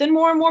away with it, then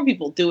more and more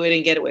people do it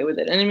and get away with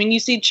it. And I mean, you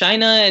see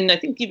China and I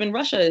think even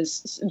Russia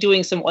is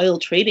doing some oil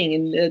trading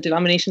in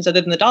denominations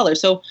other than the dollar.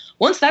 So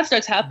once that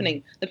starts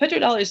happening, the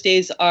petrodollar's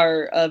days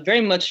are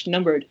very much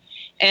numbered.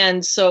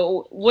 And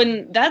so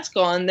when that's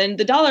gone, then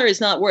the dollar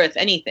is not worth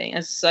anything.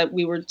 As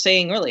we were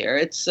saying earlier,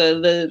 it's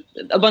a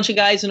bunch of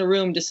guys in a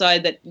room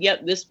decide that,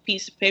 yep, this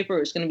piece of paper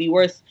is going to be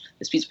worth,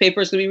 this piece of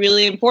paper is going to be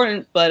really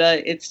important, but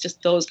it's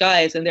just those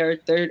guys and their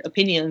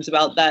opinions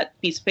about that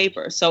piece of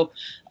paper. So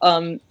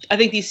I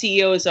think these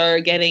CEOs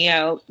are getting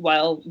out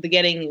while the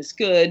getting is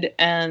good.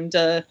 And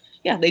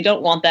they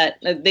don't want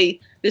that.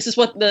 This is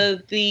what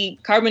the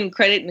carbon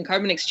credit and the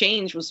carbon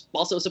exchange was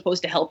also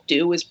supposed to help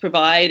do, is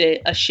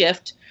provide a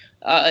shift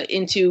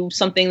into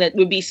something that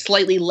would be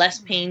slightly less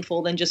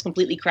painful than just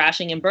completely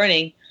crashing and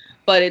burning.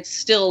 But it's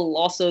still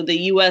also the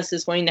U.S.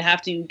 is going to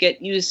have to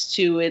get used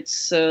to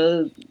its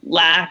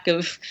lack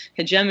of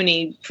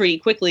hegemony pretty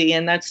quickly,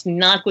 and that's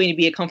not going to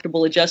be a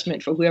comfortable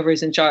adjustment for whoever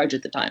is in charge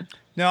at the time.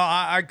 No,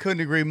 I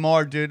couldn't agree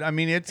more, dude. I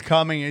mean, it's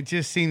coming. It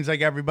just seems like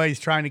everybody's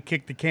trying to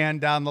kick the can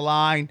down the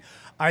line.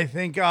 I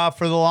think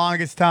for the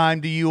longest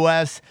time, the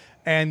U.S.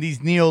 and these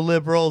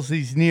neoliberals,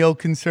 these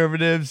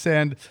neoconservatives,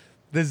 and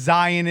the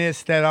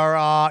Zionists that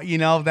are,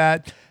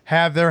 that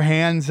have their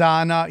hands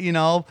on,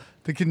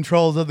 the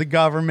controls of the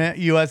government,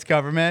 U.S.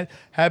 government,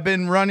 have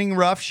been running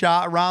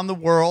roughshod around the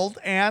world.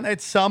 And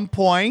at some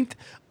point,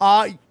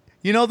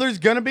 there's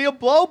going to be a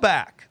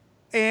blowback.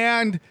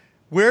 And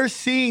we're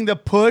seeing the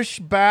push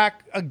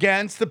back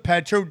against the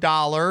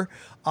petrodollar.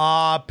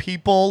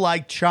 People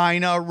like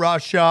China,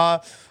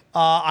 Russia,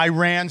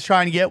 Iran's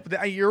trying to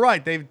get. You're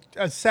right. They've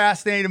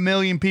assassinated 1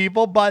 million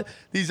people, but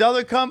these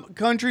other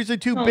countries are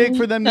too big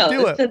for them to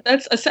do it.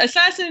 That's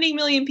assassinating 1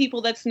 million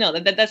people. That's not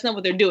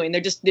what they're doing. They're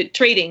just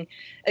trading.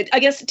 I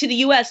guess to the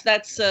U.S.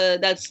 that's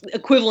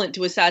equivalent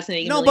to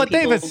assassinating 1 million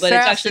people. No, but they've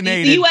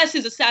assassinated. The U.S.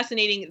 is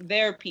assassinating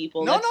their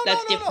people.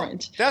 That's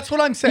different. No. That's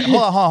what I'm saying.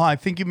 Hold on. I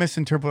think you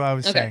misinterpreted what I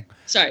was saying.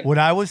 Sorry. What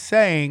I was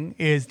saying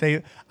is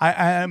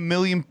 1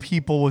 million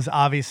people was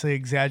obviously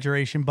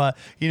exaggeration, but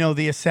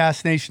the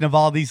assassination of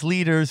all these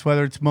leaders,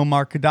 whether it's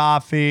Muammar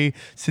Gaddafi,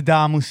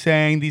 Saddam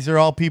Hussein, these are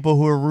all people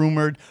who are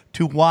rumored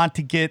to want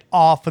to get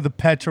off of the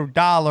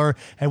petrodollar,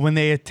 and when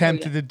they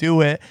attempted to do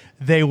it,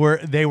 they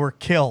were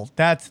killed.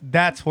 That's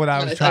what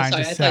I was trying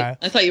to say.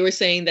 I thought you were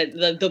saying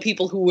that the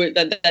people who were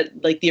that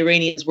like the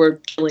Iranians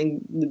were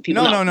killing the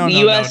people. No. The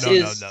U.S.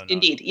 is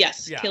indeed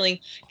killing.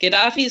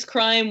 Gaddafi's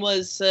crime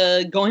was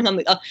going on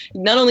the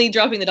not only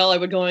dropping the dollar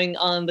but going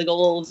on the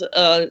gold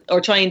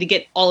or trying to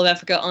get all of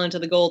Africa onto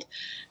the gold.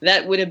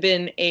 That would have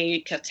been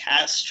a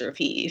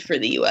catastrophe for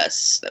the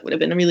U.S. That would have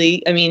been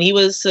he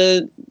was.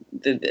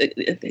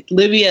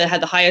 Libya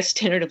had the highest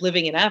standard of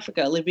living in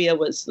Africa. Libya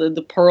was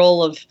the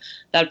pearl of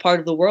that part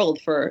of the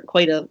world for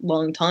quite a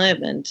long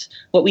time, and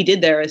what we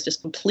did there is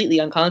just completely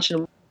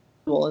unconscionable.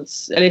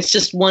 It's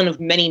just one of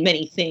many,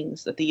 many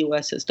things that the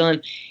U.S. has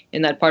done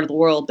in that part of the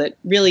world that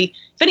really,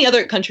 if any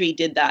other country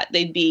did that,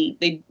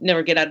 they'd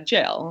never get out of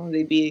jail.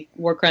 They'd be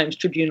war crimes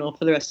tribunal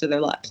for the rest of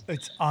their lives.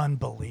 It's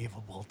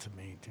unbelievable to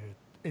me, dude.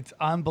 It's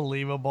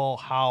unbelievable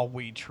how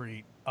we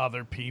treat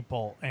other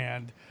people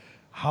and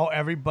how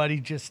everybody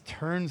just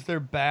turns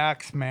their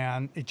backs,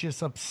 man. It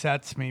just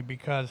upsets me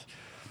because,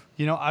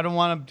 I don't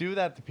want to do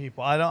that to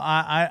people.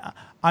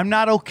 I'm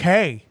not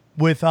okay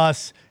with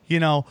us,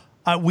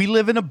 we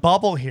live in a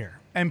bubble here.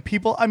 And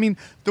people,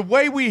 the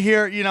way we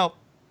hear,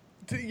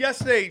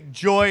 yesterday,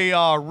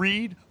 Joy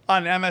Reid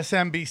on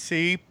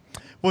MSNBC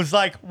was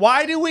like,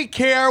 why do we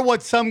care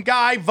what some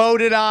guy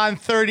voted on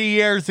 30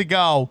 years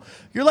ago?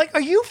 You're like,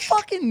 are you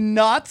fucking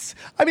nuts?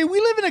 We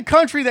live in a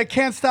country that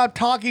can't stop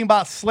talking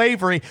about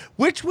slavery,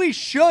 which we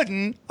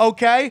shouldn't,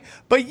 okay?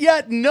 But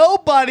yet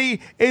nobody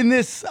in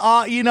this,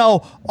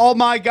 oh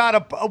my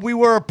God, we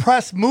were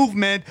oppressed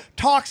movement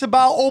talks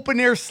about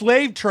open-air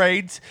slave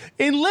trades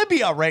in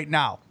Libya right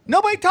now.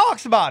 Nobody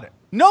talks about it.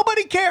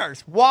 Nobody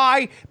cares.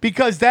 Why?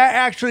 Because that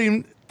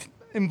actually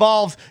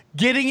involves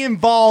getting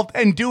involved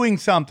and doing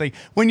something.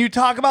 When you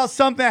talk about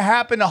something that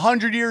happened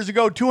 100 years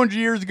ago, 200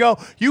 years ago,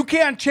 you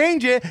can't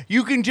change it.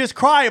 You can just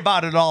cry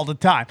about it all the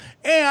time.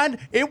 And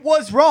it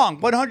was wrong,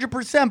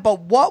 100%. But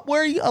what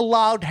we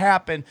allowed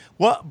happen,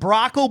 what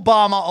Barack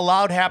Obama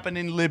allowed happen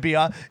in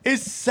Libya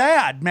is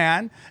sad,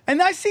 man.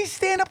 And I see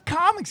stand-up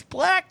comics,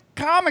 black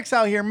comics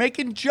out here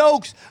making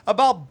jokes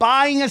about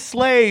buying a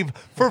slave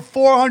for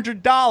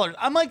 $400.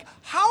 I'm like,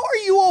 how are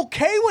you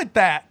okay with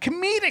that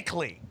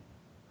comedically?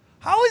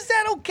 How is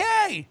that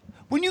okay?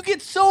 When you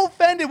get so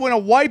offended when a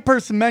white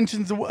person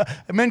mentions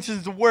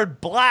the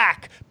word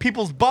black,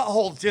 people's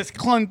buttholes just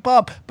clump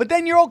up. But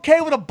then you're okay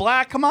with a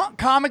black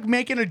comic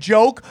making a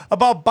joke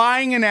about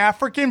buying an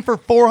African for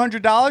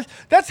 $400?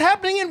 That's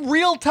happening in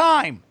real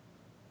time.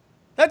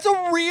 That's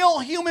a real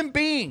human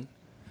being.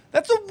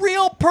 That's a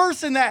real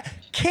person that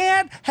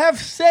can't have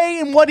say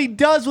in what he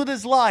does with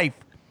his life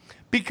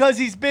because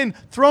he's been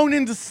thrown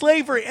into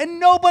slavery and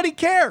nobody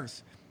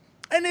cares.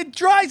 And it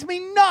drives me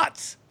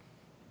nuts.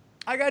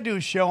 I got to do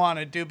a show on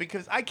it, dude,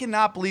 because I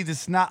cannot believe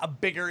this is not a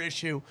bigger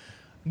issue.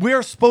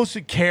 We're supposed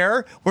to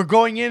care. We're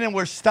going in and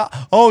we're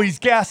he's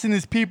gassing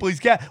his people.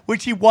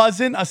 Which he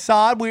wasn't.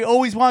 Assad. We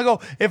always want to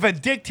go. If a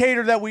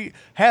dictator that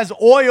has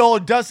oil or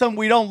does something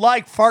we don't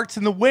like, farts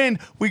in the wind,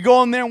 we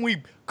go in there and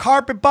we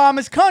carpet bomb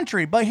his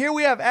country. But here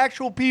we have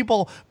actual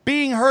people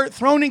being hurt,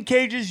 thrown in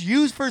cages,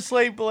 used for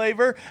slave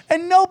labor,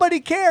 and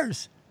nobody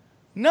cares.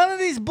 None of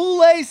these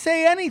boulets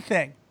say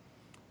anything.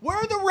 Where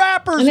are the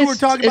rappers who are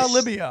talking about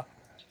Libya?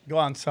 Go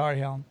on. Sorry,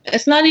 Helen.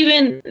 It's not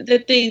even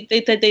that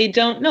they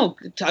don't know.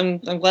 I'm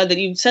glad that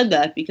you said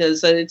that,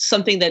 because it's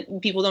something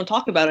that people don't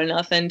talk about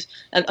enough. And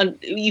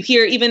you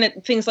hear even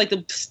at things like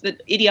the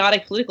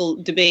idiotic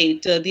political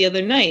debate the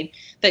other night,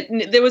 that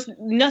there was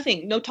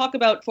no talk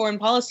about foreign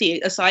policy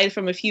aside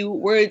from a few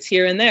words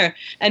here and there.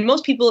 And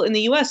most people in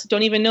the U.S.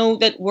 don't even know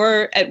that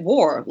we're at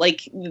war,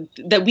 like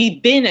that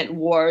we've been at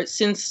war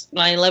since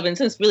 9/11,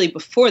 since really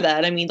before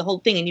that. I mean, the whole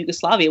thing in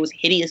Yugoslavia was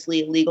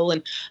hideously illegal.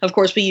 And of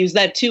course, we use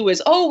that too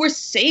as, we're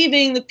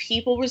saving the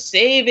people. We're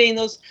saving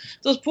those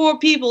poor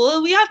people.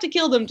 Oh, we have to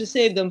kill them to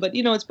save them. But,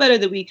 it's better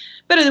that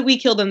we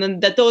kill them than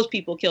that those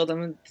people kill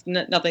them.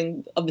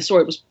 Nothing of the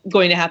sort was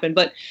going to happen.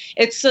 But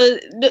it's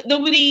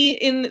nobody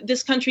in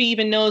this country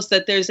even knows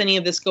that there's any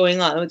of this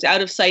going on. It's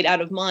out of sight,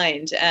 out of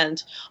mind.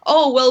 And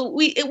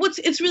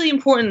it's really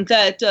important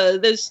that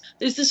there's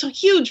this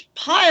huge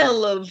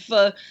pile of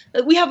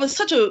we have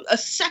such a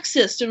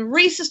sexist and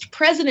racist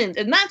president,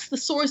 and that's the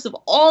source of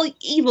all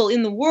evil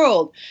in the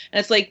world. And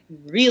it's like,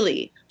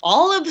 really,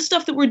 all of the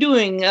stuff that we're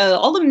doing,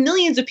 all the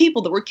millions of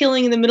people that we're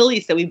killing in the Middle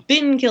East, that we've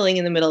been killing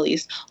in the Middle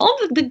East, all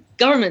of the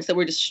governments that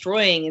we're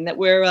destroying and that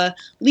we're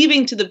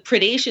leaving to the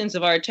predations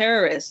of our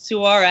terrorists,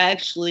 who are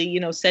actually,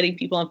 setting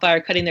people on fire,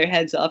 cutting their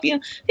heads off,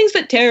 things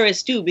that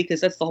terrorists do,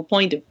 because that's the whole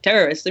point of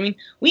terrorists. I mean,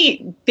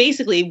 we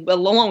basically,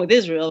 along with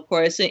Israel, of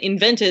course,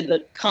 invented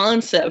the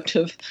concept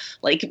of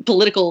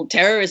political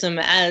terrorism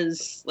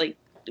as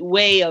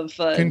way of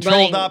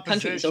running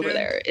countries over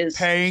there, is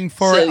paying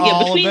for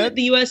all between of it.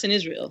 The U.S. and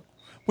Israel.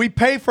 We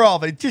pay for all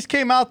of it. It just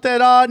came out that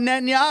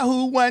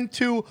Netanyahu went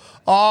to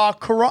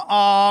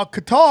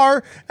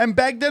Qatar and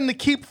begged them to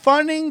keep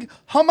funding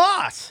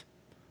Hamas.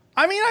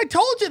 I mean, I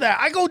told you that.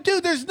 I go,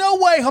 dude, there's no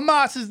way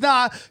Hamas is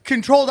not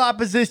controlled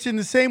opposition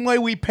the same way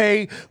we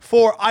pay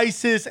for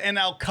ISIS and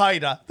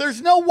Al-Qaeda.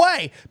 There's no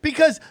way,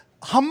 because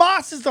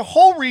Hamas is the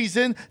whole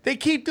reason they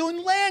keep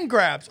doing land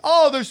grabs.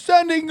 They're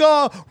sending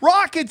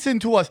rockets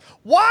into us.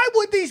 Why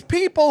would these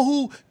people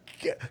who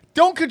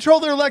don't control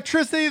their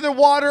electricity, their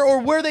water, or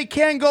where they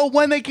can go,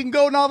 when they can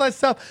go, and all that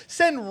stuff,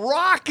 send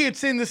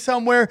rockets into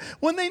somewhere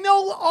when they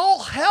know all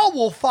hell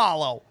will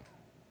follow?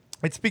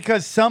 It's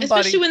because somebody...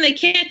 Especially when they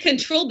can't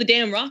control the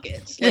damn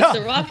rockets.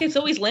 The rockets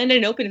always land in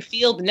an open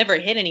field and never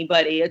hit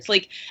anybody. It's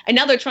like, and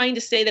now they're trying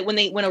to say that when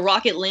a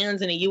rocket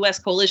lands in a U.S.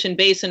 coalition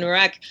base in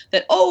Iraq,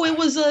 that, it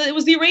was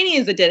the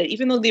Iranians that did it,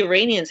 even though the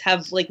Iranians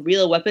have,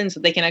 real weapons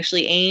that they can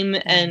actually aim,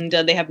 and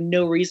they have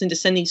no reason to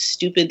send these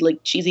stupid,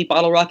 cheesy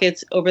bottle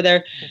rockets over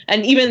there.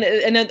 And even,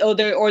 they're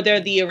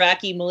the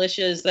Iraqi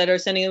militias that are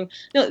sending them.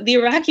 No, the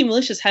Iraqi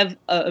militias have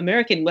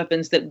American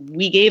weapons that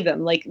we gave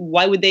them.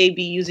 Why would they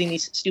be using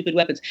these stupid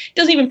weapons?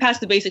 Doesn't even pass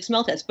the basic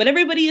smell test, but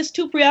everybody is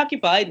too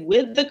preoccupied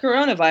with the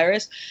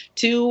coronavirus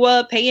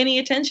to pay any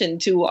attention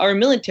to our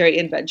military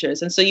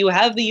adventures. And so you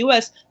have the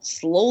U.S.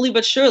 slowly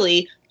but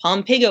surely,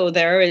 Pompeo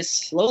there is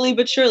slowly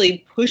but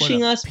surely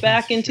pushing us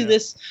back into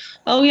this.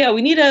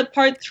 We need a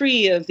part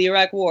 3 of the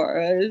Iraq War.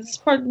 It's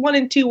part 1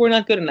 and 2 were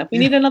not good enough. We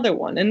need another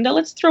one, and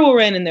let's throw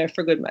Iran in there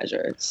for good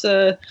measure. It's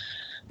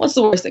what's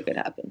the worst that could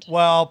happen?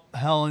 Well,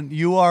 Helen,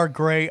 you are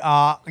great.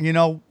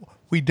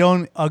 We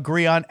don't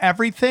agree on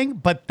everything,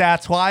 but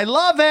that's why I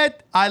love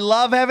it. I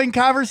love having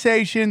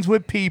conversations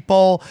with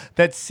people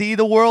that see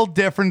the world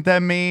different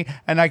than me,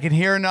 and I can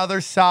hear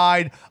another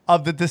side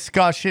of the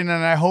discussion,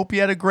 and I hope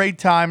you had a great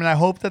time, and I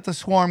hope that the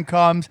swarm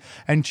comes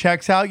and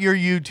checks out your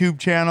YouTube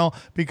channel,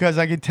 because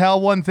I can tell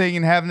one thing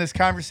in having this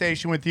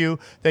conversation with you,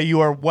 that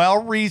you are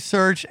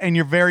well-researched and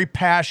you're very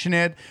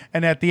passionate,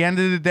 and at the end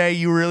of the day,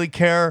 you really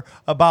care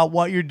about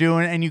what you're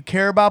doing, and you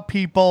care about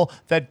people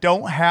that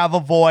don't have a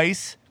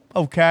voice,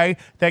 okay,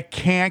 that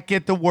can't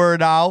get the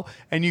word out,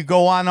 and you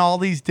go on all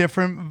these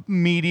different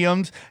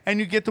mediums and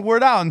you get the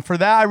word out. And for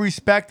that, I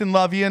respect and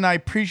love you, and I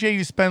appreciate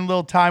you spending a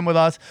little time with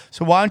us.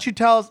 So why don't you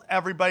tell us,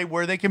 everybody,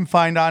 where they can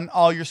find on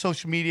all your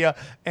social media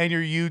and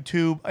your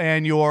YouTube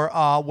and your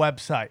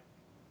website?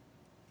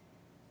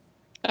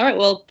 All right.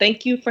 Well,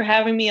 thank you for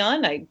having me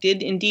on. I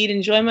did indeed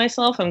enjoy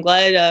myself. I'm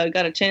glad I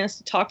got a chance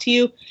to talk to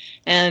you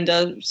and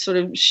sort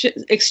of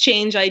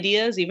exchange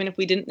ideas, even if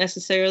we didn't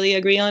necessarily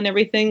agree on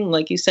everything.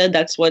 Like you said,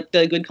 that's what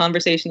the good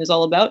conversation is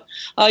all about.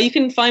 You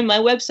can find my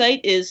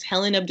website is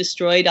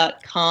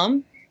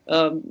helenofdestroy.com.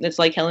 It's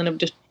like Helen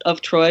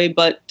of Troy,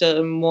 but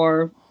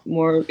more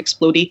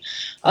explodey.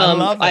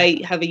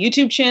 I have a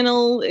YouTube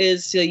channel,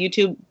 is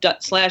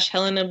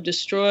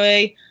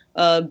youtube.com/HelenofDestroy.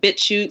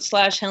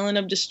 BitChute/Helen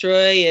of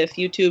Destroy if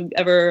YouTube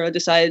ever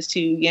decides to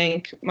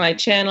yank my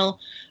channel.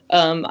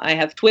 I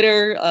have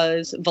Twitter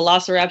as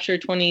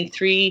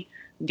Velociraptor23,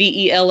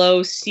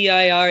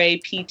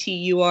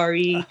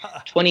 VELOCIRAPTURE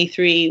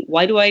 23.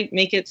 Why do I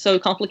make it so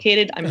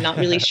complicated? I'm not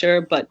really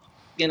sure, but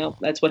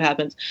that's what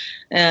happens.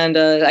 And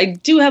I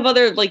do have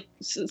other like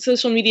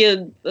social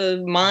media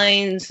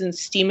mines and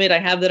Steemit I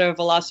have that are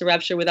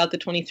Velociraptor without the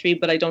 23,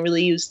 but I don't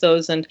really use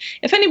those. And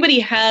if anybody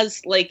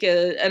has like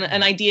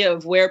an idea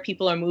of where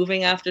people are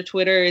moving after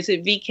Twitter, is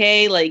it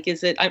VK? Like,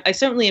 is it? I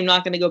certainly am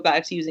not going to go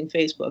back to using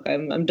Facebook.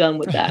 I'm done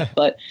with that.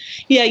 But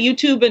yeah,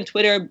 YouTube and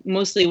Twitter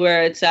mostly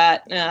where it's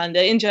at. And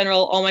in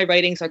general, all my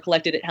writings are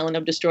collected at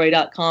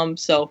helenofdestroy.com.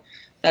 So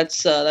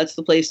that's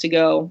the place to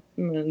go.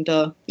 And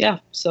yeah,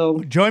 so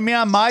join me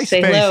on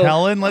MySpace,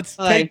 Helen. Let's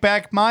take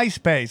back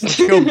MySpace. Let's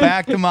go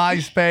back to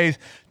MySpace.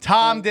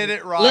 Tom did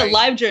it right.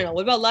 LiveJournal.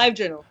 What about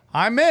LiveJournal?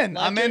 I'm in.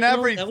 I'm in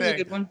everything. That was a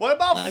good one. What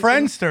about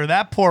Friendster?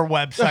 That poor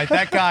website.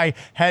 That guy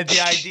had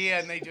the idea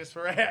and they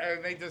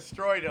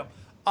destroyed him.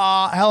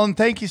 Helen,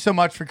 thank you so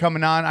much for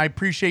coming on. I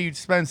appreciate you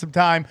spending some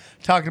time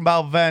talking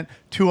about Event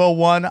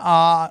 201.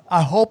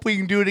 I hope we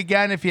can do it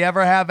again. If you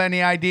ever have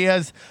any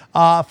ideas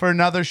for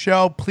another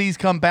show, please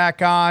come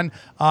back on.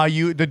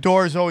 The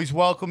door is always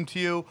welcome to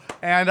you,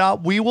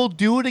 and we will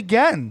do it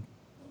again.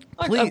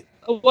 Please.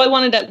 Well, I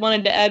wanted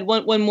to add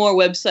one more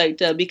website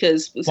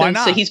because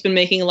since he's been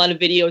making a lot of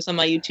videos on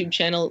my YouTube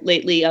channel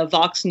lately,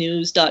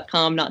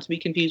 voxnews.com, not to be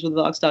confused with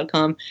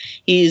vox.com.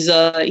 He's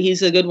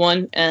a good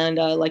one, and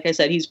like I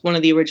said, he's one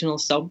of the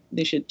originals, so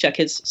you should check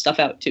his stuff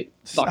out too.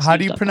 How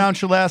do you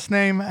pronounce your last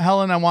name,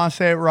 Helen? I want to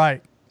say it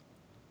right.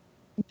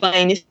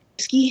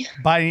 Bainski.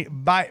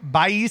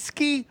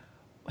 Bainski?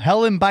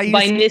 Helen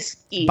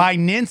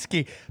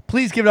Bainski.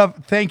 Please give it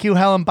up. Thank you,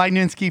 Helen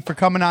Bainski, for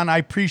coming on. I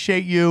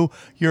appreciate you.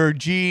 You're a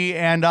G,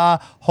 and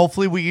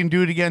hopefully we can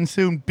do it again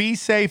soon. Be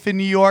safe in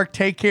New York.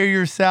 Take care of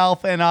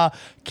yourself, and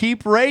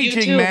keep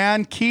raging,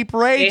 man. Keep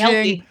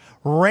raging.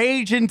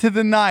 Rage into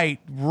the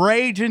night.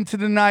 Rage into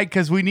the night,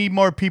 because we need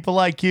more people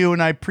like you,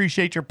 and I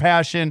appreciate your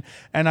passion,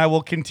 and I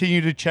will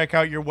continue to check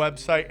out your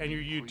website and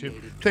your YouTube.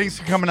 Thanks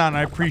for coming on.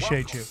 I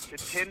appreciate you. The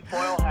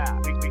tinfoil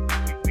hat.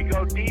 We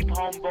go deep,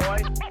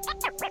 homeboy.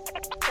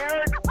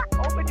 Aaron,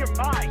 open your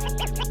mind.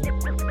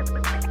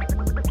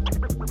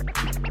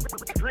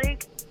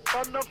 Drink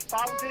from the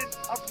fountain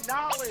of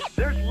knowledge.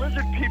 There's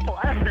lizard people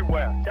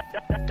everywhere.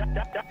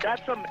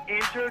 That's some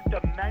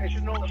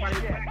interdimensional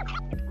shit.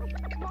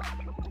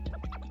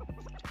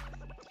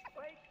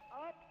 Wake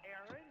up,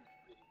 Aaron.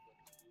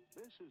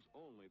 This is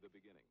only the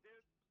beginning.